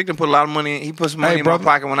 man. Trick done put a lot of money in. He put some money in my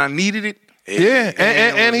pocket when I needed it. Yeah,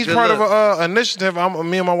 and he's part of an initiative.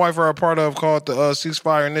 Me and my wife are a part of called the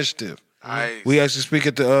Ceasefire Initiative. Nice. We actually speak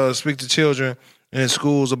to children in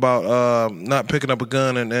schools about not picking up a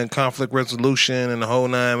gun and conflict resolution and the whole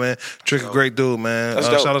nine, man. Trick a great dude, man.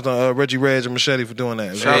 Shout out to Reggie Reg and Machete for doing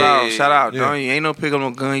that. Shout out. Yeah. You ain't no pick up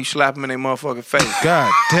no gun. You slap him in their motherfucking face.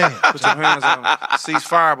 God damn. Put your hands on him.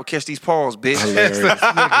 Ceasefire, but catch these paws, bitch.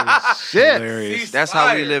 Shit. That's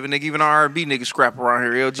how we live, nigga. Even our R&B niggas scrap around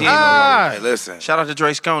here. LG ain't no hoe. Hey, listen. Shout out to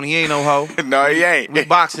Dre Scone. He ain't no hoe. No, he ain't. We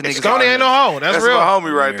boxing niggas. Scone ain't no hoe. That's real. My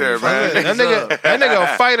homie right there, man. That nigga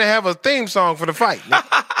will fight and have a theme song for the fight.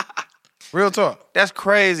 Real talk. That's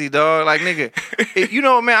crazy, dog. Like, nigga, you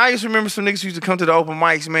know, man, I used to remember some niggas used to come to the open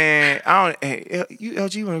mics, man.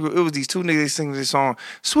 LG, it was these two niggas singing this song,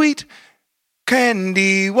 Sweet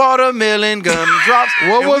Candy, watermelon, gumdrops.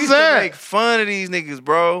 What And was we used to that? make fun of these niggas,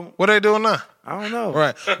 bro. What they doing now? I don't know.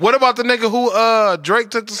 Right. What about the nigga who Drake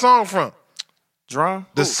took the song from? Drum?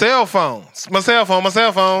 The cell phone. My cell phone.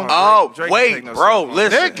 Oh, Drake wait, take no bro, song.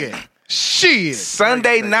 listen. Nigga. Shit.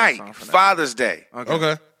 Sunday Drake take no night, song for that. Father's Day.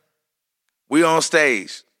 Okay. We on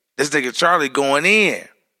stage. This nigga Charlie going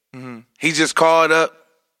in. He just called up.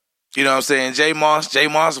 You know what I'm saying? J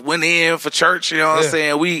Moss went in for church. You know what I'm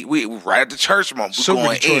saying? We right at the church moment. We Super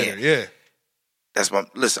going Detroiter, in. yeah. That's my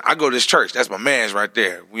listen. I go to this church. That's my man's right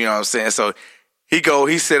there. You know what I'm saying? So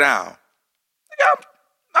he sit down. Nigga,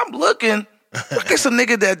 I'm looking. Look at some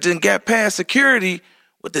nigga that didn't get past security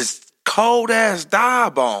with this cold ass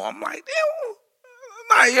dive on. I'm like,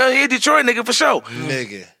 damn, he a Detroit nigga for sure.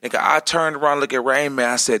 Nigga. Nigga, I turned around, look at Rain Man.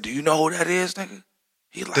 I said, do you know who that is, nigga?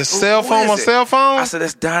 He like, The cell phone, who my is it? cell phone? I said,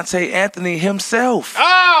 that's Dante Anthony himself.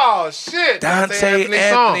 Oh, shit. Dante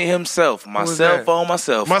Anthony himself. My was cell that? phone, my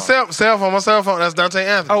cell phone. My cell phone. That's Dante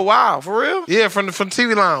Anthony. Oh, wow. For real? Yeah, from the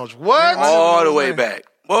TV Lounge. What? All the way back.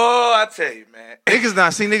 Boy, I tell you, man.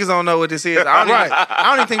 Niggas don't know what this is. I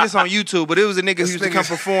don't even think this on YouTube, but it was a nigga who used to come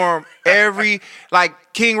perform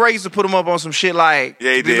like King Ray used to put him up on some shit like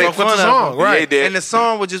Yeah, he to did. make Fuck fun with the of song, him. right. Yeah, he did. And the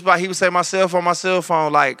song was just he would say my cell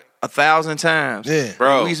phone like 1,000 times. Yeah.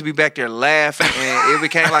 Bro. And we used to be back there laughing, and it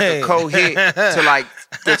became like a co-hit to like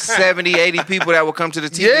the 70, 80 people that would come to the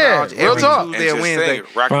TV Yeah, Lounge real every talk. Tuesday and Wednesday.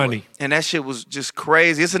 Funny. And that shit was just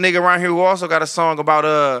crazy. It's a nigga around here who also got a song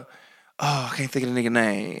about I can't think of the nigga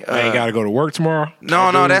name. I ain't got to go to work tomorrow.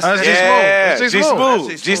 No, that's That's Yeah, G G Smooth.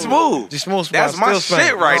 Smooth. G Smooth. G Smooth. That's my still shit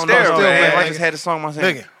spank. right No, there, still, man. I just had the song myself.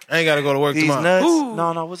 Nigga, I ain't got to go to work These tomorrow. nuts. Ooh.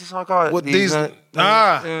 No, what's the song called? What these?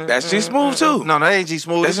 That's G Smooth too. No, that ain't G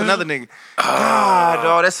Smooth. That's That's another nigga. God,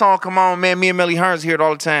 dog, that song come on, man. Me and Melly Hearns hear it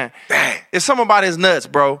all the time. Dang. It's something about his nuts,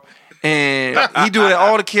 bro. And he do it at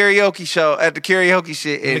all the karaoke show, at the karaoke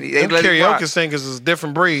shit. And they Them let it rock. karaoke singers is a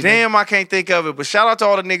different breed. Damn, I can't think of it. But shout out to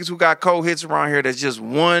all the niggas who got cold hits around here that's just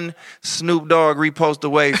one Snoop Dogg repost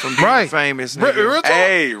away from being Right. famous. Real Nigga. talk.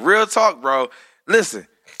 Hey, real talk, bro. Listen,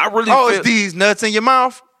 I really feel It's these nuts in your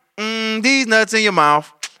mouth. These nuts in your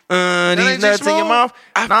mouth. These ain't nuts in your G-Smooth? mouth.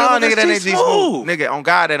 I Nah, feel like nigga, that's that ain't G G-Smooth. Smooth. Nigga, on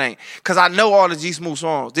God, that ain't. Because I know all the G Smooth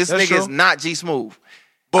songs. This That's nigga is true. not G Smooth.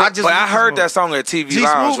 But I heard that song at TV G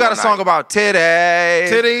Lounge Smooth got a one song night. about titties.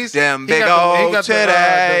 Titties. Them He big got old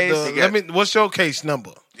titties. What's your case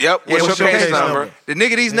number? Yep. Yeah, What's what's your your case case number? number? The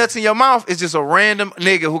nigga, these nuts in your mouth is just a random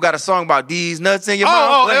nigga who got a song about these nuts in your mouth.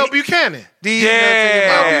 Oh, Like, L. Buchanan. These nuts in your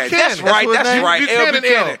mouth. Yeah, that's right. what his That's name? right. L. Buchanan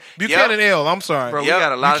Buchanan. L. Buchanan L. I'm sorry. Bro, Yep. we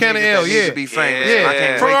got a lot Buchanan of niggas L, that need yeah. to be famous. Yeah. I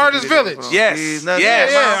can't From wait to Artist get this Village. from. Yes. These nuts in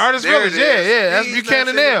Yes. your Yeah, mouth. Artist There Village. it Yeah, is. yeah. That's These Buchanan nuts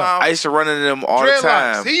in your L. mouth. I used to run into them all the Dreadlocks.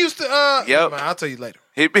 time. He used to. Yep. Man, I'll tell you later.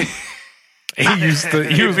 He be He was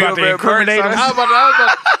about to Bill incriminate Burr,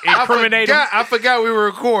 him. Incriminate him. I forgot we were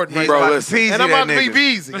recording. right Bro, now. listen. Peasy And I'm that about to be nigga.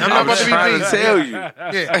 Beezy. I'm not about to be trying to Beezy. tell you.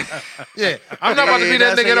 Yeah. I'm not about to be that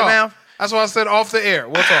nuts in nigga at your all. mouth. That's why I said off the air.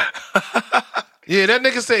 We'll talk. Yeah, that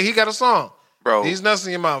nigga said he got a song. Bro. These nuts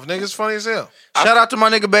in your mouth. Nigga's funny as hell. Shout out to my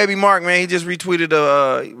nigga Baby Mark, man. He just retweeted.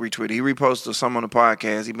 He reposted some on the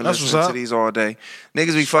podcast. He been That's listening what's to up. these all day.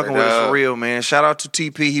 Niggas be fucking with us for real, man. Shout out to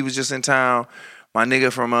TP. He was just in town. My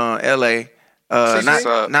nigga from LA.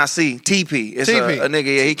 Not C. TP. It's TP. a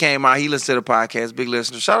nigga. Yeah, he came out. He listened to the podcast. Big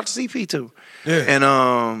listener. Shout out to CP too. Yeah.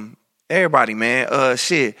 And everybody, man.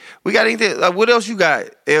 Shit. We got anything? Like, what else you got?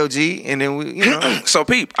 LG. And then we, you know. So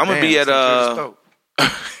Peep, I'm gonna Damn, be at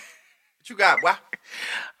what you got? What?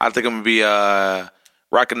 I think I'm gonna be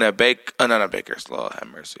rocking that not Baker's. Lord have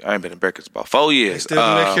mercy. I ain't been in Baker's about 4 years. Still do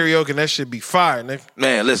that karaoke and that shit be fire, nigga.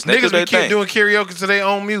 Man, listen, they do Niggas their be keep thing. doing karaoke to their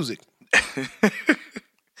own music.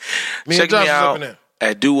 Me Check and Josh me was up out in there.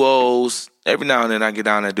 at Duos. Every now and then I get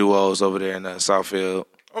down at Duos over there in Southfield.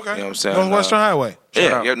 Okay. You know what I'm saying? Northwestern Highway.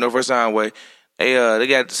 Yeah, Northwestern Highway. They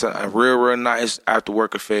got a real nice after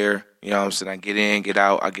work affair. You know what I'm saying? I get in, get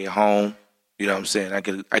out, I get home. You know what I'm saying? I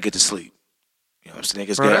get to sleep. You know what I'm saying?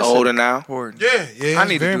 Niggas getting older now. Important. Yeah. I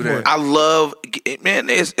need to do that. I love, man,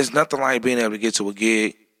 it's nothing like being able to get to a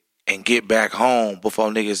gig and get back home before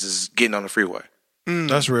niggas is getting on the freeway.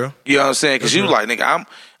 That's real. You know what I'm saying? Because you like, nigga,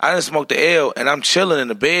 I done smoked the L and I'm chilling in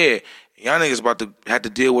the bed. Y'all niggas about to have to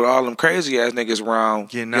deal with all them crazy ass niggas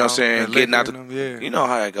around. You know what I'm saying? Getting out the, you know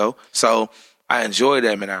how it go. So I enjoy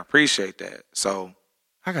that, man. I appreciate that. So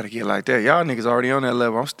I gotta get like that. Y'all niggas already on that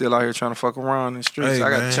level. I'm still out here trying to fuck around in the streets. Hey, I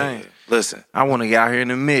gotta man. change. Listen, I want to get out here in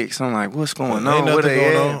the mix. I'm like, what's going on? Ain't Where nothing they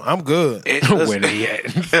going at? on. I'm good. Where they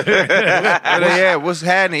at? Where they at? What's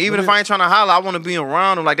happening? Even if I ain't trying to holler, I want to be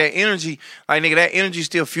around them. Like that energy, like nigga, that energy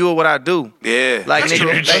still fuel what I do. Yeah. Like That's nigga,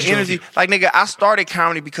 true. that energy. Like nigga, I started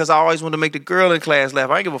comedy because I always wanted to make the girl in class laugh.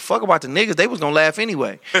 I ain't give a fuck about the niggas. They was gonna laugh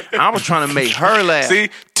anyway. I was trying to make her laugh. See,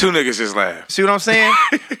 two niggas just laugh. See what I'm saying?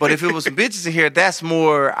 But if it was some bitches in here, that's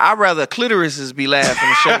more. I'd rather clitorises be laughing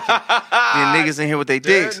and shaking than niggas in here with their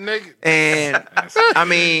dicks. And I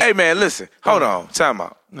mean, Hey man, listen. Hold on. Time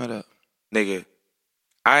out. what up? Nigga,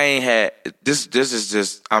 I ain't had this is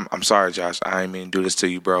just I'm sorry, Josh. I ain't mean to do this to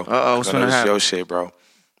you, bro. What's I gonna know this is happen? your shit, bro.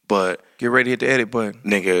 But Get ready to hit the edit button.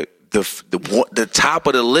 nigga, the top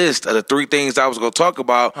of the list of the three things I was gonna talk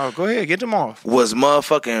about Oh, go ahead, get them off. was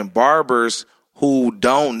motherfucking barbers who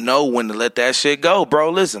don't know when to let that shit go, bro.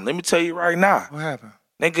 Listen, let me tell you right now, What happened?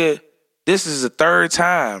 nigga. This is the third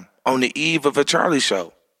time on the eve of a Charlie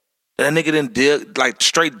show that nigga done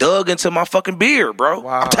straight dug into my fucking beard, bro.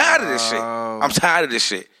 Wow. I'm tired of this shit. I'm tired of this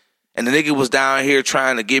shit. And the nigga was down here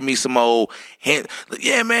trying to give me some old hint. Like,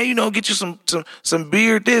 yeah, man, you know, get you some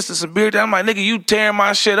beard this and some beard that. I'm like, nigga, you tearing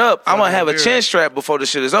my shit up. I'm gonna have a chin strap before this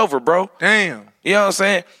shit is over, bro. Damn. You know what I'm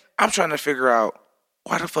saying? I'm trying to figure out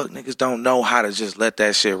why the fuck niggas don't know how to just let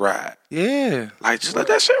that shit ride. Yeah. Like, just let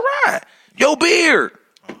that shit ride. Yo, beard.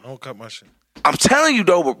 Don't cut my shit. I'm telling you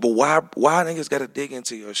though, but why niggas gotta dig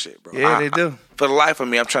into your shit, bro? Yeah, they do. For the life of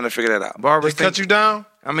me, I'm trying to figure that out. Barbers They cut you down?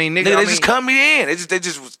 I mean, nigga, Nigga, I they mean, just cut me in. They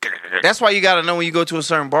just was. that's why you gotta know when you go to a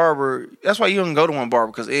certain barber. That's why you don't go to one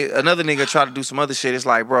barber because another nigga try to do some other shit. It's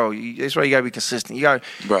like, bro, that's why you gotta be consistent. You got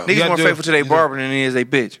Bro. niggas gotta more do faithful it. to their barber than they is they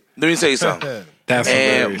bitch. Let me tell you something. That's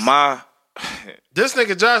And hilarious. This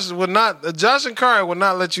nigga Josh and Kari would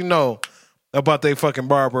not let you know about they fucking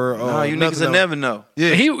barber. No, you nothing niggas will else. never know.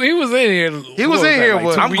 Yeah. He was in here. He was in here,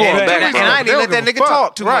 but I'm going back, bro. And I ain't even let that They nigga don't give a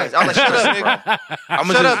talk too fuck. much. I'm like, shut up, nigga. I'm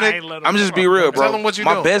Shut up, just, nigga. I'm just be real, bro. Tell 'em what you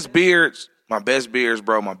my doing. best beards,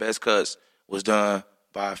 bro, my best cuts was done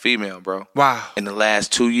by a female, bro. Wow. In the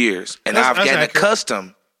last 2 years, and That's I've gotten accurate.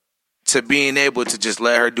 accustomed to being able to just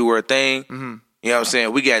let her do her thing. Mm-hmm. You know what I'm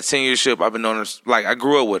saying? We got tenureship. I've been on her, like I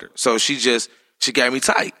grew up with her, so she got me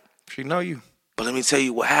tight. She know you. But let me tell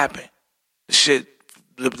you what happened. The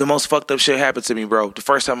most fucked up shit happened to me, bro. The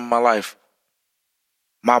first time in my life,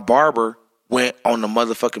 my barber went on the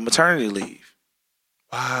motherfucking maternity leave.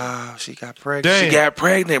 Wow, she got pregnant. Damn. She got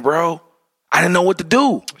pregnant, bro. I didn't know what to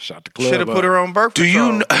do. Shot the club Should have up. put her on birth Do control.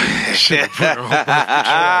 you know? or Plan Should've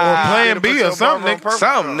B put or your something. barber on nigga. birth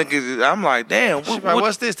Some control. niggas, I'm like, damn. She like,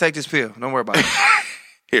 what's this? Take this pill. Don't worry about it.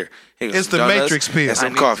 Here goes It's some the donuts Matrix pill. and I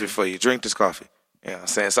some need coffee to. for you. Drink this coffee. You know what I'm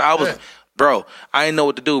saying? So I was, Yeah. bro, I didn't know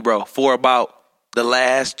what to do, bro. For about the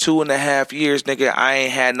last 2.5 years, nigga, I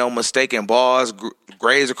ain't had no mistaken balls,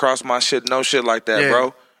 grays across my shit, no shit like that, Yeah.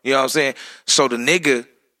 bro. You know what I'm saying? So the nigga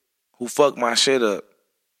who fucked my shit up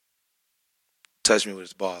touched me with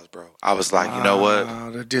his balls, bro. I was like, you know what? Oh,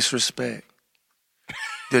 the disrespect.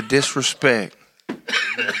 The disrespect.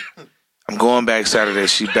 I'm going back Saturday.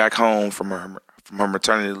 She back home from her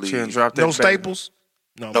maternity leave. She done dropped that No baby. staples.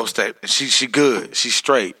 No step. She good. She's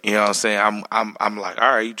straight. You know what I'm saying? I'm like, all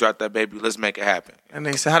right, you dropped that baby. Let's make it happen. And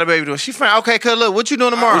they said, how the baby doing? She fine. Okay, cuz look, what you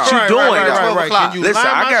doing tomorrow? What you doing? Right, though? 12 o'clock. Can you Listen,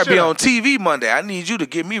 line I my gotta be shit on up? TV Monday. I need you to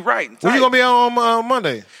get me right. and When you tight. gonna be on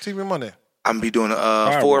Monday? TV Monday. I'm gonna be doing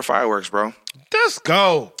 4 fireworks, bro. Let's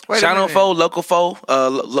go. Wait a Channel minute. 4, Local 4. Click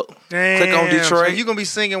on Damn, Detroit. So you gonna be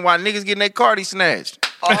singing while niggas getting their Cardi snatched.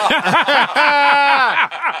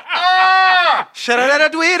 Shout out to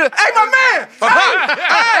Twitter. Hey, my man.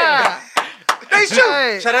 Hey. They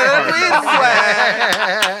shoot. Shout out to Twitter.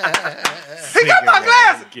 He got my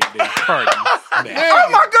glasses. Oh,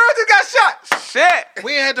 my girl just got shot. Shit.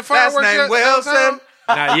 We ain't had the Last fireworks name yet Wilson. downtown?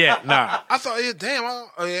 Not yet, nah. I thought, yeah, damn.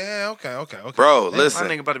 Oh, yeah, okay. Bro, My listen.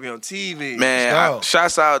 nigga about to be on TV. Man, Let's go.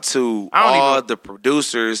 shouts out to I don't all even- the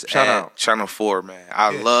producers Shout at out. Channel 4, man. I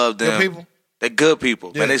love them. Good people? They're good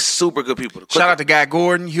people. Yeah. Man, they're super good people. Shout out to Guy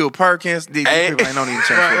Gordon, Hugh Perkins. These Hey. people ain't no need to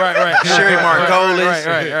check Right. Sherry Margolis.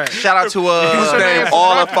 Right. Shout out to His name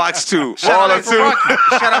all of Fox 2. Shout All out of to 2. Rocky.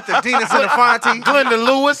 Shout out to Dina Cinefanti. Glenda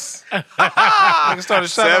Lewis. Nigga started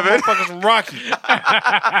shouting out 7. motherfuckers from Rocky.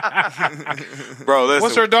 Bro, listen.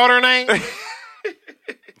 What's her daughter name?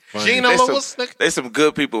 Gina They Lewis. Nigga. They some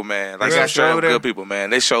good people, man. Like They some got straight up shoulder. good people,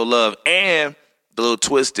 man. They show love. And the little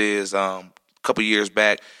twist is, a couple years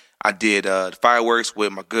back, I did fireworks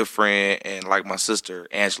with my good friend and like my sister,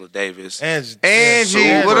 Angela Davis. Angie,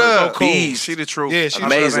 Angie, what up? Beast. She the truth. Yeah, she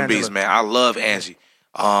Amazing love beast, Angela. man. I love Angie.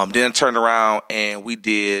 Then turned around and we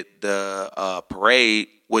did the parade,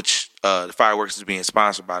 which the fireworks is being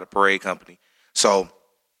sponsored by the parade company. So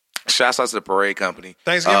Shouts out to the parade company.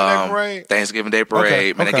 Thanksgiving Day Parade? Thanksgiving Day Parade.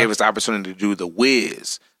 Okay, Man, they okay. gave us the opportunity to do the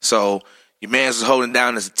Wiz. So your man's was holding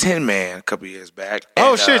down as a 10-man a couple years back.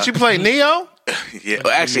 Oh, And, shit, you played Neo? Yeah,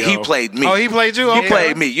 well, actually, he played me. Oh, he played you? He Okay.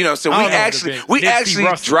 played me. You know, so I we don't know. we Nipsey actually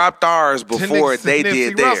Russell. dropped ours before Nipsey- they Nipsey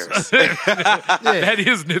did theirs. That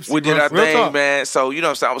is Nipsey. We did our Russell. Real thing, talk. man. So, you know what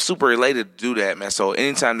I'm saying? I was super elated to do that, man. So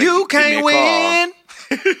anytime they You give me can't a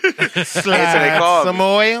win. Slide called some me.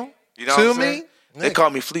 oil You know to what I'm saying? me. They call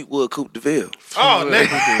me Fleetwood Coupe DeVille. Oh,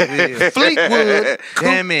 nigga. Fleetwood.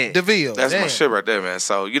 Damn it. DeVille. That's my Damn. shit right there, man.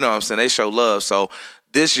 So, you know what I'm saying? They show love. So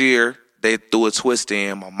this year, they threw a twist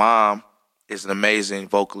in. My mom is an amazing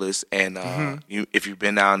vocalist. And if you've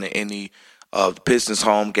been down to any of the Pistons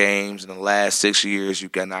home games in the last 6 years,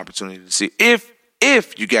 you've got an opportunity to see.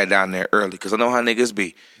 If you got down there early, because I know how niggas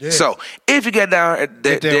be. Yeah. So if you get down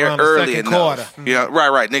there Get there around the early second enough, quarter. you know,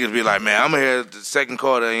 right, niggas be like, man, I'm here the second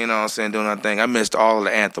quarter, you know what I'm saying, doing that thing. I missed all of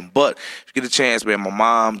the anthem. But if you get a chance, man, my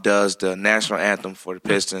mom does the national anthem for the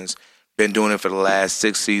Pistons. Been doing it for the last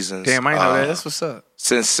 6 seasons. Damn, I ain't know that. That's what's up.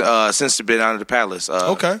 Since she's been out of the Palace.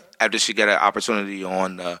 Okay. After she got an opportunity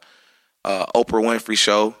on the Oprah Winfrey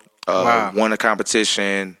show, Wow. won a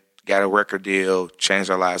competition, got a record deal, changed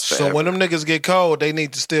our lives forever. So when them niggas get cold, they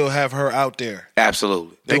need to still have her out there.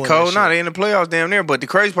 Absolutely. They doing cold that now. shit. They in the playoffs damn near. But the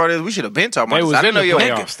crazy part is we should have been talking They about was this. I in didn't the know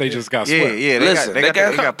your playoffs. They just got Yeah, swept. yeah. Listen, they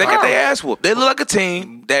got their power. ass whooped. They look like a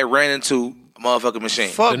team that ran into a motherfucking machine.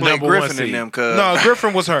 Fuck The Blake number one Griffin and seed. them, cuz. No,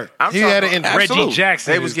 Griffin was hurt. I'm He talking had an about- injury. Reggie Absolutely.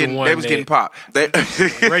 Jackson They was is getting the one they was getting popped.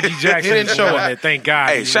 Reggie Jackson He didn't is show the one up. that thank God.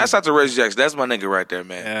 Hey, shouts out to Reggie Jackson. That's my nigga right there,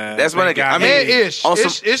 man. That's my thank nigga. God I mean, And Ish. on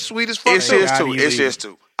some- Ish sweet as fuck. It's too. his God too. he It's lead. his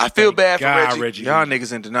too. I feel bad for God, Reggie. Y'all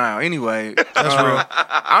niggas in denial. Anyway, that's real.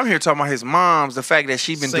 I'm here talking about his mom's. The fact that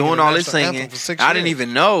she been Singing doing the all this national anthem singing. for 6 I didn't years.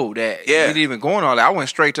 even know that. Yeah. We didn't even go on all that. I went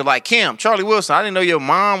straight to like Kim, Charlie Wilson. I didn't know your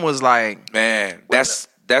mom was like. Man,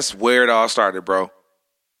 that's where it all started, bro.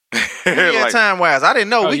 Yeah, time wise, I didn't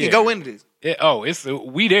know. We yeah. can go into this. It's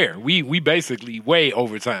we there. We basically way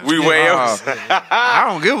overtime. We way up. I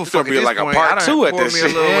don't give a fuck. be at this like a point. part I done two at poured this me a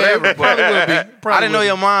shit. little whatever, Probably will be. I didn't know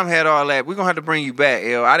your mom had all that. We're gonna have to bring you back,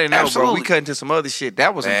 L. I didn't know, bro. Absolutely. We cut into some other shit.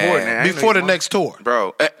 That was Man. important. I didn't know Before your the mom- next tour.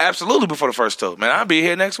 Bro, absolutely before the first tour. Man, I'll be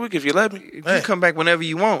here next week if you let me. If you come back whenever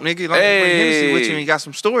you want, nigga. Like bring Hennessy with you and you got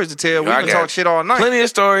some stories to tell. We I can got talk shit all night. Plenty of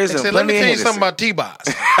stories and Said, let plenty me of tell you Hennessy. something about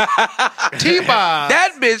T-Boz. T-Boz.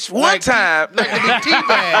 That bitch one time. Like to be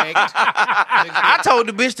teabagged. I told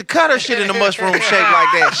the bitch to cut her shit in the mushroom shape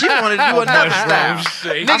like that. She wanted to do another style.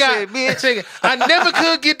 Shake. Nigga, I said, bitch. I never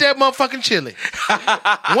could get that motherfucking chili.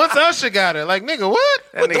 Once Usher got her, like, nigga, what?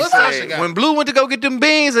 That nigga Once Usher said, got when her. Blue went to go get them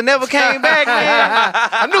beans and never came back, man.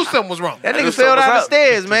 I knew something was wrong. That knew nigga something fell was down the up.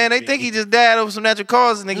 stairs, man. They think he just died over some natural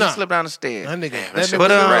causes, nigga. Nah. He slipped down the stairs. That nigga. that That shit nigga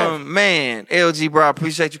But was man, LG, bro, I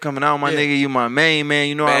appreciate you coming out, my Yeah. nigga. You my main man.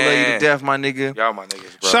 You know I love you to Man. death, my nigga. Y'all my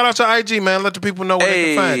niggas, bro. Shout out to IG, man. Let the people know where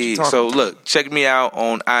they can find Hey, you. so look, check me out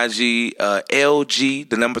on IG, LG,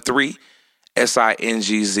 the number 3,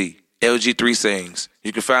 SINGZ. LG3 Sings.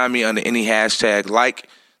 You can find me under any hashtag like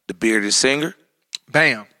The Bearded Singer.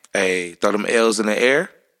 Bam. Hey, throw them L's in the air.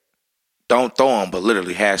 Don't throw them, but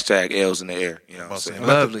literally hashtag L's in the air. You know what I'm saying?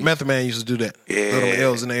 Lovely. Method Man used to do that. Yeah. Throw them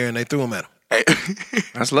L's in the air and they threw them at him. Hey,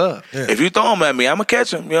 That's love. if you throw them at me, I'm going to catch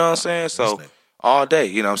them. You know what I'm saying? So, all day.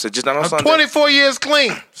 You know what I'm saying? Just not on I'm Sunday. 24 years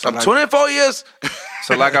clean. I'm 24 years.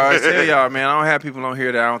 So like I always tell y'all, man, I don't have people on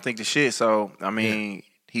here that I don't think the shit. So I mean,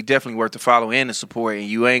 he definitely worth the follow and the support, and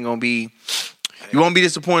you ain't gonna be. You won't be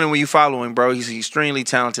disappointed when you follow him, bro. He's extremely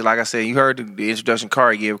talented. Like I said, you heard the introduction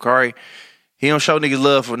Kari gave. Kari, he don't show niggas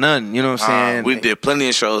love for nothing. You know what I'm saying? We did plenty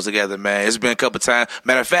of shows together, man. It's been a couple times.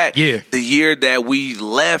 Matter of fact, Yeah. the year that we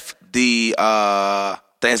left the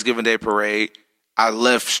Thanksgiving Day parade, I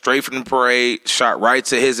left straight from the parade, shot right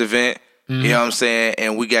to his event. You know what I'm saying?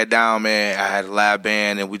 And we got down, man. I had a live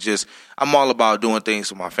band, and I'm all about doing things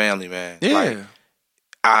for my family, man. Yeah. Like,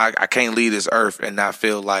 I can't leave this earth and not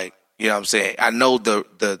feel like, you know what I'm saying? I know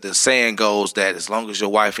the saying goes that as long as your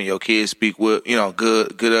wife and your kids speak good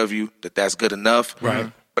of you, that's good enough. Right.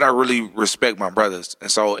 But I really respect my brothers. And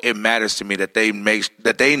so it matters to me that they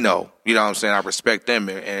know, you know what I'm saying? I respect them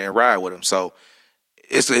and ride with them. So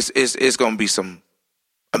it's going to be some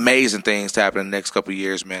amazing things to happen in the next couple of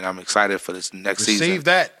years, man. I'm excited for this next season. Receive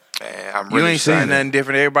that. Man, I'm You really ain't saying excited. nothing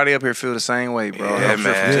different. Everybody up here feel the same way, bro. Yeah, I'm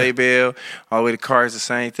sure man. from J Bell all the way to Cars, the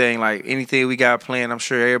same thing. Like anything we got planned, I'm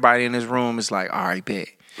sure everybody in this room is like, all right, bet.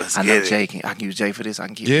 I know Jay I can use Jay for this. I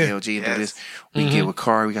can get LG and do this. We can get with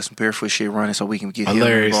Kari. We got some barefoot shit running, so we can get him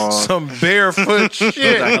involved. Some barefoot shit.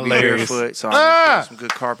 Hilarious. Barefoot, so I can put some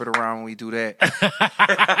good carpet around when we do that. You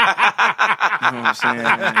know what I'm saying?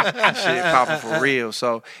 Man? Shit popping for real.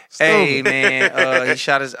 So, hey, man, he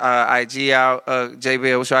shot his IG out. J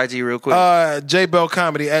Bell, what's your IG real quick? J Bell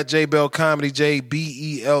Comedy, at J Bell Comedy,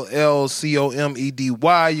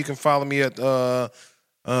 JBELLCOMEDY. You can follow me at Instagram.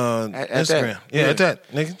 At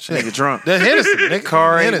that, nigga. Shit. Nigga drunk. That Hennessy, nigga.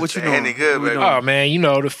 Kari, what you doing? Henny good, baby. Oh, man, you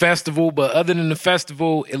know, the festival. But other than the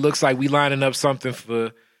festival, it looks like we lining up something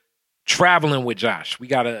for traveling with Josh. We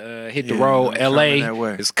got to hit the road.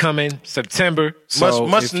 LA is coming September. So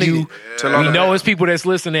much needed. We know it's people that's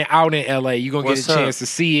listening out in LA. You're going to get a chance to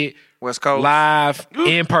see it West Coast live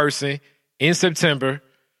in person in September.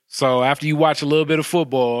 So after you watch a little bit of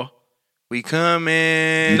football, we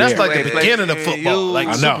coming. That's like the beginning of football. Like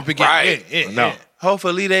I know. Super beginning. Right. Yeah.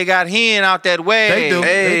 Hopefully they got Hen out that way. They do.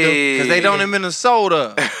 Because they don't in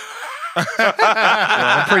Minnesota.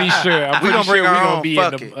 I'm pretty sure. We gonna bring our own be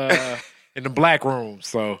in the black room.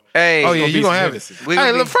 So hey, oh yeah, you gonna have it.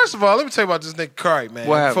 Hey, look, first of all, let me tell you about this nigga Kari, man.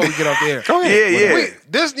 Before we get off the air, go ahead.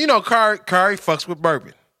 This, you know, Kari fucks with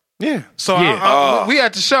bourbon. Yeah. So we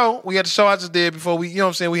at the show. We had the show I just did before we, you know what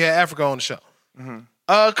I'm saying. We had Africa on the show. Mm-hmm.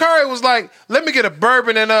 Kari was like, "Let me get a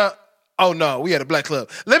bourbon and oh no, we had a black club.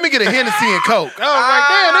 Let me get a Hennessy and Coke." I was like,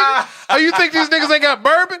 "Damn, nigga, oh, you think these niggas ain't got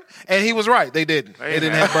bourbon?" And he was right. They didn't. They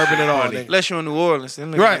didn't have bourbon at all. Unless you're in New Orleans,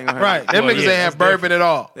 right. Them niggas ain't have bourbon at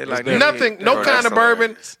all. Like nothing, no kind of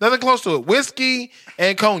bourbon, nothing close to it. Whiskey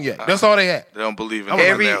and cognac. That's all they had. They don't believe in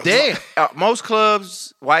every day. Most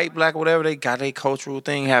clubs, white, black, whatever, they got a cultural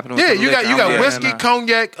thing happening. Yeah, you got whiskey,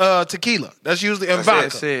 cognac, tequila. That's usually and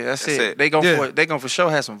vodka. That's it. They gon' for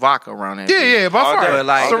sure have some vodka around there. Yeah, by far.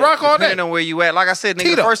 Like, Ciroc all day. Depending on where you at. Like I said,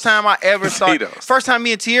 nigga, the first time I ever started, first time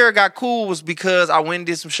me and Tierra got cool was because I went and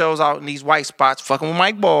did some shows out in these white spots, fucking with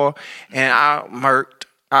Mike Ball, and I murked.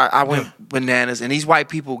 I went bananas, and these white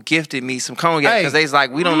people gifted me some cognac because they was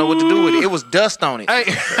like, we don't know what to do with it. It was dust on it.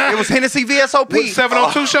 It was Hennessy VSOP.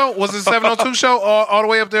 702 show? Was it 702 show all the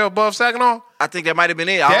way up there above Saginaw? I think that might have been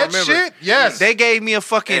it. I don't remember. Shit? Yes. They gave me a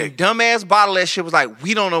fucking dumbass bottle. That shit was like,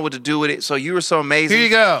 we don't know what to do with it. So you were so amazing.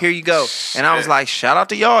 Here you go. And I was like, shout out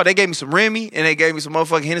to y'all. They gave me some Remy, and they gave me some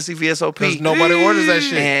motherfucking Hennessy VSOP. Because nobody orders that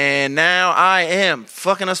shit. And now I am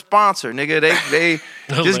fucking a sponsor, nigga. They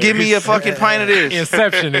just give me a fucking pint of this.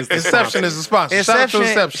 Inception is the sponsor. Shout out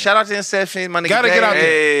to Inception. My nigga gotta get out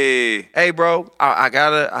there. Hey, bro. I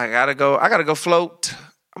gotta go float.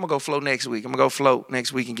 I'm gonna go float next week. I'm gonna go float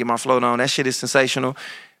next week and get my float on. That shit is sensational.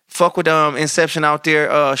 Fuck with Inception out there.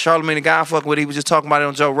 Charlamagne the Guy, fuck with. He was just talking about it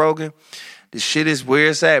on Joe Rogan. This shit is where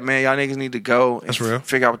it's at, man. Y'all niggas need to go and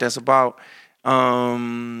figure out what that's about.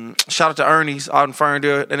 Shout out to Ernie's out in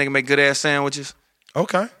Ferndale. That nigga make good ass sandwiches.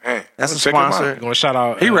 Okay. Hey, that's a sponsor. You gonna shout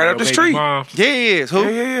out? He right up the street. Yeah, he is. Who?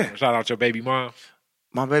 Yeah. Shout out your baby mom.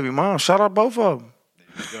 My baby mom. Shout out both of them.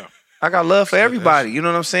 There you go. I got love for everybody. You know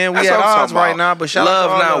what I'm saying? We at odds right now, but shout out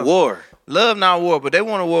to not war. Love not war, but they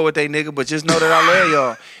want to war with they nigga. But just know that I love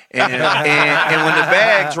y'all. And when the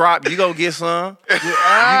bag drop, you gonna get some. You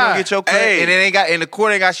gonna get your cut, and it ain't got. And the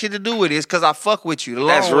court ain't got shit to do with it. It's because I fuck with you.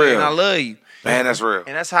 That's real. And I love you. Man, that's real.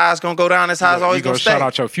 And that's how it's gonna go down. That's how it's always gonna stay. Shout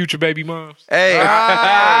out your future baby moms. Hey,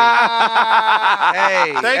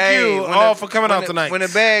 thank you all for coming out tonight. When the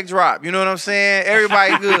bag drop, you know what I'm saying?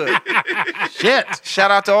 Everybody good. Shit.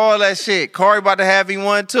 Shout out to all that shit. Kari about to have him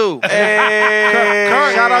one too. Hey,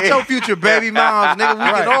 Kari, shout out your future baby moms, nigga.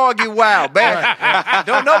 We can all get wild, man.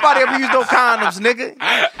 Don't nobody ever use no condoms, nigga.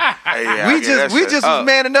 We just was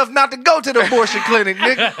man enough not to go to the abortion clinic,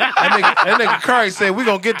 nigga. That nigga Kari said we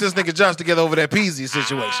gonna get this nigga Josh together over that Peasy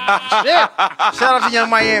situation. Shit. Shout out to Young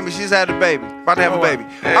Miami. She's had a baby. About to have a baby.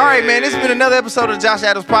 All right, man. This has been another episode of the Josh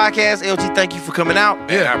Adams Podcast. LG, thank you for coming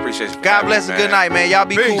out. Yeah, I appreciate you. God bless and good night, man. Y'all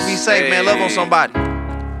be cool, be safe, man. Love on somebody.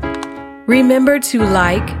 Remember to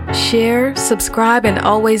like, share, subscribe, and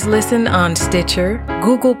always listen on Stitcher,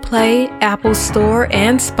 Google Play, Apple Store,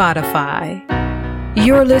 and Spotify.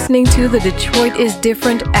 You're listening to the Detroit is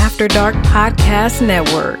Different After Dark Podcast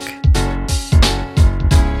Network.